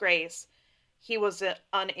disgrace, he was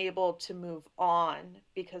unable to move on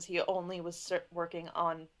because he only was working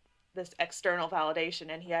on this external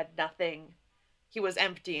validation, and he had nothing. He was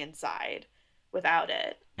empty inside without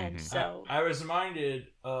it. And so I was reminded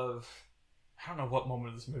of, I don't know what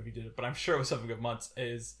moment of this movie did it, but I'm sure it was something of Muntz,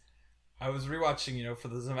 is I was rewatching, you know, for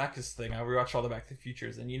the Zemeckis thing, I rewatched all the Back to the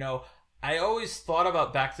Futures, and, you know, I always thought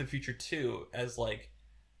about Back to the Future 2 as, like,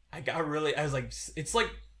 it's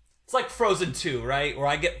like Frozen 2, right? Where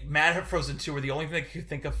I get mad at Frozen 2, where the only thing I could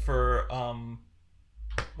think of for,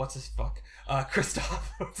 Kristoff.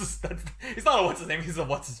 He's not a what's his name, he's a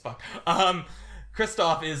what's his fuck.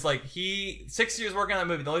 Kristoff is, like, 6 years working on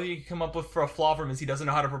that movie, the only thing you can come up with for a flaw from him is he doesn't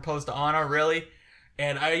know how to propose to Anna, really.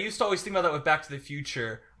 And I used to always think about that with Back to the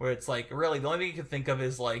Future, where it's like, really, the only thing you can think of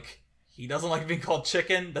is, like, he doesn't like being called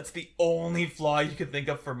chicken. That's the only flaw you could think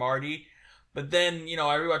of for Marty. But then, you know,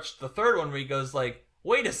 I rewatched the third one where he goes like,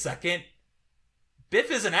 wait a second.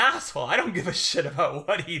 Biff is an asshole. I don't give a shit about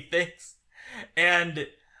what he thinks. And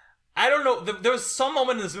I don't know. There was some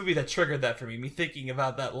moment in this movie that triggered that for me thinking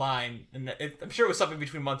about that line. And I'm sure it was something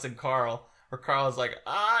between Muntz and Carl, where Carl is like,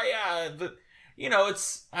 yeah, but, you know,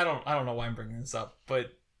 it's, I don't know why I'm bringing this up,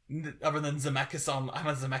 but other than Zemeckis, I'm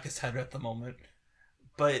a Zemeckis head at the moment.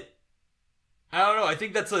 But I don't know. I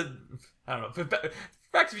think that's I don't know.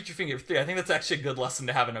 Back to Future Finger 3, I think that's actually a good lesson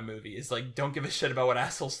to have in a movie. Is like, don't give a shit about what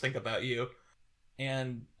assholes think about you.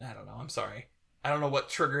 And I don't know. I'm sorry. I don't know what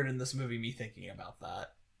triggered in this movie me thinking about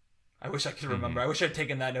that. I wish I could remember. I wish I'd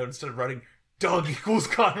taken that note instead of writing Doug equals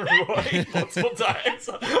Conroy multiple times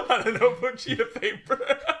on a notebook sheet of paper.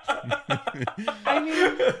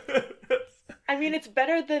 I mean, it's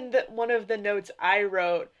better than one of the notes I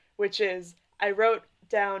wrote, which is I wrote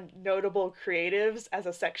down notable creatives as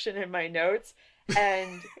a section in my notes,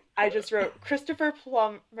 and I just wrote Christopher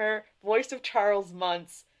Plummer, voice of Charles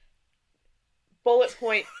Muntz, bullet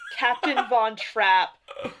point, Captain Von Trapp,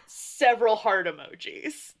 several heart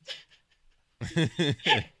emojis.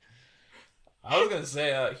 I was gonna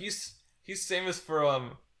say, he's famous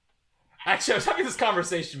for Actually, I was having this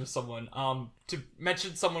conversation with someone. To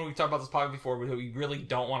mention someone we've talked about this podcast before, who we really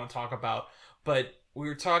don't want to talk about, but we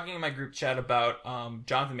were talking in my group chat about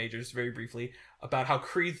Jonathan Majors very briefly about how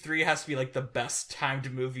Creed 3 has to be like the best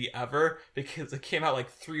timed movie ever because it came out like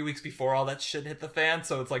 3 weeks before all that shit hit the fan.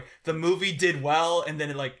 So it's like the movie did well, and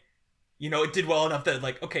then it like, it did well enough that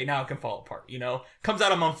like, okay, now it can fall apart. Comes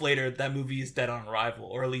out a month later, that movie is dead on arrival,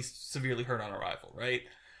 or at least severely hurt on arrival, right?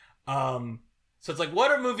 So it's like, what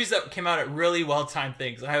are movies that came out at really well-timed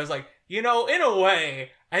things? And I was like, in a way,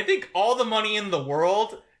 I think All the Money in the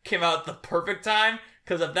World came out at the perfect time.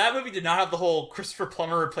 Because if that movie did not have the whole Christopher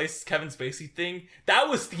Plummer replaces Kevin Spacey thing, that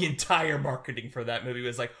was the entire marketing for that movie. It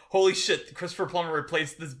was like, holy shit, Christopher Plummer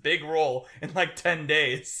replaced this big role in like 10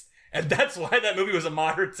 days. And that's why that movie was a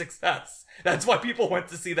moderate success. That's why people went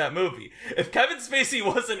to see that movie. If Kevin Spacey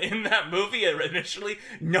wasn't in that movie initially,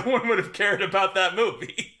 no one would have cared about that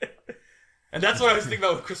movie. And that's what I was thinking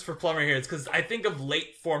about with Christopher Plummer here. It's because I think of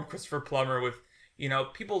late form Christopher Plummer with,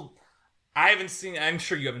 people. I haven't seen. I'm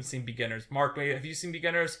sure you haven't seen Beginners. Mark, have you seen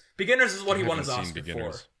Beginners? Beginners is what he won his Oscar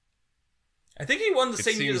for. I think he won the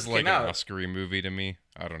same year this came out. It seems like an Oscar-y movie to me.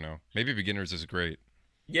 I don't know. Maybe Beginners is great.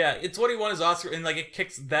 Yeah, it's what he won his Oscar, and like it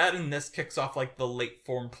kicks that, and this kicks off like the late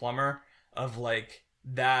form Plummer of like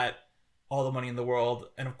that, All the Money in the World,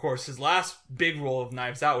 and of course his last big role of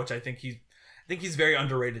Knives Out, which I think he's very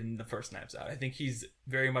underrated in the first Knives Out. I think he's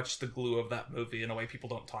very much the glue of that movie in a way people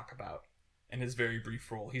don't talk about. In his very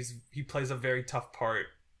brief role, he plays a very tough part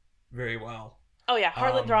very well. Oh yeah,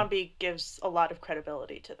 Harlan Thrombey gives a lot of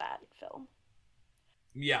credibility to that film.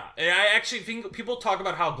 Yeah, and I actually think people talk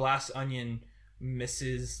about how Glass Onion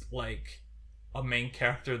misses like a main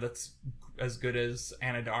character that's as good as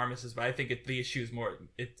Ana de Armas is, but I think the issue is more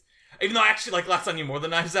even though I actually like Glass Onion more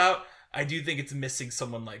than Knives Out, I do think it's missing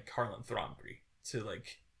someone like Harlan Thrombey to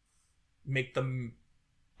like make the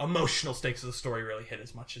emotional stakes of the story really hit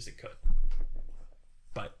as much as it could.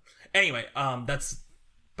 But anyway,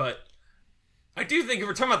 but I do think if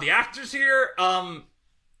we're talking about the actors here,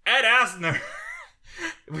 Ed Asner,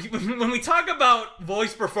 when we talk about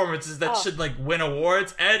voice performances that should like win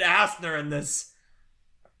awards, Ed Asner in this,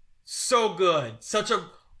 so good. Such a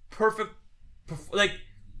perfect, like,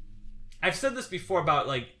 I've said this before about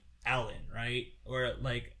like Ellen, right? Or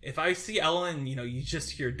like, if I see Ellen, you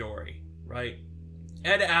just hear Dory, right?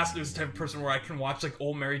 Ed Asner is the type of person where I can watch like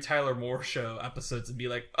old Mary Tyler Moore Show episodes and be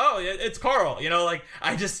like, oh, it's Carl, like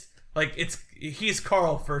I just like he's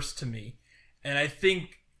Carl first to me, and I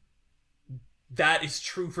think that is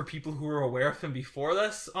true for people who were aware of him before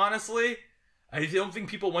this. Honestly, I don't think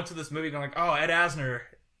people went to this movie going like, oh, Ed Asner,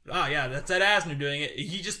 oh yeah, that's Ed Asner doing it.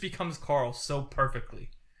 He just becomes Carl so perfectly.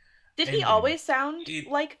 Did he always sound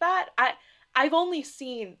like that? I've only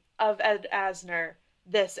seen of Ed Asner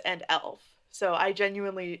this and Elf. So I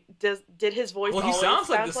genuinely did his voice. Well, he sounds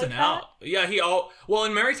like this in Elf. Yeah, well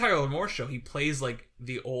in Mary Tyler Moore Show he plays like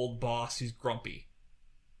the old boss who's grumpy,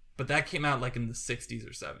 but that came out like in the 60s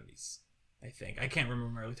or 70s. I think I can't remember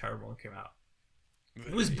when Mary Tyler Moore came out.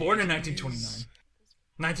 He was born in 1929,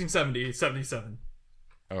 1970, 77.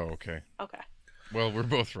 Oh, okay. Okay. Well, we're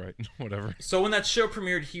both right. Whatever. So when that show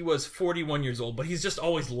premiered, he was 41 years old, but he's just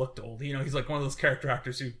always looked old. He's like one of those character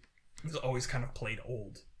actors who's always kind of played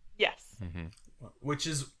old. Yes. Mm-hmm. Which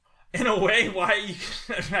is, in a way, why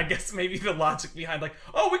I guess maybe the logic behind like,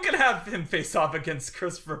 oh, we could have him face off against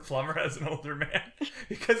Christopher Plummer as an older man.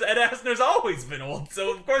 Because Ed Asner's always been old.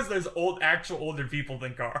 So, of course, there's actual older people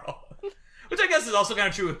than Carl. Which I guess is also kind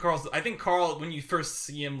of true with Carl. I think Carl, when you first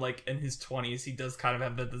see him like in his 20s, he does kind of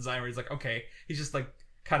have that design where he's like, okay, he's just like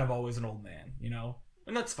kind of always an old man,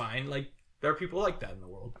 And that's fine. Like, there are people like that in the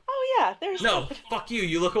world. Oh, yeah. There's No, fuck you.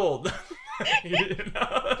 You look old.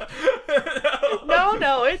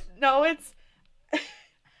 No, it's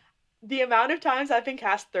the amount of times I've been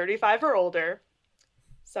cast 35 or older,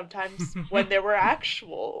 sometimes when there were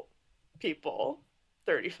actual people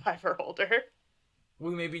 35 or older.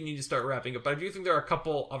 We maybe need to start wrapping up, but I do think there are a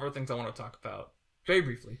couple other things I want to talk about very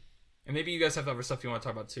briefly, and maybe you guys have other stuff you want to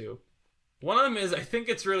talk about too. One of them is, I think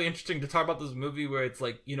it's really interesting to talk about this movie where it's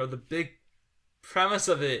like, the big premise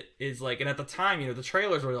of it is like, and at the time, the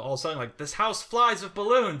trailers were all of a sudden like, this house flies with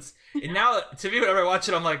balloons. And now, to me, whenever I watch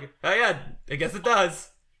it, I'm like, oh yeah, I guess it does.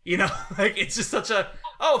 Like, it's just such a,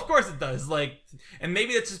 oh, of course it does. Like, and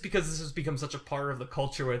maybe it's just because this has become such a part of the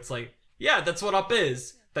culture where it's like, Yeah, that's what Up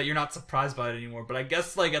is. That you're not surprised by it anymore. But I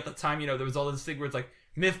guess, like, at the time, you know, there was all this thing where it's like,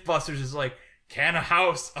 Mythbusters is like, can a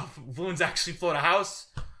house of balloons actually float a house?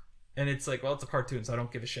 And it's like, well, it's a cartoon, so I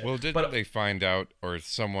don't give a shit. Well, didn't they find out, or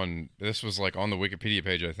someone, this was like on the Wikipedia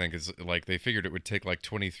page, I think, is like they figured it would take like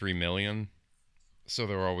 23 million. So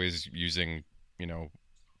they're always using, you know,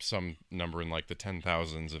 some number in like the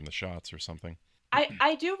 10,000s in the shots or something.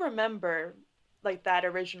 I do remember like that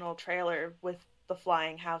original trailer with the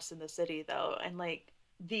flying house in the city though, and like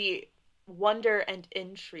the wonder and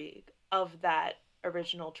intrigue of that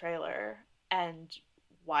original trailer, and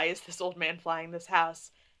why is this old man flying this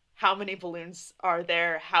house? How many balloons are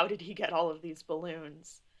there? How did he get all of these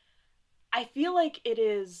balloons? I feel like it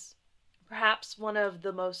is perhaps one of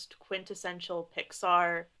the most quintessential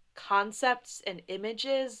Pixar concepts and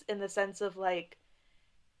images, in the sense of like,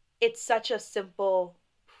 it's such a simple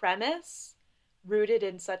premise rooted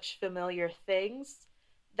in such familiar things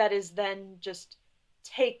that is then just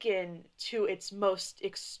taken to its most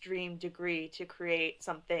extreme degree to create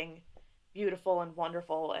something beautiful and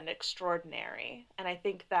wonderful and extraordinary. And I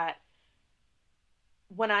think that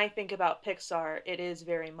when I think about Pixar, it is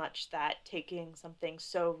very much that, taking something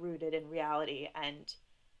so rooted in reality and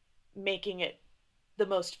making it the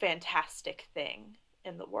most fantastic thing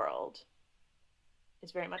in the world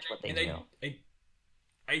is very much what they do.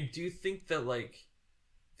 I do think that, like,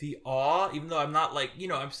 the awe, even though I'm not, like, you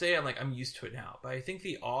know, I'm used to it now, but I think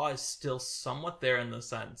the awe is still somewhat there, in the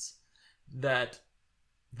sense that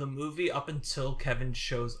the movie, up until Kevin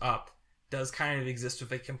shows up, does kind of exist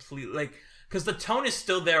with a complete, like, because the tone is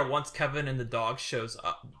still there once Kevin and the dog show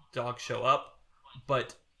up,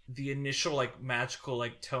 but the initial, like, magical,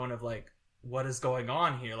 like, tone of, like, what is going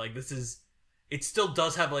on here, like, it still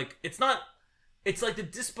does have, like, it's like the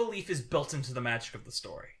disbelief is built into the magic of the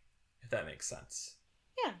story, if that makes sense.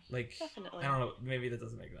 Yeah, like, definitely. I don't know, maybe that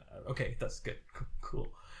doesn't make that. Okay, that's good,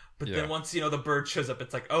 cool. But Yeah. then once, you know, the bird shows up,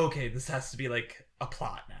 it's like, oh, okay, this has to be like a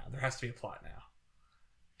plot now. There has to be a plot now,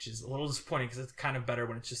 which is a little disappointing, because it's kind of better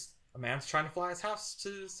when it's just a man's trying to fly his house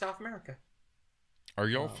to South America. Are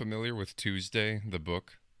y'all familiar with Tuesday, the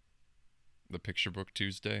book? The picture book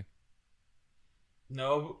Tuesday?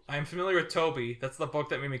 No, I'm familiar with Toby. That's the book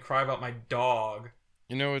that made me cry about my dog.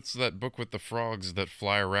 You know, it's that book with the frogs that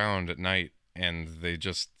fly around at night, and they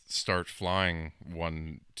just start flying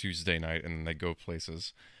one Tuesday night, and then they go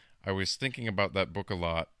places. I was thinking about that book a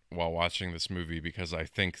lot while watching this movie, because I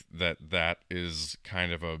think that is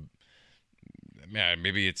kind of a... Yeah,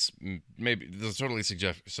 maybe this is totally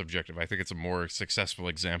subjective. I think it's a more successful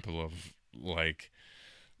example of, like,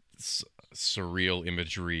 surreal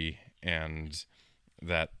imagery and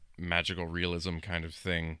that magical realism kind of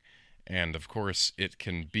thing. And of course it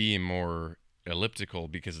can be more elliptical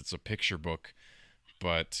because it's a picture book,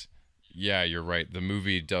 but yeah, you're right, the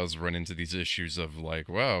movie does run into these issues of, like,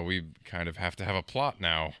 well, we kind of have to have a plot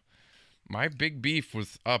now. My big beef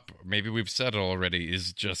with Up, maybe we've said it already,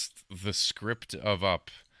 is just the script of Up.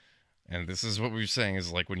 And this is what we're saying,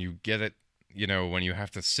 is like, when you get it, you know, when you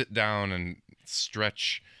have to sit down and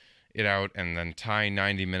stretch it out and then tie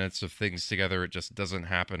 90 minutes of things together, it just doesn't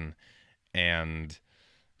happen. And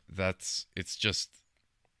it's just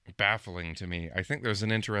baffling to me. I think there's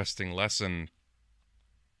an interesting lesson.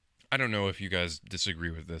 I don't know if you guys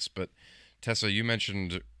disagree with this, but Tessa, you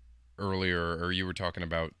mentioned earlier, or you were talking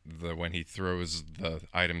about when he throws the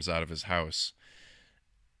items out of his house.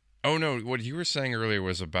 Oh no, what you were saying earlier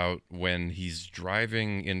was about when he's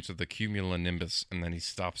driving into the cumulonimbus and then he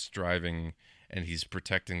stops driving and he's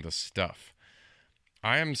protecting the stuff.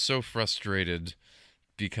 I am so frustrated,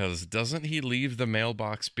 because doesn't he leave the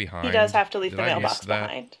mailbox behind? He does have to leave the mailbox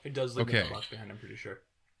behind. He does leave the mailbox behind, I'm pretty sure.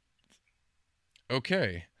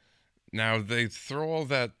 Okay. Now they throw all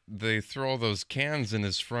those cans in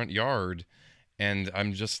his front yard, and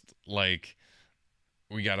I'm just like,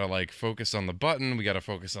 we gotta, like, focus on the button, we gotta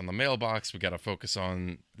focus on the mailbox, we gotta focus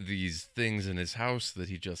on these things in his house that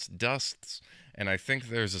he just dusts. And I think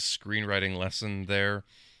there's a screenwriting lesson there,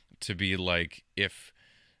 to be like, if,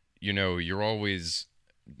 you know, you're always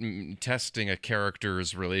testing a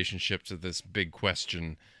character's relationship to this big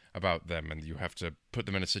question about them, and you have to put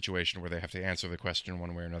them in a situation where they have to answer the question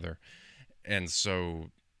one way or another. And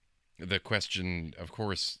so the question, of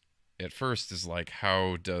course, at first is like,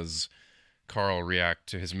 how does Carl react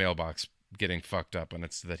to his mailbox getting fucked up? And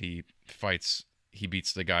it's that he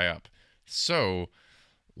beats the guy up. So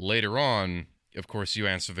later on, of course, you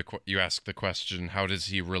ask the question, how does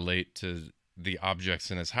he relate to the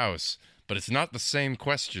objects in his house? But it's not the same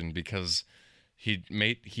question, because he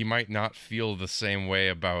might not feel the same way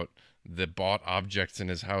about the bought objects in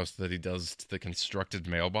his house that he does to the constructed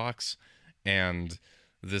mailbox. And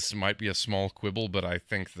this might be a small quibble, but I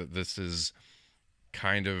think that this is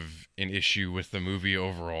kind of an issue with the movie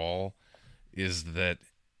overall, is that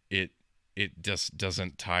it just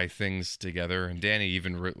doesn't tie things together. And Danny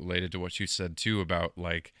even related to what you said too about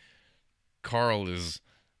like Carl is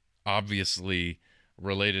obviously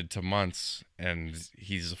related to Muntz and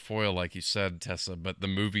he's a foil, like you said, Tessa, but the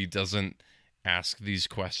movie doesn't ask these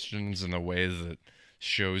questions in a way that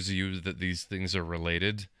shows you that these things are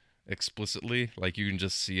related explicitly. Like you can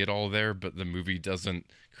just see it all there, but the movie doesn't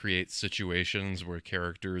create situations where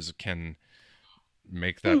characters can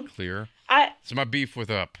make that clear. So my beef with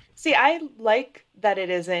Up. See, I like that it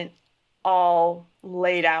isn't all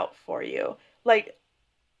laid out for you. Like,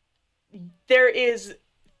 there is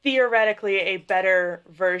theoretically a better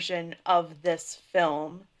version of this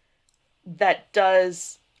film that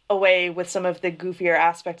does away with some of the goofier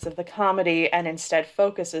aspects of the comedy and instead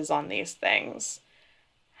focuses on these things.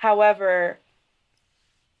 However,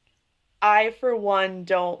 I, for one,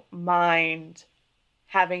 don't mind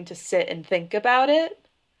having to sit and think about it,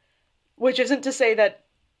 which isn't to say that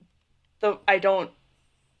I don't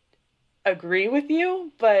agree with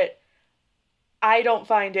you, but I don't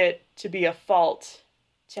find it to be a fault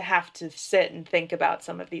to have to sit and think about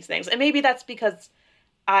some of these things. And maybe that's because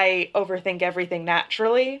I overthink everything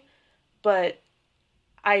naturally, but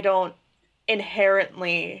I don't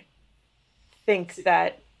inherently think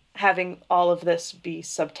that having all of this be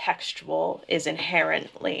subtextual is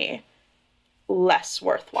inherently less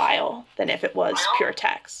worthwhile than if it was pure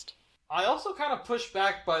text. I also kind of push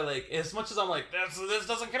back by, like, as much as I'm like, this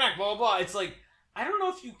doesn't connect, blah, blah, blah. It's like, I don't know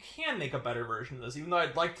if you can make a better version of this, even though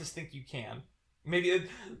I'd like to think you can. Maybe,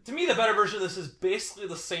 to me, the better version of this is basically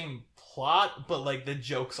the same plot, but, like, the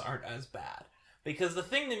jokes aren't as bad. Because the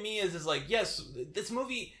thing to me is like, yes, this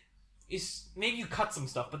movie is, maybe you cut some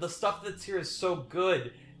stuff, but the stuff that's here is so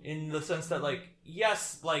good in the sense that, like,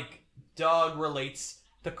 yes, like, Doug relates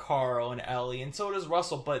to Carl and Ellie, and so does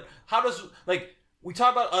Russell, but how does, like, we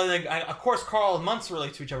talk about, like, of course, Carl and Muntz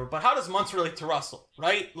relate to each other, but how does Muntz relate to Russell,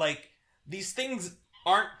 right? Like, these things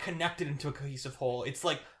aren't connected into a cohesive whole. It's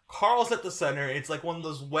like, Carl's at the center. It's like one of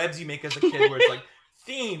those webs you make as a kid where it's like,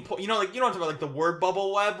 theme, you know, like, you know what I'm talking about, like, the word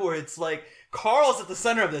bubble web, where it's like, Carl's at the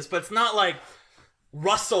center of this, but it's not like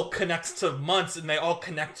Russell connects to Muntz and they all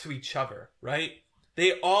connect to each other, right?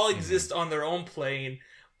 They all exist on their own plane,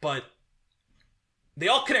 but they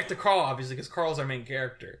all connect to Carl, obviously, because Carl's our main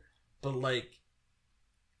character. But, like,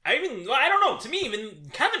 I don't know, to me, even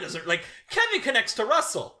Kevin doesn't, like, Kevin connects to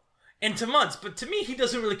Russell and to Muntz, but to me, he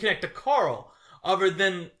doesn't really connect to Carl, other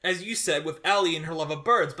than, as you said, with Ellie and her love of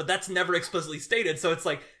birds, but that's never explicitly stated, so it's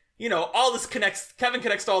like, you know, all this connects, Kevin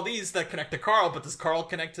connects to all these that connect to Carl, but does Carl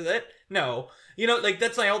connect to that? No. You know, like,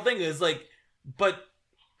 that's my whole thing, is like, but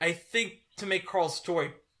I think to make Carl's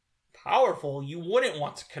story powerful, you wouldn't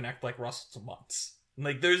want to connect, like, Russell to Muntz.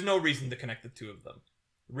 Like, there's no reason to connect the two of them.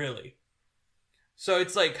 Really. So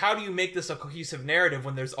it's like, how do you make this a cohesive narrative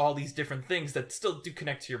when there's all these different things that still do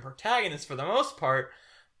connect to your protagonist for the most part,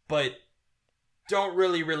 but don't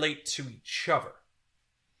really relate to each other?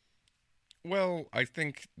 Well, I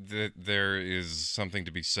think that there is something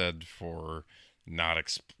to be said for not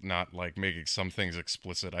like making some things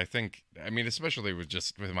explicit. I mean, especially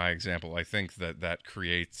with my example, I think that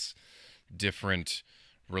creates different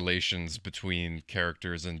relations between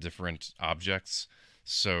characters and different objects.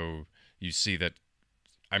 So you see that,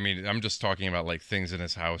 I mean, I'm just talking about like things in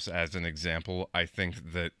his house as an example. I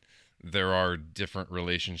think that there are different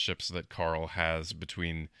relationships that Carl has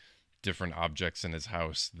between different objects in his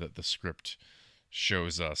house that the script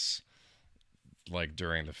shows us, like,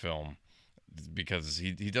 during the film, because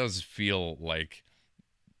he does feel like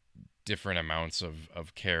different amounts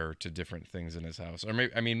of care to different things in his house. Or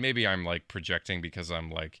maybe I'm like projecting because I'm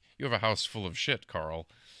like, you have a house full of shit, Carl.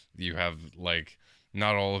 You have, like,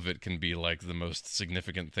 not all of it can be like the most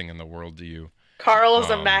significant thing in the world to you. Carl is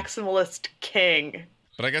a maximalist king.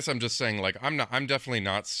 But I guess I'm just saying, like, I'm definitely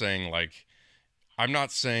not saying like, I'm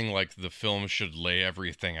not saying like the film should lay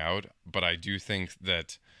everything out, but I do think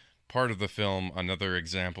that part of the film, another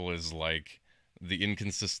example is like the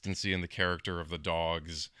inconsistency in the character of the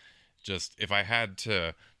dogs. Just, if I had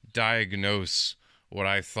to diagnose what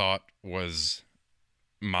I thought was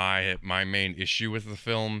my main issue with the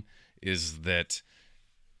film, is that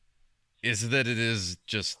it is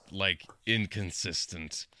just like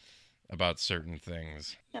inconsistent about certain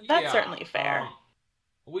things. Yeah, that's certainly fair.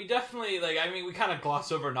 We definitely, like, I mean, we kind of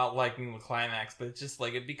gloss over not liking the climax, but it's just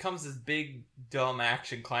like, it becomes this big, dumb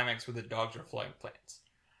action climax where the dogs are flying planes.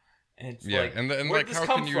 And it's like, and like, how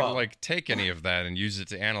can you like take any of that and use it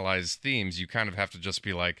to analyze themes? You kind of have to just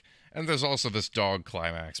be like, And there's also this dog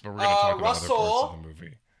climax, but we're going to talk about other parts of the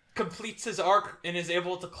movie. Completes his arc and is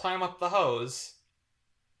able to climb up the hose.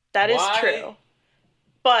 That is true.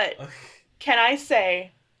 But can I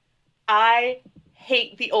say, I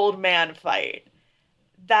hate the old man fight.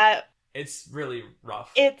 It's really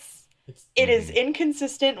rough. It is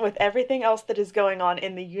inconsistent with everything else that is going on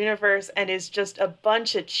in the universe and is just a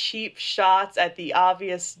bunch of cheap shots at the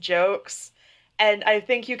obvious jokes. And I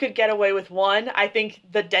think you could get away with one. I think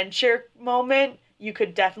the denture moment you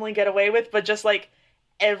could definitely get away with, but just like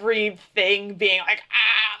everything being like,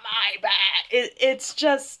 my back.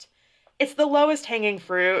 It's the lowest hanging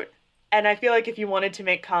fruit. And I feel like if you wanted to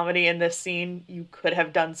make comedy in this scene, you could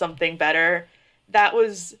have done something better. That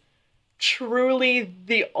was truly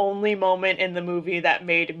the only moment in the movie that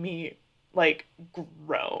made me, like,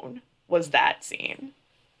 groan, was that scene.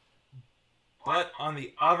 But on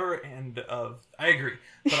the other end of... I agree.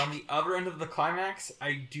 But on the other end of the climax,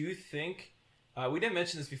 I do think... we didn't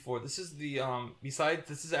mention this before. This is the... this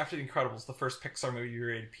is after The Incredibles, the first Pixar movie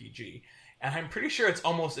rated PG. And I'm pretty sure it's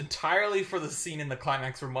almost entirely for the scene in the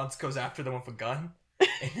climax where Muntz goes after them with a gun.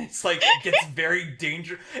 And it's like, it gets very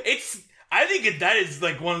dangerous. I think that is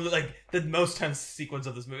like one of the most tense sequence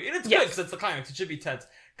of this movie. And it's good because it's the climax. It should be tense.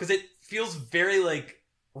 Because it feels very like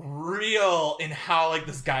real in how like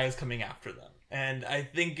this guy is coming after them. And I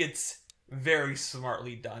think it's very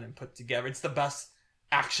smartly done and put together. It's the best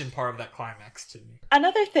action part of that climax to me.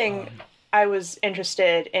 Another thing I was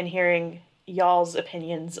interested in hearing y'all's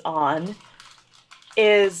opinions on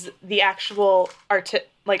is the actual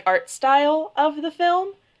art style of the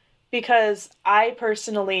film, because I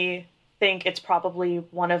personally think it's probably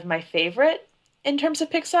one of my favorite in terms of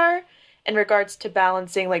Pixar in regards to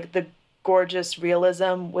balancing like the gorgeous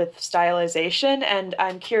realism with stylization. And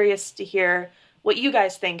I'm curious to hear what you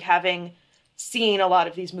guys think, having seen a lot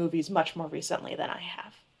of these movies much more recently than I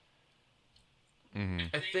have.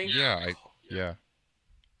 Mm-hmm. I think yeah.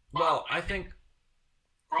 Well, I think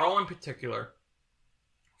Carl in particular,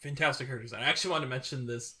 fantastic character design. I actually wanted to mention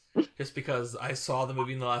this just because I saw the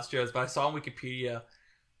movie in the last years, but I saw on Wikipedia,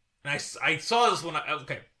 and I saw this when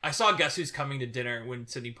I saw Guess Who's Coming to Dinner when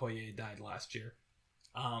Sidney Poitier died last year.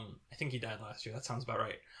 I think he died last year. That sounds about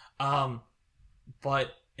right.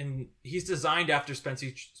 But he's designed after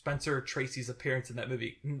Spencer Tracy's appearance in that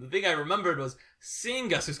movie. And the thing I remembered was seeing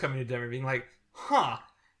Guess Who's Coming to Dinner, being like,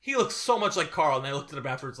 he looks so much like Carl. And I looked at him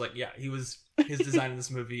afterwards, like, yeah, his design in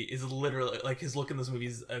this movie is literally, like, his look in this movie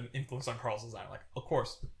is an influence on Carl's design. Like, of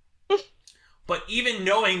course. But even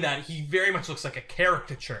knowing that, he very much looks like a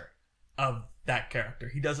caricature of that character.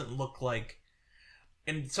 He doesn't look like...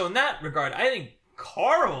 And so in that regard, I think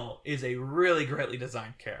Carl is a really greatly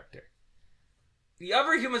designed character. The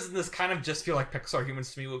other humans in this kind of just feel like Pixar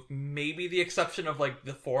humans to me, with maybe the exception of, like,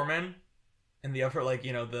 the foreman and the other, like,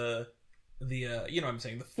 you know, the you know what I'm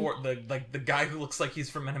saying, the guy who looks like he's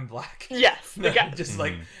from Men in Black. Yes, the guy. Just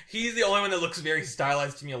like, he's the only one that looks very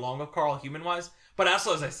stylized to me along with Carl human-wise. But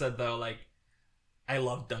also, as I said, though, like, I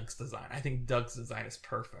love Doug's design. I think Doug's design is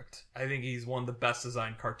perfect. I think he's one of the best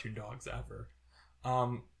designed cartoon dogs ever.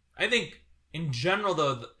 I think, in general,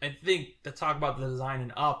 though, I think to talk about the design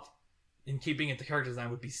and Up, and keeping it to character design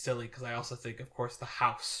would be silly, because I also think, of course, the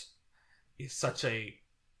house is such a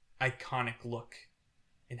iconic look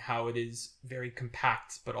in how it is very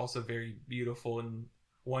compact, but also very beautiful and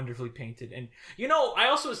wonderfully painted. And, you know, I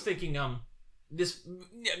also was thinking, this...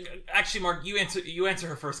 Actually, Mark, you answer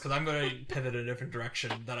her first, because I'm going to pivot in a different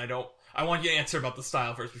direction that I want you to answer about the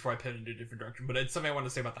style first before I pivot into a different direction, but it's something I want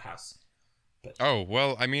to say about the house. But... Oh,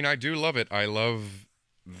 well, I mean, I do love it. I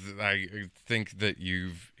think that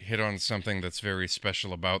you've hit on something that's very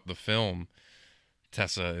special about the film,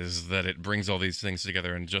 Tessa, is that it brings all these things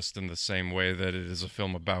together, and just in the same way that it is a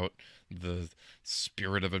film about the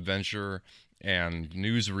spirit of adventure and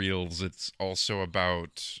newsreels, it's also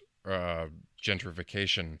about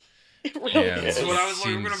gentrification. It really is. That's what I was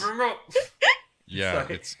going to bring up. Yeah,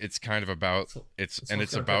 it's kind of about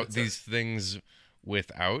it's about these things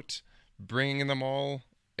without bringing them all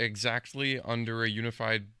exactly under a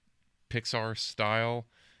unified Pixar style.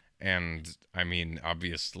 And I mean,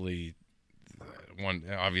 obviously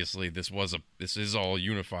this is all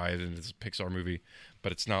unified and it's a Pixar movie,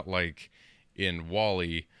 but it's not like in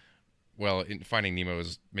WALL-E. Well, in Finding Nemo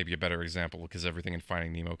is maybe a better example, because everything in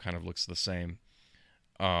Finding Nemo kind of looks the same.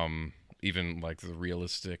 Even like the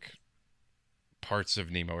realistic parts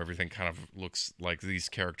of Nemo, everything kind of looks like these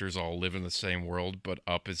characters all live in the same world, but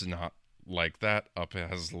Up is not like that. Up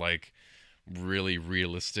has like really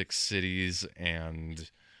realistic cities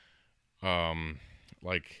and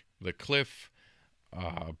like the cliff,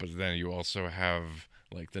 but then you also have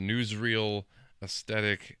like the newsreel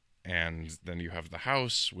aesthetic And then you have the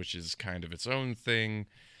house, which is kind of its own thing.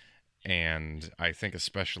 And I think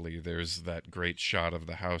especially there's that great shot of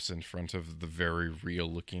the house in front of the very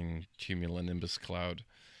real-looking cumulonimbus cloud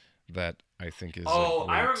that I think is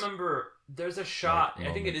I remember there's a shot.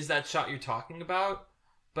 I think it is that shot you're talking about.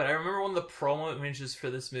 But I remember one of the promo images for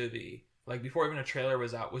this movie, like before even a trailer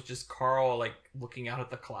was out, was just Carl like looking out at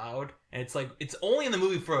the cloud. And it's like, it's only in the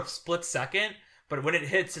movie for a split second, but when it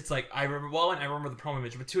hits, it's like, I remember the promo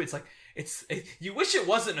image, but two, it's like, you wish it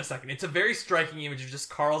wasn't a second. It's a very striking image of just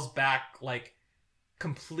Carl's back, like,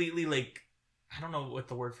 completely, like, I don't know what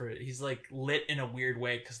the word for it. He's, like, lit in a weird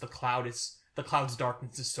way because the cloud's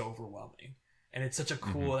darkness is so overwhelming. And it's such a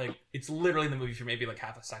cool, like, it's literally in the movie for maybe, like,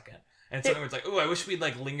 half a second. And it's something where it's like, ooh, I wish we'd,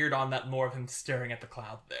 like, lingered on that more of him staring at the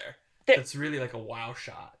cloud there. It's really, like, a wow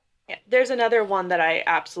shot. Yeah, there's another one that I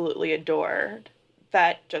absolutely adored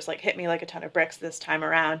that just, like, hit me like a ton of bricks this time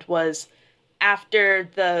around was after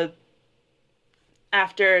the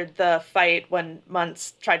fight when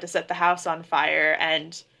Muntz tried to set the house on fire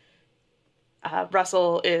and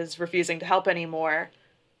Russell is refusing to help anymore,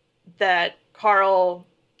 that Carl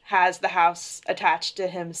has the house attached to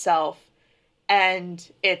himself and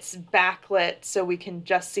it's backlit so we can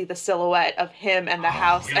just see the silhouette of him and the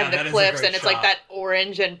house and the cliffs, and it's shot. Like that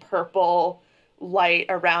orange and purple light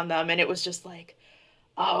around them, and it was just like,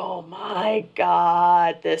 oh my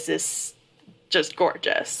god, this is just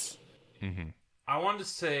gorgeous. Mm-hmm. I wanted to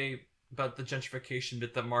say about the gentrification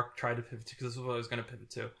bit that Mark tried to pivot to, because this is what I was going to pivot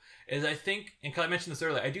to, is I think, and I mentioned this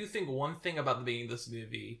earlier, I do think one thing about the beginning of this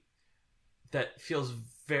movie that feels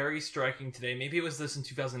very striking today, maybe it was this in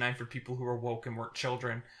 2009 for people who were woke and weren't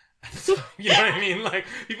children at the time, you know what I mean? Like,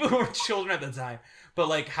 people who weren't children at the time, but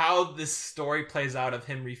like how this story plays out of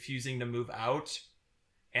him refusing to move out.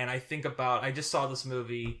 And I think about, I just saw this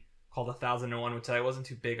movie called 1001, which I wasn't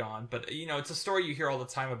too big on, but you know, it's a story you hear all the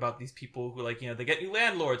time about these people who, like, you know, they get new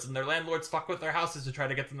landlords and their landlords fuck with their houses to try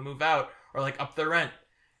to get them to move out or like up their rent.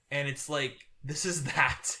 And it's like, this is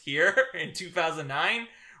that here in 2009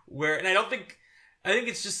 where, and I think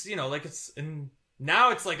it's just, you know, like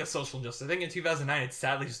now it's like a social injustice. I think in 2009 it's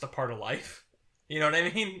sadly just a part of life. You know what I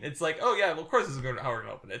mean? It's like, oh yeah, well of course this is how we're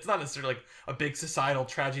gonna open it. It's not necessarily like a big societal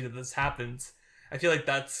tragedy that this happens. I feel like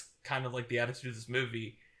that's kind of like the attitude of this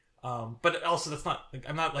movie. But also that's not, like,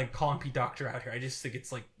 I'm not like calling Pete Docter out here. I just think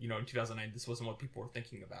it's like, you know, in 2009 this wasn't what people were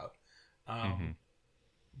thinking about.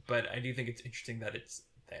 But I do think it's interesting that it's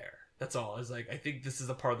there. That's all. Is like, I think this is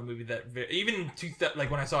a part of the movie that even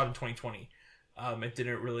like when I saw it in 2020, it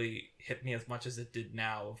didn't really hit me as much as it did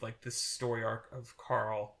now, of like this story arc of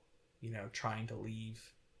Carl, you know, trying to leave,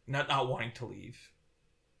 not wanting to leave,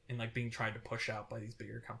 and like being tried to push out by these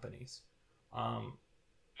bigger companies.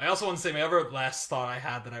 I also want to say my other last thought I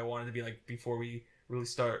had that I wanted to be like before we really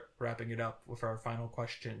start wrapping it up with our final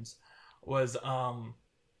questions was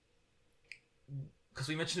because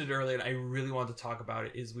we mentioned it earlier and I really wanted to talk about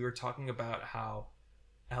it, is we were talking about how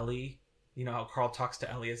Ellie, you know, how Carl talks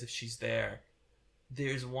to Ellie as if she's there.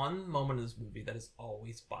 There's one moment in this movie that has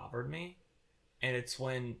always bothered me, and it's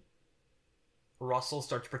when Russell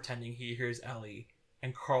starts pretending he hears Ellie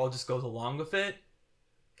and Carl just goes along with it.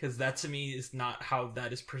 Because that, to me, is not how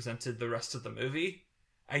that is presented the rest of the movie.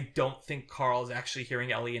 I don't think Carl is actually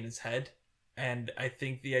hearing Ellie in his head. And I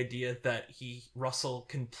think the idea that Russell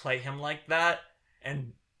can play him like that,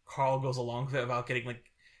 and Carl goes along with it without getting, like...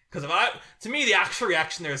 Because to me, the actual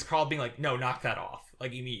reaction there is Carl being like, no, knock that off.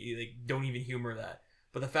 Like, immediately, like, don't even humor that.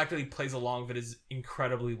 But the fact that he plays along with it is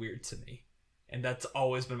incredibly weird to me. And that's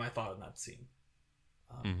always been my thought in that scene.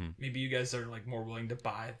 Maybe you guys are like more willing to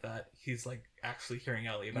buy that he's like actually hearing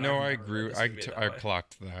Ellie. But no, I agree. I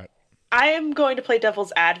clocked that. I am going to play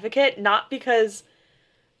devil's advocate, not because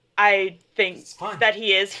I think that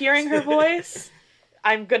he is hearing her voice.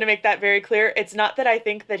 I'm going to make that very clear. It's not that I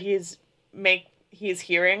think that he's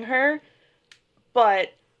hearing her,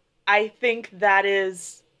 but I think that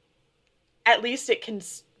is, at least it can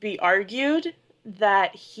be argued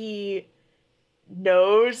that he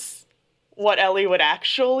knows what Ellie would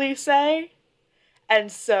actually say, and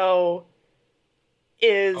so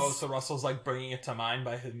so Russell's like bringing it to mind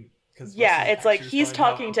by him, because it's like he's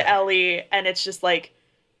talking to Ellie and it's just like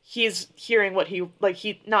he's hearing what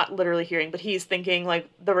he not literally hearing, but he's thinking like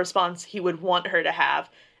the response he would want her to have,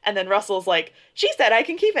 and then Russell's like, she said I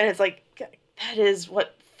can keep it, and it's like, that is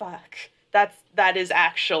that is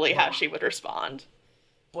actually how she would respond.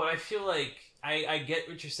 But I feel like I get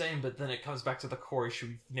what you're saying, but then it comes back to the core issue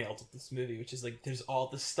we've nailed with this movie, which is like, there's all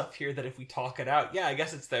this stuff here that if we talk it out, yeah, I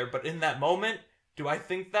guess it's there, but in that moment, do I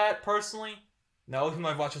think that personally? No, even though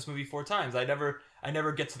I've watched this movie 4 times, I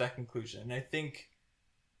never get to that conclusion. And I think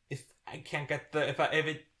if I can't get if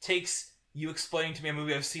it takes you explaining to me a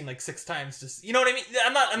movie I've seen like 6 times, just, you know what I mean?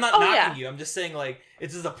 I'm not knocking you. I'm just saying, like,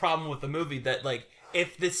 this is a problem with the movie, that, like,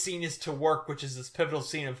 if this scene is to work, which is this pivotal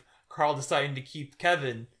scene of Carl deciding to keep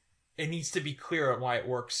Kevin, it needs to be clear on why it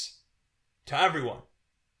works to everyone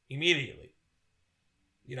immediately.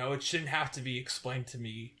 You know, it shouldn't have to be explained to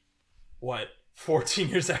me, 14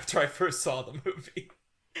 years after I first saw the movie.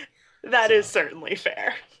 That is certainly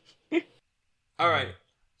fair. All right.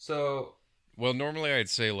 So, well, normally I'd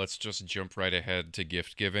say let's just jump right ahead to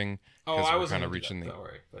gift giving. I was kind of reaching that, don't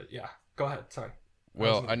worry. But yeah, go ahead. Sorry.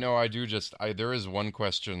 Well, I know there is one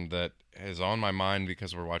question that is on my mind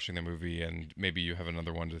because we're watching the movie, and maybe you have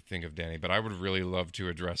another one to think of, Danny, but I would really love to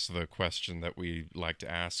address the question that we like to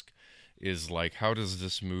ask is, like, how does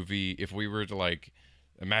this movie, if we were to, like,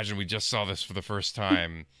 imagine we just saw this for the first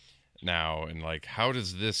time now, and, like, how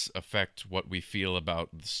does this affect what we feel about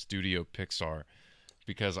the studio Pixar?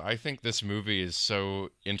 Because I think this movie is so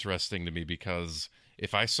interesting to me, because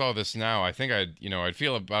if I saw this now, I think I'd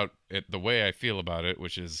feel about it the way I feel about it,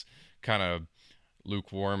 which is kind of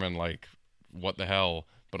lukewarm and like, what the hell?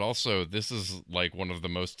 But also, this is like one of the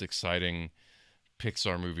most exciting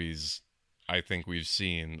Pixar movies I think we've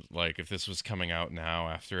seen. Like, if this was coming out now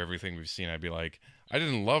after everything we've seen, I'd be like, I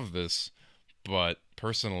didn't love this, but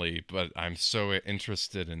I'm so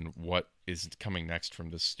interested in what is coming next from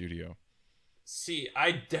this studio. See,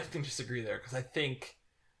 I definitely disagree there, because I think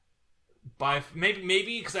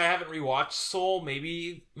maybe because I haven't rewatched Soul,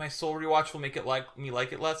 maybe my Soul rewatch will make it like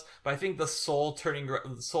it less. But I think the Soul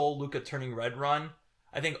Luca turning red run,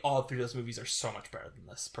 I think all 3 of those movies are so much better than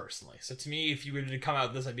this, personally. So to me, if you were to come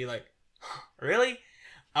out with this, I'd be like, really?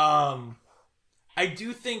 I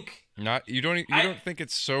do think you don't think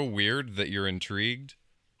it's so weird that you're intrigued?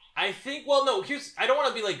 I think, well, no, I don't want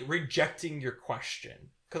to be like rejecting your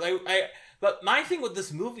question, because but my thing with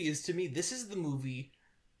this movie is, to me, this is the movie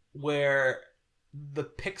where the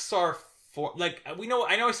Pixar I know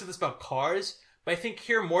I said this about Cars, but I think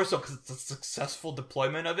here more so because it's a successful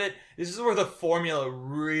deployment of it. This is where the formula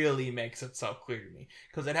really makes itself clear to me,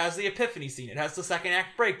 because it has the epiphany scene, it has the second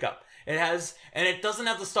act breakup, and it doesn't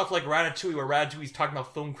have the stuff like Ratatouille, where Ratatouille's talking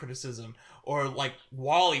about film criticism, or like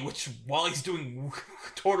WALL-E, which Wally's doing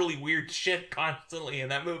totally weird shit constantly in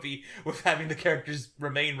that movie with having the characters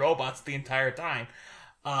remain robots the entire time.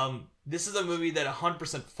 This is a movie that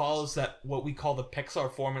 100% follows what we call the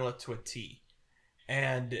Pixar formula to a T.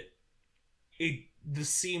 And the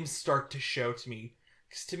seams start to show to me.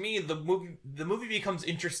 Because to me, the movie becomes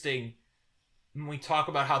interesting when we talk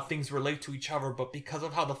about how things relate to each other, but because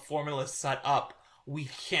of how the formula is set up, we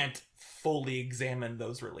can't fully examine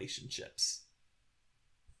those relationships.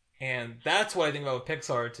 And that's what I think about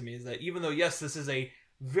Pixar to me, is that even though, yes, this is a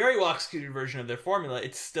very well executed version of their formula,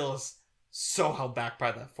 it still is so held back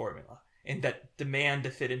by that formula and that demand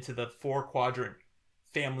to fit into the 4-quadrant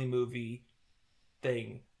family movie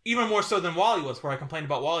thing. Even more so than WALL-E was, where I complained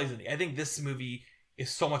about WALL-E's ending. I think this movie is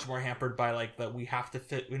so much more hampered by, like, that we have to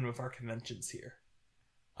fit in with our conventions here.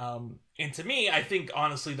 And to me, I think,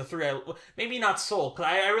 honestly, the 3, maybe not Soul, because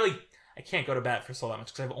I can't go to bat for Soul that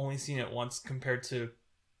much, because I've only seen it once compared to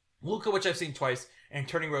Luca, which I've seen twice, and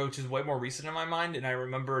Turning Red, which is way more recent in my mind, and I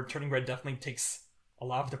remember Turning Red definitely takes a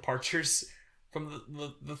lot of departures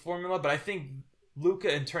from the formula, but I think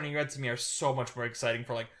Luca and Turning Red to me are so much more exciting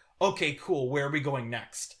for, like, okay, cool, where are we going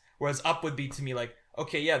next? Whereas Up would be to me like,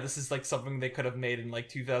 okay, yeah, this is like something they could have made in like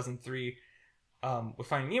 2003 with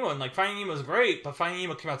Finding Nemo, and like Finding Nemo is great, but Finding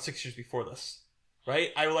Nemo came out 6 years before this,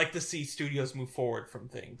 right? I would like to see studios move forward from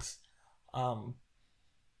things. Although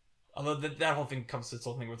that whole thing comes to its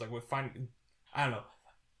whole thing where it's like, with Finding, I don't know.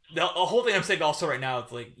 The whole thing I'm saying also right now,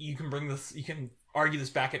 it's like, you can argue this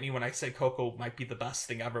back at me when I say Coco might be the best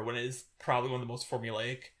thing ever, when it is probably one of the most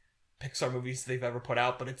formulaic Pixar movies they've ever put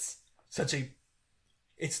out, but it's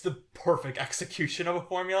the perfect execution of a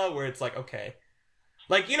formula where it's like, okay,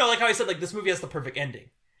 like, you know, like how I said, like, this movie has the perfect ending.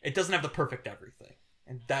 It doesn't have the perfect everything,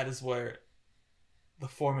 and that is where the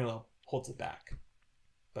formula holds it back.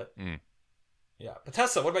 But yeah, but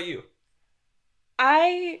Tessa, what about you?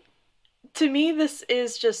 To me, this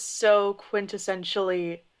is just so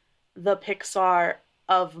quintessentially the Pixar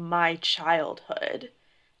of my childhood.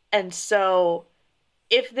 And so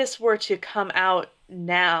if this were to come out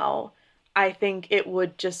now, I think it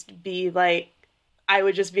would just be like, I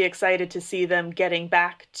would just be excited to see them getting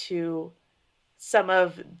back to some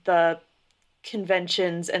of the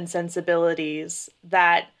conventions and sensibilities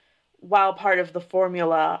that, while part of the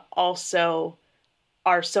formula, also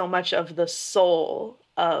are so much of the soul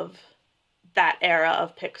of that era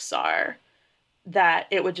of Pixar, that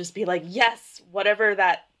it would just be like, yes, whatever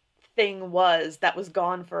that thing was that was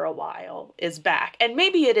gone for a while is back. And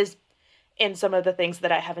maybe it is in some of the things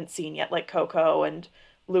that I haven't seen yet, like Coco and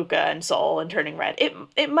Luca and Soul and Turning Red.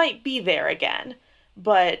 It might be there again.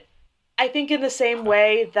 But I think in the same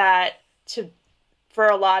way that for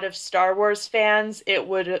a lot of Star Wars fans, it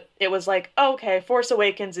was like, okay, Force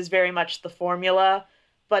Awakens is very much the formula,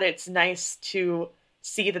 but it's nice to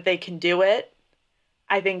see that they can do it.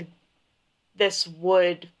 I think this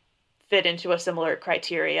would fit into a similar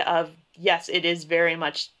criteria of, yes, it is very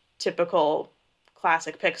much typical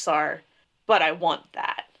classic Pixar, but I want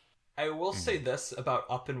that. I will say this about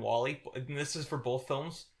Up and WALL-E, and this is for both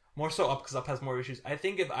films, more so Up because Up has more issues. I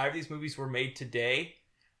think if either of these movies were made today,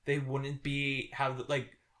 they wouldn't I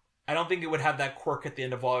don't think it would have that quirk at the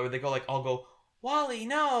end of WALL-E where they go like, I'll go, WALL-E,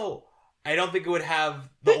 no! I don't think it would have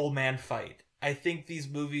the old man fight. I think these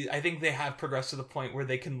movies, they have progressed to the point where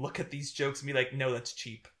they can look at these jokes and be like, no, that's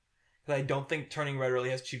cheap. Because I don't think Turning Red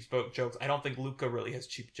really has cheap jokes. I don't think Luca really has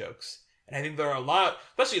cheap jokes. And I think there are a lot,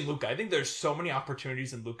 especially in Luca, I think there's so many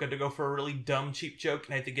opportunities in Luca to go for a really dumb, cheap joke,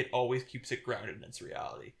 and I think it always keeps it grounded in its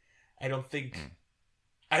reality. I don't think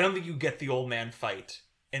you get the old man fight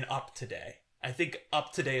in Up today. I think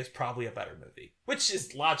Up today is probably a better movie. Which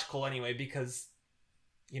is logical anyway, because,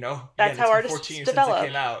 that's how artists 14 years develop. since it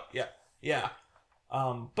came out. Yeah.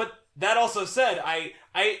 But that also said,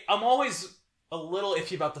 I'm always a little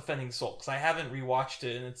iffy about defending Soul, because I haven't rewatched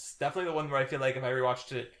it, and it's definitely the one where I feel like if I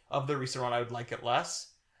rewatched it of the recent one, I would like it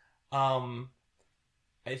less. I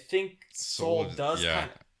think Soul does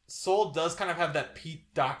kind of have that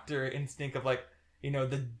Pete Doctor instinct of like,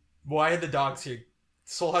 why are the dogs here?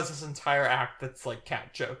 Soul has this entire act that's like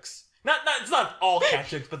cat jokes. It's not all cat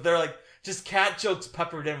jokes, but they're like just cat jokes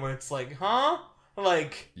peppered in where it's like, huh?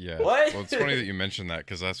 Like, yeah. What? Well, it's funny that you mentioned that,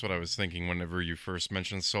 because that's what I was thinking whenever you first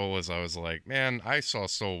mentioned Soul. Is I was like, man, I saw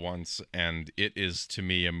Soul once, and it is to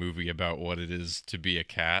me a movie about what it is to be a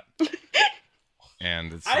cat.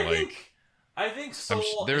 And it's I think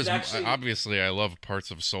Soul there's is actually... obviously I love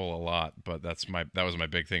parts of Soul a lot, but that was my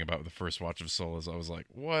big thing about the first watch of Soul. Is I was like,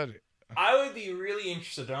 what? I would be really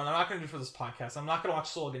interested, and I'm not going to do it for this podcast. I'm not going to watch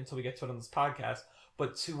Soul again until we get to it on this podcast,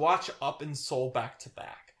 but to watch Up and Soul back to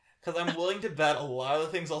back. Because I'm willing to bet a lot of the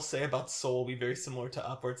things I'll say about Soul will be very similar to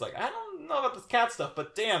Up, where it's like, I don't know about this cat stuff,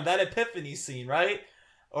 but damn, that epiphany scene, right?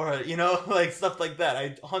 Or, like stuff like that. I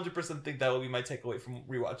 100% think that will be my takeaway from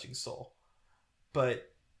rewatching Soul.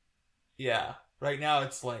 But, yeah, right now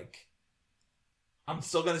it's like, I'm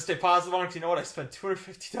still going to stay positive on it. You know what? I spent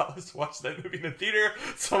 $250 to watch that movie in the theater,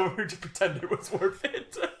 so I'm going to pretend it was worth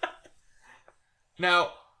it.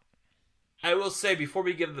 Now, I will say, before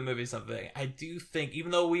we give the movie something, I do think, even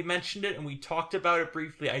though we mentioned it and we talked about it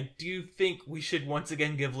briefly, I do think we should once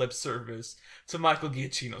again give lip service to Michael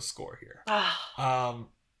Giacchino's score here.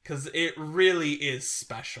 Because it really is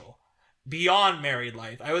special. Beyond Married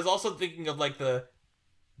Life. I was also thinking of like the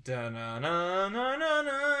like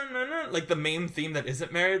the main theme that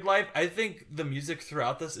isn't Married Life. I think the music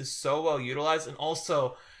throughout this is so well utilized, and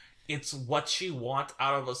also it's what you want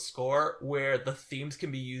out of a score, where the themes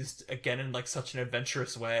can be used again in like such an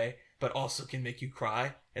adventurous way, but also can make you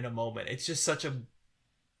cry in a moment. It's just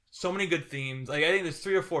so many good themes. Like, I think there's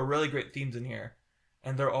 3 or 4 really great themes in here,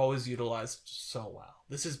 and they're always utilized so well.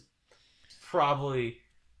 This is probably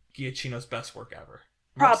Giacchino's best work ever.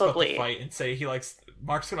 Mark's about to fight and say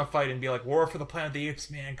Mark's gonna fight and be like, War for the Planet of the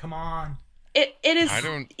Apes, man, come on. It is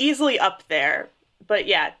easily up there, but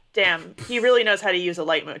yeah, damn, he really knows how to use a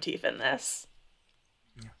leitmotif in this.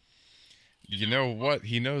 You know what?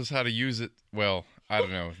 He knows how to use it. Well, I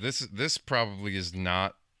don't know. This probably is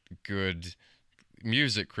not good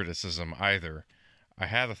music criticism either. I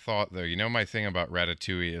had a thought though. My thing about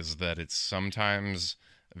Ratatouille is that it's sometimes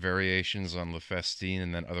variations on Le Festine,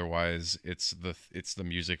 and then otherwise it's the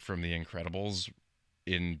music from The Incredibles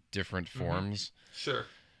in different forms. Sure.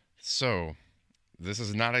 So this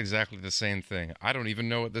is not exactly the same thing. I don't even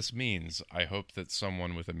know what this means. I hope that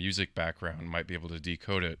someone with a music background might be able to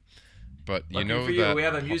decode it. But we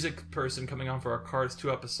have a music person coming on for our Cars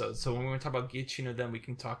 2 episodes, so when we talk about Giacchino, then we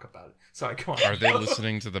can talk about it. Sorry, come on. Are they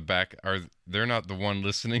listening to the back? They're not the one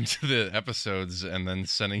listening to the episodes and then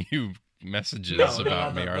sending you messages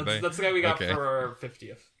about me, are they? That's the guy we got for our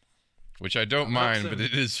 50th. Which I don't mind, but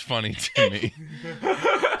it is funny to me.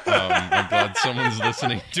 I'm glad someone's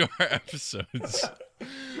listening to our episodes.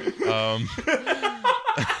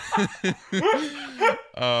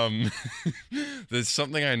 There's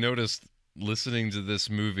something I noticed listening to this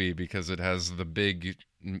movie, because it has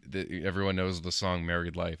everyone knows the song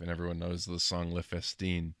Married Life, and everyone knows the song Le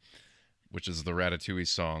Festine, which is the Ratatouille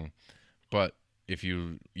song. But if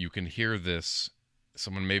you can hear this,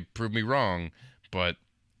 someone may prove me wrong, but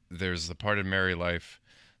there's the part in Merry Life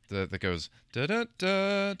that goes da da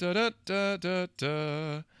da da da da da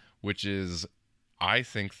da, which is, I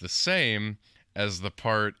think, the same as the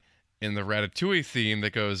part in the Ratatouille theme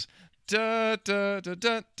that goes da da da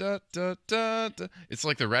da da da da da. It's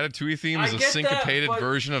like the Ratatouille theme is a syncopated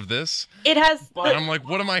version of this. It has, and I'm like,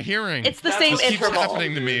 what am I hearing? It's the same this interval. Keeps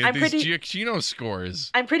happening to me. These Giacchino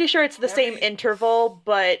scores. I'm pretty sure it's the same interval,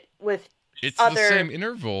 but with it's the same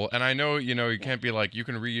interval, and I know, you can't be like, you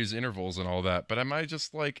can reuse intervals and all that, but am I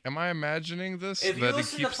imagining this? If that you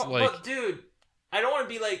listen it keeps to, but dude, I don't want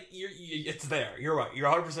to be like, it's there. You're right. You're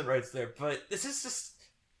 100% right. It's there. But this is just,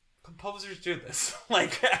 composers do this.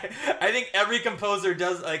 Like, I think every composer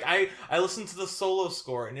does. Like, I listen to the solo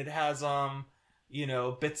score, and it has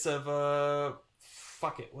bits of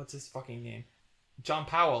fuck it, what's his fucking name? John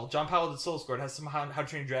Powell did solo score. It has some How to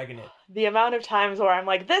Train Your Dragon in it. The amount of times where I'm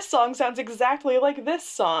like, this song sounds exactly like this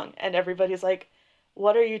song, and everybody's like,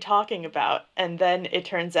 what are you talking about? And then it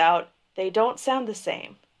turns out they don't sound the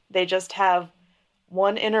same. They just have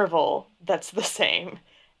one interval that's the same,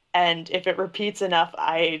 and if it repeats enough,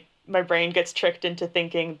 my brain gets tricked into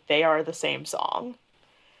thinking they are the same song.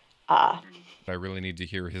 I really need to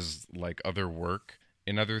hear his other work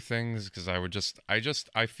in other things, because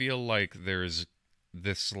I feel like there's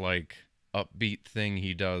this upbeat thing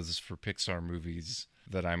he does for Pixar movies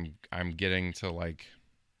that I'm getting to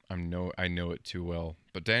I know it too well.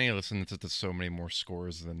 But Danny listens to so many more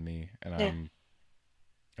scores than me, and I'm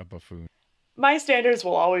a buffoon. My standards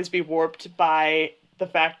will always be warped by the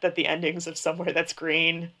fact that the endings of Somewhere That's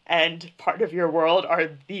Green and Part of Your World are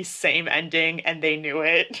the same ending, and they knew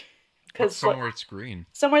it. Because Somewhere It's Green.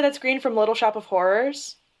 Somewhere That's Green from Little Shop of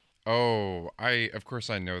Horrors. Oh, of course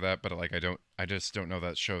I know that, but I just don't know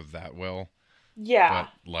that show that well. Yeah.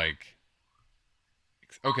 But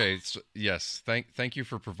okay, so, yes, thank you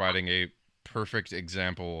for providing a perfect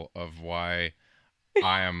example of why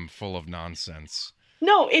I am full of nonsense.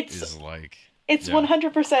 No, it's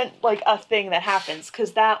 100% a thing that happens,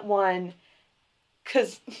 because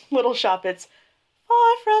Little Shop, it's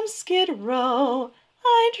far from Skid Row,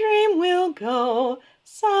 I dream we'll go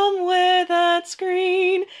somewhere that's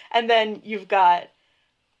green. And then you've got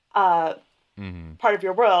Part of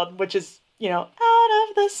Your World, which is, out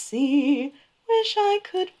of the sea, wish I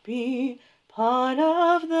could be part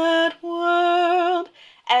of that world.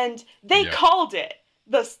 And they called it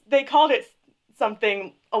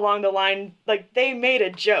something along the line, they made a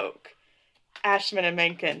joke, Ashman and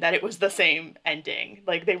Menken, that it was the same ending.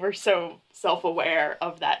 They were so self-aware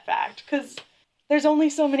of that fact, because there's only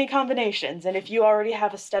so many combinations, and if you already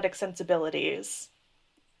have aesthetic sensibilities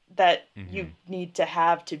that you need to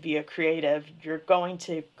have to be a creative, you're going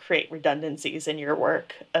to create redundancies in your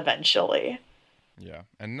work eventually. Yeah,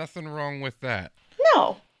 and nothing wrong with that.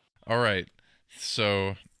 No. All right,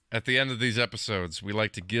 so at the end of these episodes, we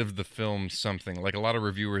like to give the film something, like a lot of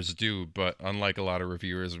reviewers do, but unlike a lot of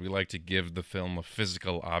reviewers, we like to give the film a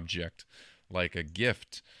physical object, like a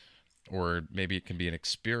gift, or maybe it can be an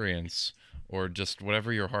experience, or just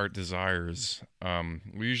whatever your heart desires.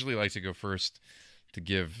 We usually like to go first to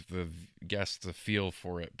give the guests a feel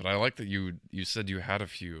for it, but I like that you said you had a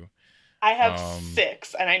few. I have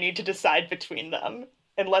 6, and I need to decide between them,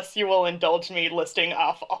 unless you will indulge me listing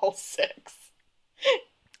off all 6.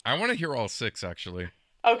 I want to hear all 6, actually.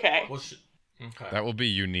 Okay. Okay. That will be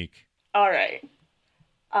unique. All right.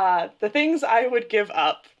 The things I would give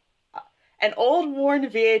up: an old worn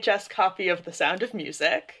VHS copy of The Sound of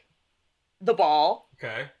Music, The Ball.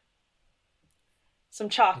 Okay. Some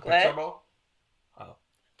chocolate. The Pixar ball? Oh.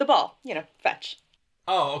 The Ball, Fetch.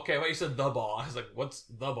 Oh, okay. Well, you said The Ball. I was like, what's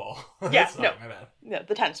The Ball? Yeah, no. My bad. No,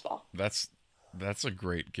 the tennis ball. That's a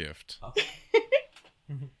great gift. Oh.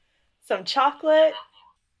 Some chocolate,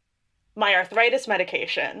 my arthritis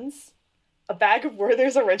medications, a bag of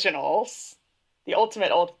Werther's Originals, the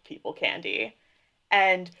ultimate old people candy,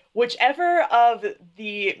 and whichever of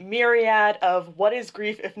the myriad of What is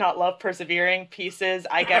Grief If Not Love Persevering pieces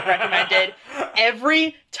I get recommended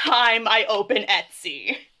every time I open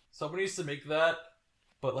Etsy. Somebody needs to make that,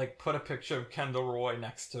 but put a picture of Kendall Roy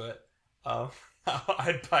next to it.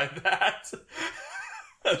 I'd buy that.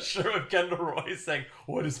 A shirt of Kendall Roy saying,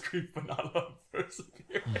 "What is grief but not love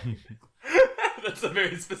persevering?" That's a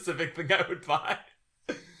very specific thing I would buy.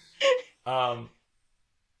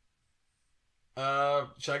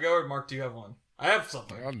 Should I go, or Mark, do you have one? I have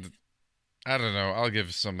something. I don't know. I'll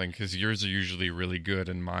give something, because yours are usually really good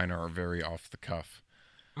and mine are very off the cuff.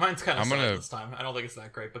 Mine's kind of sad this time. I don't think it's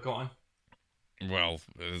that great, but go on. Well,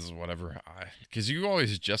 it is whatever. Because you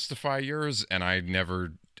always justify yours, and I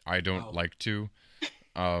don't like to.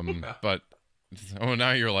 But Oh,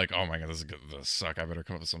 now you're like, oh my god, this suck. I better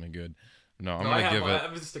come up with something good. No, I'm gonna give it.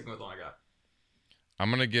 I'm just sticking with the one I got. I'm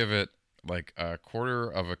gonna give it like a quarter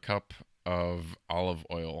of a cup of olive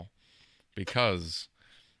oil, because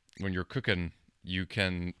when you're cooking, you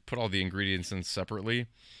can put all the ingredients in separately,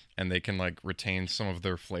 and they can like retain some of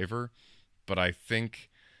their flavor. But I think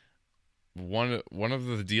one of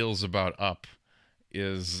the deals about Up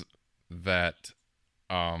is that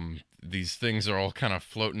these things are all kind of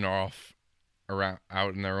floating off around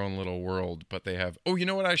out in their own little world, but they have. Oh, you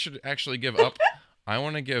know what? I should actually give Up. I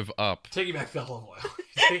want to give Up. Taking back the olive oil.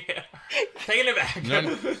 Taking it back.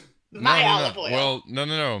 My olive oil. Well,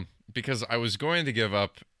 no. Because I was going to give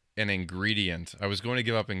Up an ingredient. I was going to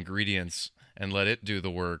give Up ingredients and let it do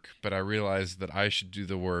the work, but I realized that I should do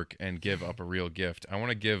the work and give Up a real gift. I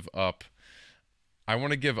want to give Up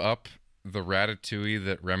the ratatouille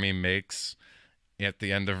that Remy makes at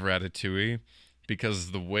the end of Ratatouille,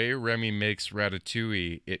 because the way Remy makes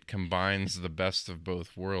ratatouille, it combines the best of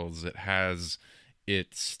both worlds.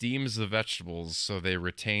 It steams the vegetables so they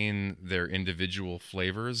retain their individual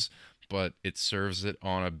flavors, but it serves it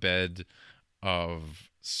on a bed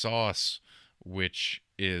of sauce, which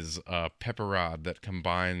is a pepperade that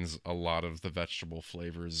combines a lot of the vegetable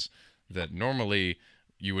flavors that normally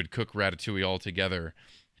you would cook ratatouille all together.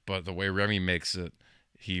 But the way Remy makes it,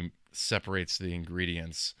 he separates the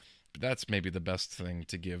ingredients. But that's maybe the best thing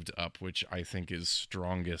to give to Up, which I think is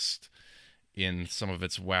strongest in some of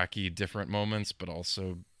its wacky different moments, but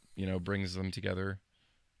also, brings them together.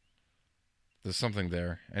 There's something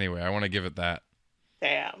there. Anyway, I want to give it that.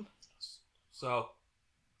 Damn. So,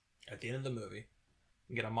 at the end of the movie,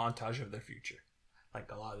 we get a montage of their future,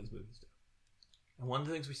 like a lot of these movies do. And one of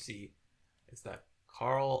the things we see is that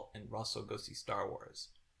Carl and Russell go see Star Wars.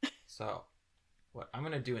 So, what I'm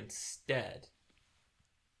going to do instead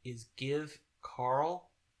is give Carl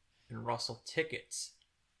and Russell tickets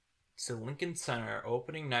to Lincoln Center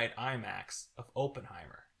opening night IMAX of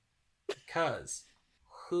Oppenheimer. Because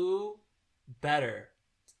who better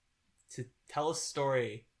to tell a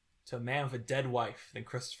story to a man with a dead wife than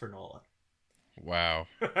Christopher Nolan? Wow.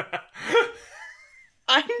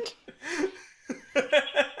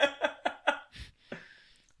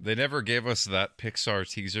 They never gave us that Pixar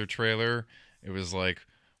teaser trailer. It was like,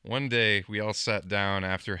 one day we all sat down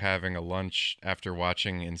after having a lunch after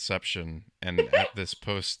watching Inception, and at this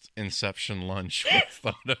post-Inception lunch we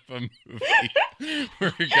thought of a movie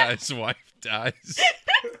where a guy's wife dies.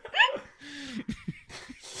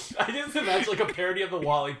 I just imagine like a parody of the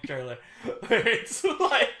WALL-E trailer. Where it's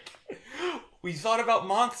like, we thought about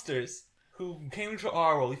monsters who came to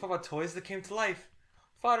our world. We thought about toys that came to life.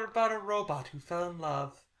 Thought about a robot who fell in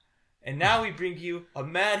love. And now we bring you a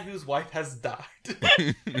man whose wife has died.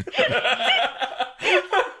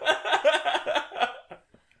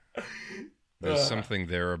 There's something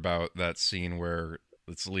there about that scene where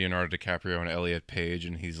it's Leonardo DiCaprio and Elliot Page,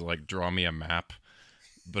 and he's like, draw me a map.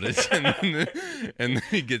 But it's and then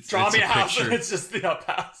he gets draw me a house, picture. And it's just the up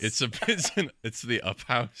house. It's the up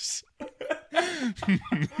house.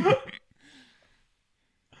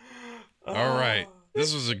 All right.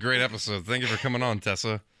 This was a great episode. Thank you for coming on,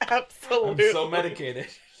 Tessa. Absolutely. I'm so medicated.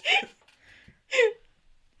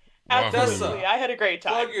 Absolutely. I had a great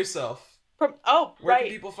time. Plug yourself. Where can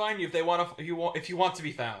people find you if they want to? If you want to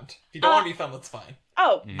be found. If you don't want to be found, that's fine.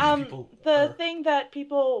 The thing that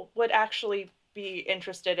people would actually be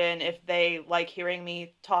interested in if they like hearing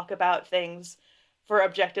me talk about things for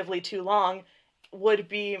objectively too long would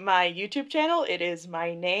be my YouTube channel. It is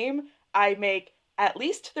my name. I make at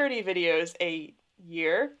least 30 videos a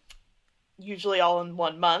year, usually all in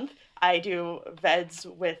 1 month. I do VEDs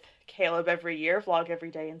with Caleb every year, vlog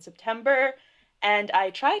every day in September, and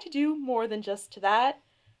I try to do more than just that.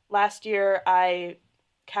 Last year, I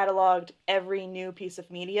cataloged every new piece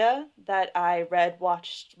of media that I read,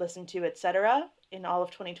 watched, listened to, etc. in all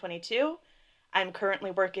of 2022. I'm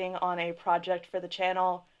currently working on a project for the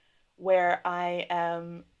channel where I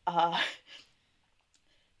am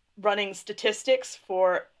running statistics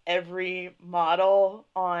for every model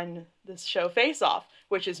on this show Face Off,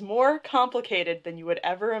 which is more complicated than you would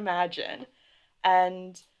ever imagine.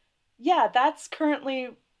 And yeah, that's currently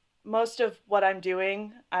most of what I'm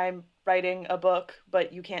doing. I'm writing a book,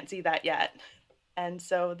 but you can't see that yet. And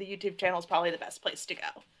so the YouTube channel is probably the best place to go.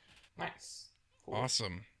 Nice. Cool.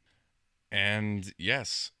 Awesome. And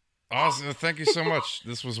yes. Awesome. Thank you so much.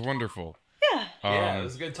 This was wonderful. Yeah. It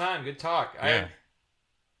was a good time. Good talk. Yeah.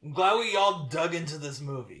 I'm glad we all dug into this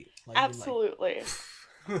movie. Absolutely.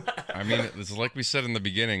 I mean, it's like we said in the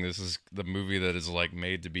beginning, this is the movie that is like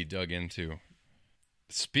made to be dug into.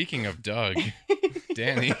 Speaking of Doug,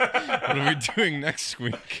 Danny, what are we doing next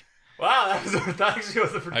week? Wow, that actually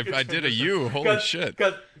was a pretty good I did a transition. U. Holy shit.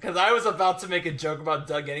 Because I was about to make a joke about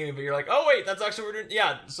Doug anyway, but you're like, oh wait, that's actually what we're doing.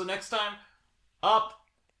 Yeah, so next time, Up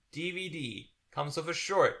DVD comes with a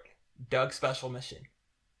short Doug special mission.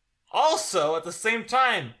 Also, at the same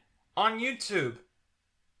time, on YouTube,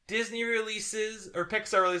 Disney releases, or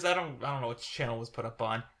Pixar releases, I don't know which channel was put up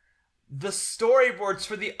on, the storyboards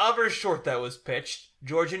for the other short that was pitched,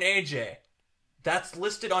 George and AJ. That's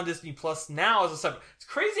listed on Disney Plus now as a separate. It's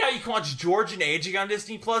crazy how you can watch George and AJ on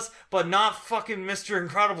Disney Plus, but not fucking Mr.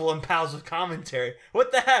 Incredible and Pals with commentary.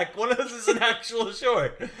 What the heck? One of those is an actual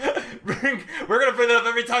short. We're gonna bring that up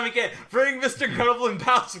every time we can. Bring Mr. Incredible and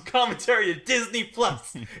Pals with commentary to Disney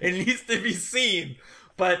Plus. It needs to be seen.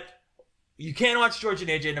 But you can watch George and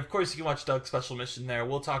AJ, and of course you can watch Doug's special mission there.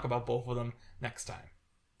 We'll talk about both of them next time.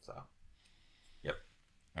 So, yep.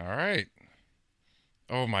 All right.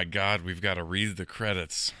 Oh my God, we've got to read the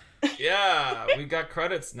credits. Yeah, we got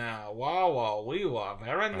credits now. Wow, we were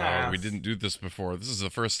very nice. We didn't do this before. This is the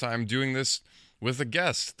first time doing this with a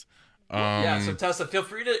guest. Yeah, so Tessa, feel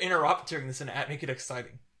free to interrupt during this and make it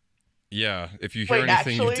exciting. Yeah, if you hear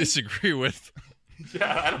anything you disagree with.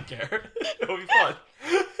 Yeah, I don't care. It'll be fun.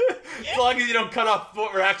 As long as you don't cut off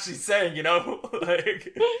what we're actually saying, you know?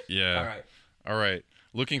 Like, yeah. All right.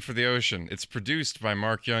 Looking for the Ocean. It's produced by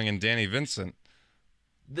Mark Young and Danny Vincent.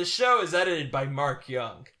 The show is edited by Mark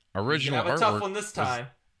Young. Original artwork. Have a tough one this time.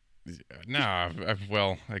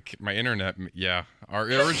 My internet. Yeah, our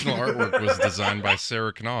original artwork was designed by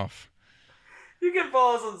Sarah Knopf. You can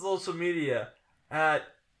follow us on social media at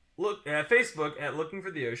Facebook at Looking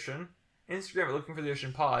for the Ocean, Instagram at Looking for the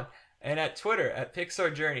Ocean Pod, and at Twitter at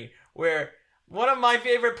Pixar Journey, where one of my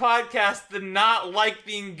favorite podcasts did not like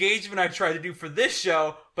the engagement I tried to do for this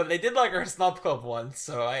show, but they did like our Snub Club one,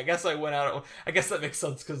 so I guess I went out. I guess that makes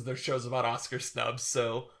sense because their show's about Oscar snubs,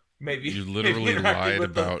 so maybe you literally lied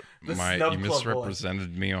about the you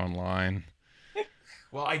misrepresented me online.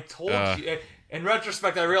 Well, I told you. In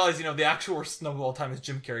retrospect, I realized, the actual snub of all time is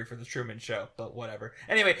Jim Carrey for The Truman Show, but whatever.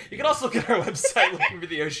 Anyway, you can also look at our website, Looking for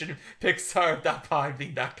the Ocean,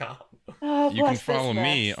 pixar.podbean.com. Oh, you can follow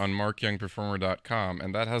me on markyoungperformer.com,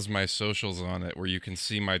 and that has my socials on it, where you can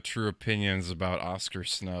see my true opinions about Oscar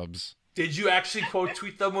snubs. Did you actually quote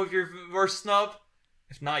tweet them with your worst snub?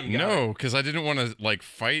 If not, you got No, because I didn't want to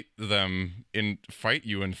fight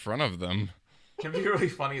you in front of them. Can be really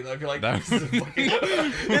funny though if you're like, this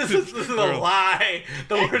is a lie.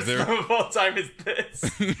 The worst snub of all time is this.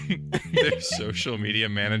 Their social media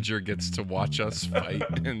manager gets to watch us fight,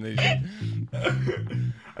 and they.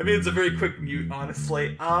 I mean, it's a very quick mute,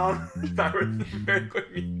 honestly. Very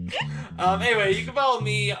quick mute. Anyway, you can follow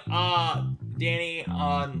me, Danny,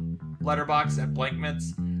 on Letterboxd at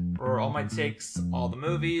Blankmits for all my takes, all the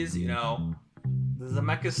movies. The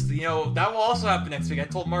Zemeckis, that will also happen next week. I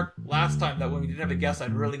told Mark last time that when we didn't have a guest,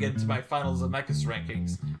 I'd really get into my final Zemeckis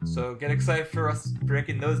rankings. So get excited for us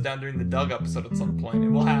breaking those down during the Doug episode at some point. It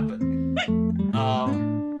will happen.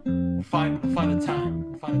 We'll find a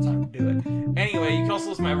time. We'll find a time to do it. Anyway, you can also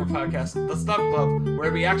listen to my other podcast, The Snub Club,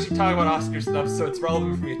 where we actually talk about Oscar snubs, so it's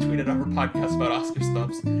relevant for me to tweet another podcast about Oscar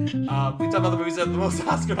snubs. We talk about the movies that have the most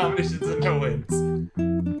Oscar nominations and no wins.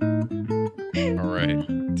 All right.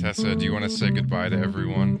 Tessa, do you want to say goodbye to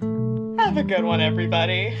everyone? Have a good one,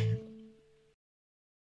 everybody.